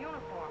taken in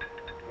uniform.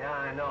 Yeah,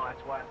 I know.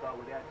 That's why I thought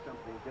we'd add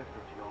something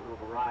different, you know, a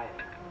little variety.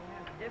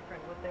 That's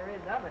different, what there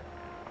is of it.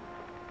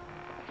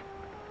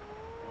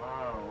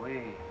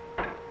 Wow-wee.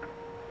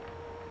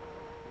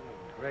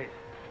 Great.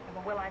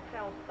 But will I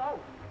sell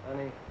soap?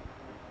 Honey,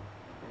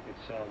 you could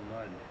sell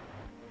mud.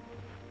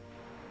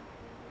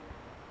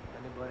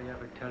 Anybody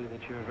ever tell you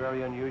that you're a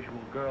very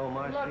unusual girl,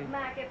 Marcy? Look,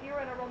 Mac, if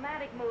you're in a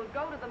romantic mood,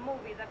 go to the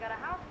movies. I've got a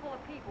house full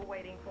of people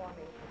waiting for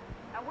me.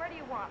 Now, where do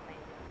you want me?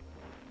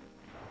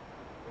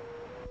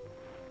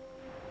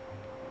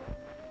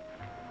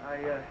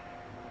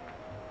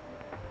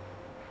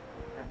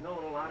 I've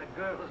known a lot of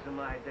girls in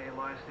my day,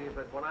 Marcy,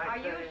 but when I Are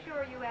you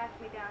sure you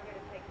asked me down here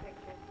to take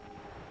pictures?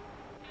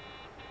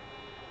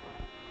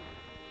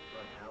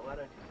 Look, now, why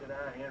don't you sit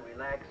down here and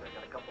relax? I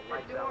got a couple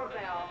lights The out.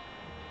 doorbell.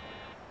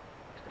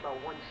 Just about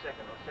 1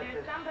 second. I'll set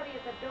There's this. somebody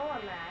at the door,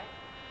 Mac.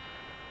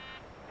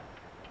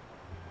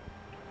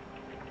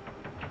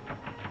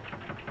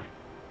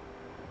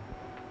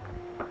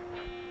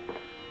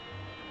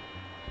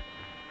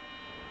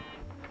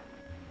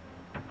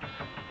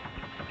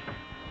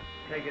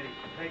 Take it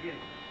easy. Take it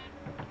easy.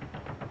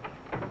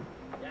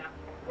 Yeah.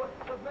 What's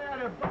the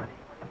matter, buddy?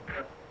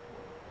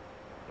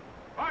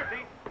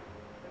 Marcy!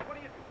 What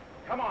are you...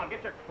 Come on,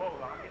 get your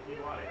clothes on. Get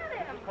you out of here.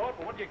 This is cold,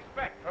 but what do you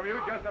expect? From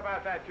you just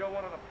about that, Joe,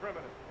 one of the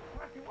primitives.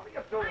 Marcy, what are you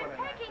doing in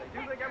that thing?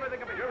 You think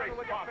everything will be You're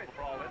responsible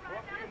for all this.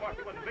 Well, you,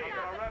 Marcy, wouldn't be We're here.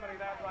 going to remedy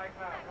that right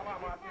now. Come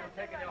on, Marcy, I'm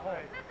taking you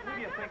home. Listen, Who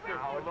do you think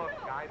you're... Now, look,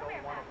 I don't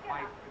want to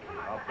fight.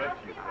 I'll bet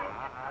you will.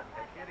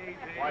 Take it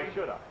easy. Why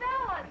should I?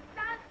 Fellas,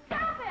 now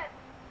stop it!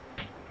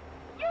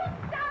 You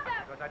stop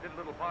it! Because I did a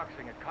little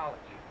boxing at college.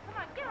 Come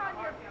on, get on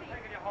your Marcy, I'm feet.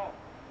 taking you home.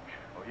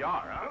 Oh, you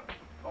are, huh?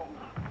 Oh.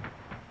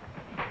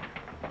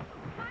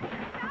 Mike,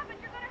 stop it!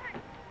 You're gonna hurt.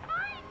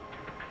 Mike!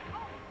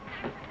 Oh,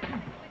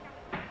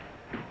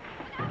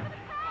 look out for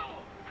the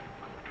cow!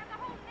 There's a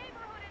whole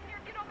neighborhood in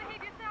here if you don't behave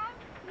yourself.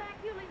 Mac,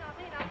 you lean on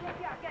me and I'll take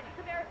you out. Get you.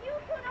 Come here. You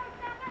two don't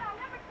stand that. I'll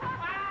never talk.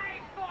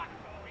 I thought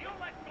so. You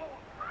let go.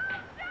 Oh,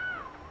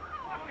 Joe!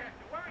 Look at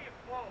you. Where are your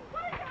clothes?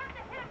 What did you have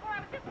to hit him for?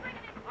 I was just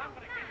bringing him. I'm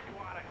going to get you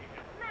out of here.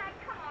 Mac,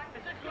 come on.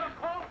 Is this your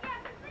coat? Yes,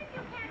 but see if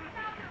you can't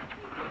stop it.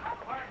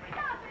 Pardon me.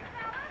 Stop it,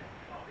 fellas.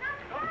 Now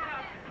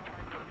stop it.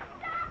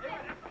 Stop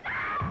it.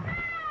 Stop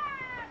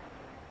it!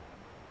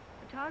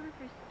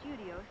 Photographer's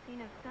studio,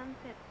 scene of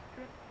Sunset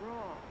Strip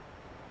brawl.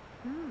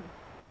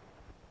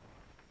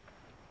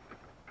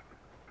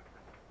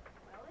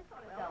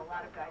 Sell a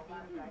lot of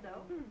gardenias,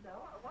 though.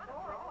 What a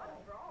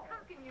brawl.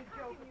 How can you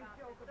joke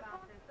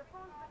about this? The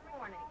phone's this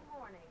morning.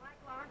 Mike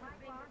Lawrence is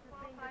being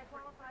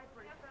disqualified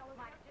for his fellow.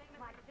 Mike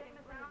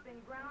Jameson has been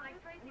grounded.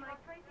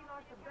 Mike Tracy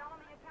lost a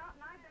Bellamy account,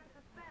 and I've been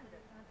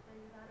suspended.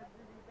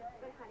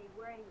 But, honey,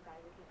 worrying about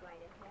it isn't going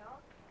to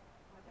help.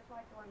 I'd just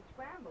like to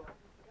unscramble it.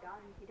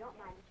 Darling, if you don't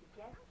mind a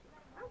suggestion,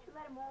 why don't you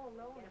let them all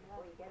alone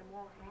before you get them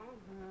all hanged?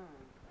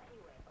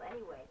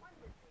 Anyway. One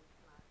good thing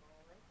come out of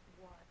all this.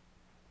 What?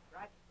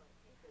 Roger's going to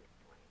paper this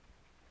morning.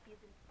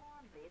 He's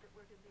informed me that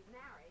we're to be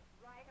married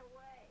right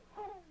away.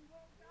 Oh,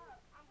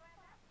 I'm glad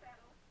that's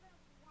settled. That's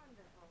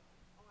wonderful.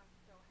 Oh, I'm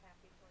so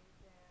happy for you,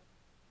 Dan.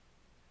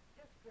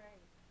 Just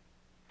great.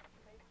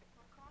 Taste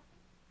more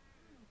coffee?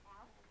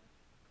 Al?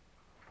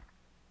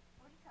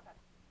 What'd you tell us?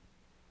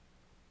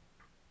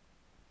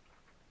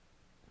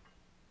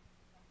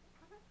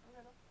 A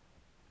little.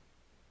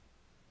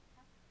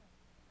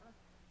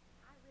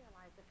 I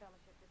realize the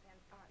fellowship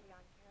depends partly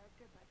on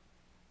character, but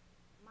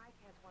Mike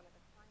has one of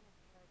the finest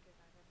characters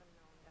I've ever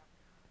known,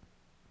 Dr. Hart.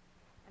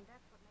 And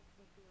that's what makes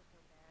me feel so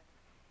bad.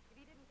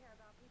 If he didn't care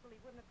about people, he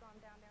wouldn't have gone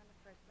down there in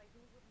the first place,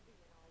 and he wouldn't be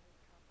in all this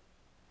trouble.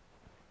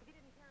 If he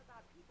didn't care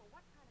about people,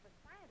 what kind of a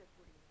scientist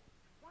would he make?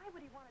 Why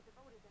would he want to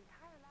devote his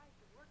entire life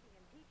to working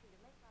and teaching to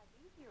make life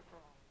easier for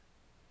all of us?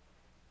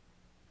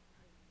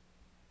 Please,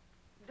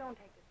 don't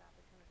take this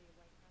opportunity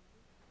away from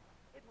him.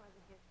 It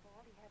wasn't his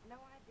fault. He had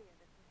no idea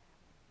this would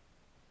happen.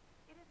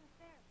 It isn't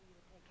fair for you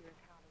to take your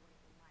account away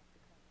from Mike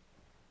because of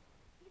this.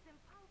 He's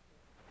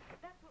impulsive.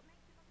 That's what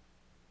makes him a...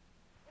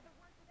 If it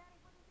weren't for that, he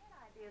wouldn't get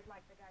ideas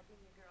like the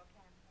Gardenia Girl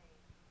campaign,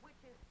 which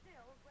is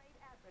still great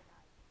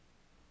advertising.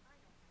 I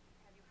don't have to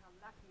tell you how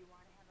lucky you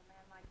are to have a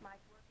man like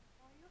Mike working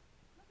for you.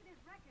 Look at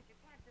his record. You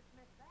can't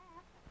dismiss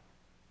that.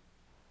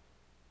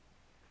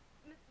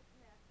 Mr.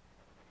 Smith,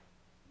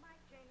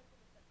 Mike Jameson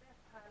is the best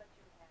pilot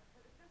you have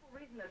for the simple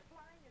reason that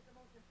flying is the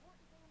most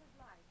important thing in his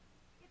life.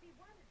 If he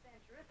weren't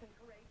adventurous and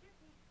courageous,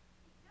 he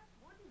just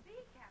wouldn't be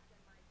Captain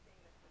Mike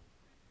Jameson.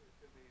 It used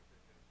to be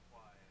such a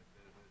quiet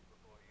business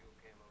before you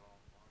came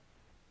along, Mark.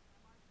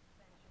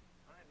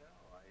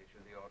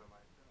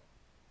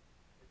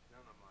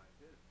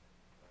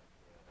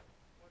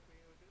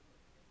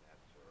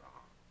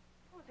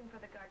 costume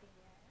for the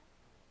gardenias.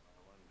 I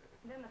wonder.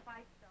 Then the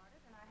fight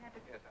started, and I had to...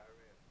 Yes, I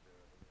read the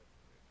rest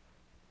of it.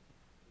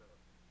 Look,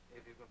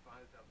 if you can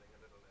find something a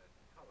little less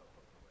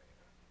colorful to wear,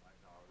 like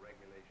our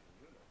regulation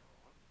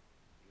uniform,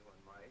 you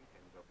and Mike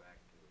can go back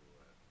to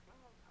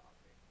cloud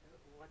hopping.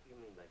 What do you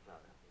mean by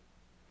cloud hopping?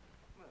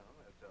 Well,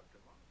 that's up to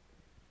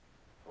Marcy.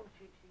 Oh,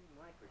 she and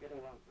Mike were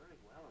getting along very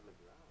well on the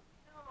ground.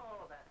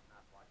 No, that's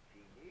not what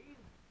she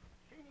needs.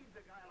 She needs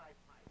a guy like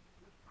Mike,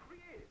 who's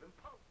creative,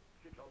 impulsive.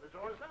 She told us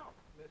so herself.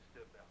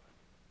 Mr. Bellin,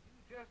 you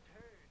just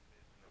heard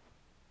Miss Lewis.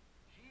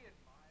 She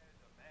admires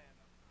a man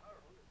of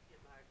courage. She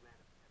admires a man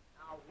of sense.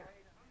 Now,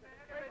 wait a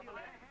minute.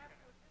 I have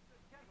to admit this,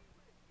 gentlemen.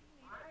 He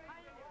needs a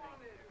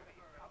pioneer.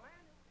 A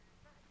man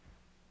who...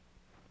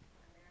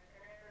 American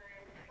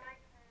Airlines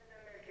Flight Plan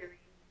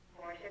Mercury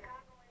for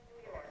Chicago and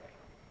New York.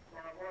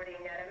 Now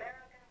boarding at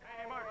American...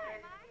 Hey,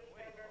 Marcy.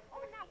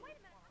 Oh, now,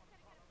 wait a minute. I'm going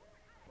to get a board.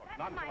 Look,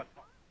 That's none my... of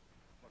us.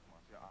 Look,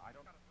 Marcy, I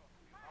don't gotta talk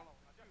to you. How long?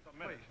 Just a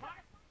minute.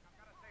 I've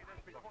gotta say this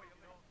before you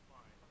leave.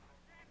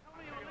 Tell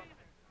me you're leaving.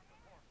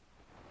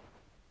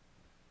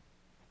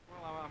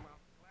 Well, I'm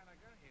glad I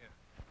got here.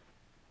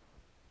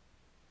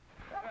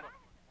 Look,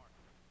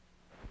 Marcy,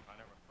 I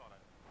never thought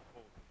I'd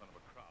hold in front of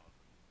a crowd.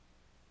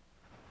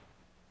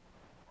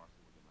 Marcy,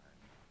 will you marry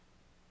me?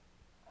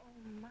 Oh,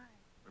 my.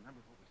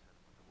 Remember what we said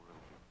about the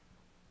world?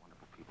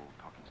 Wonderful people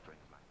talking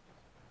strange languages.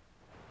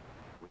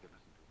 We could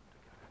listen to them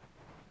together.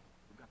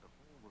 We've got the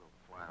whole world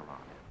to fly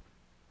around in.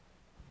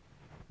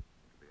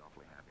 You could be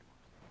awfully happy,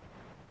 Marcy.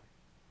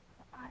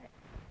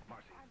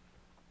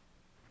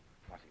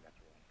 Marcy, that's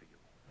wrong for you.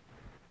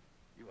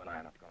 You and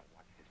I are not going to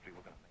watch history.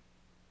 We're going to make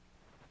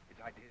it. It's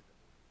ideas that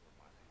move the world,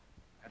 Marcy.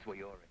 That's where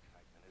your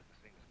excitement is the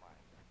same as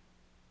mine.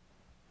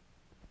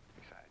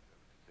 Besides,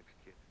 those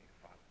 6 kids need a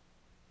father.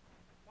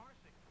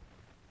 Marcy.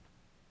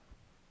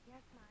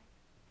 Yes, Mike.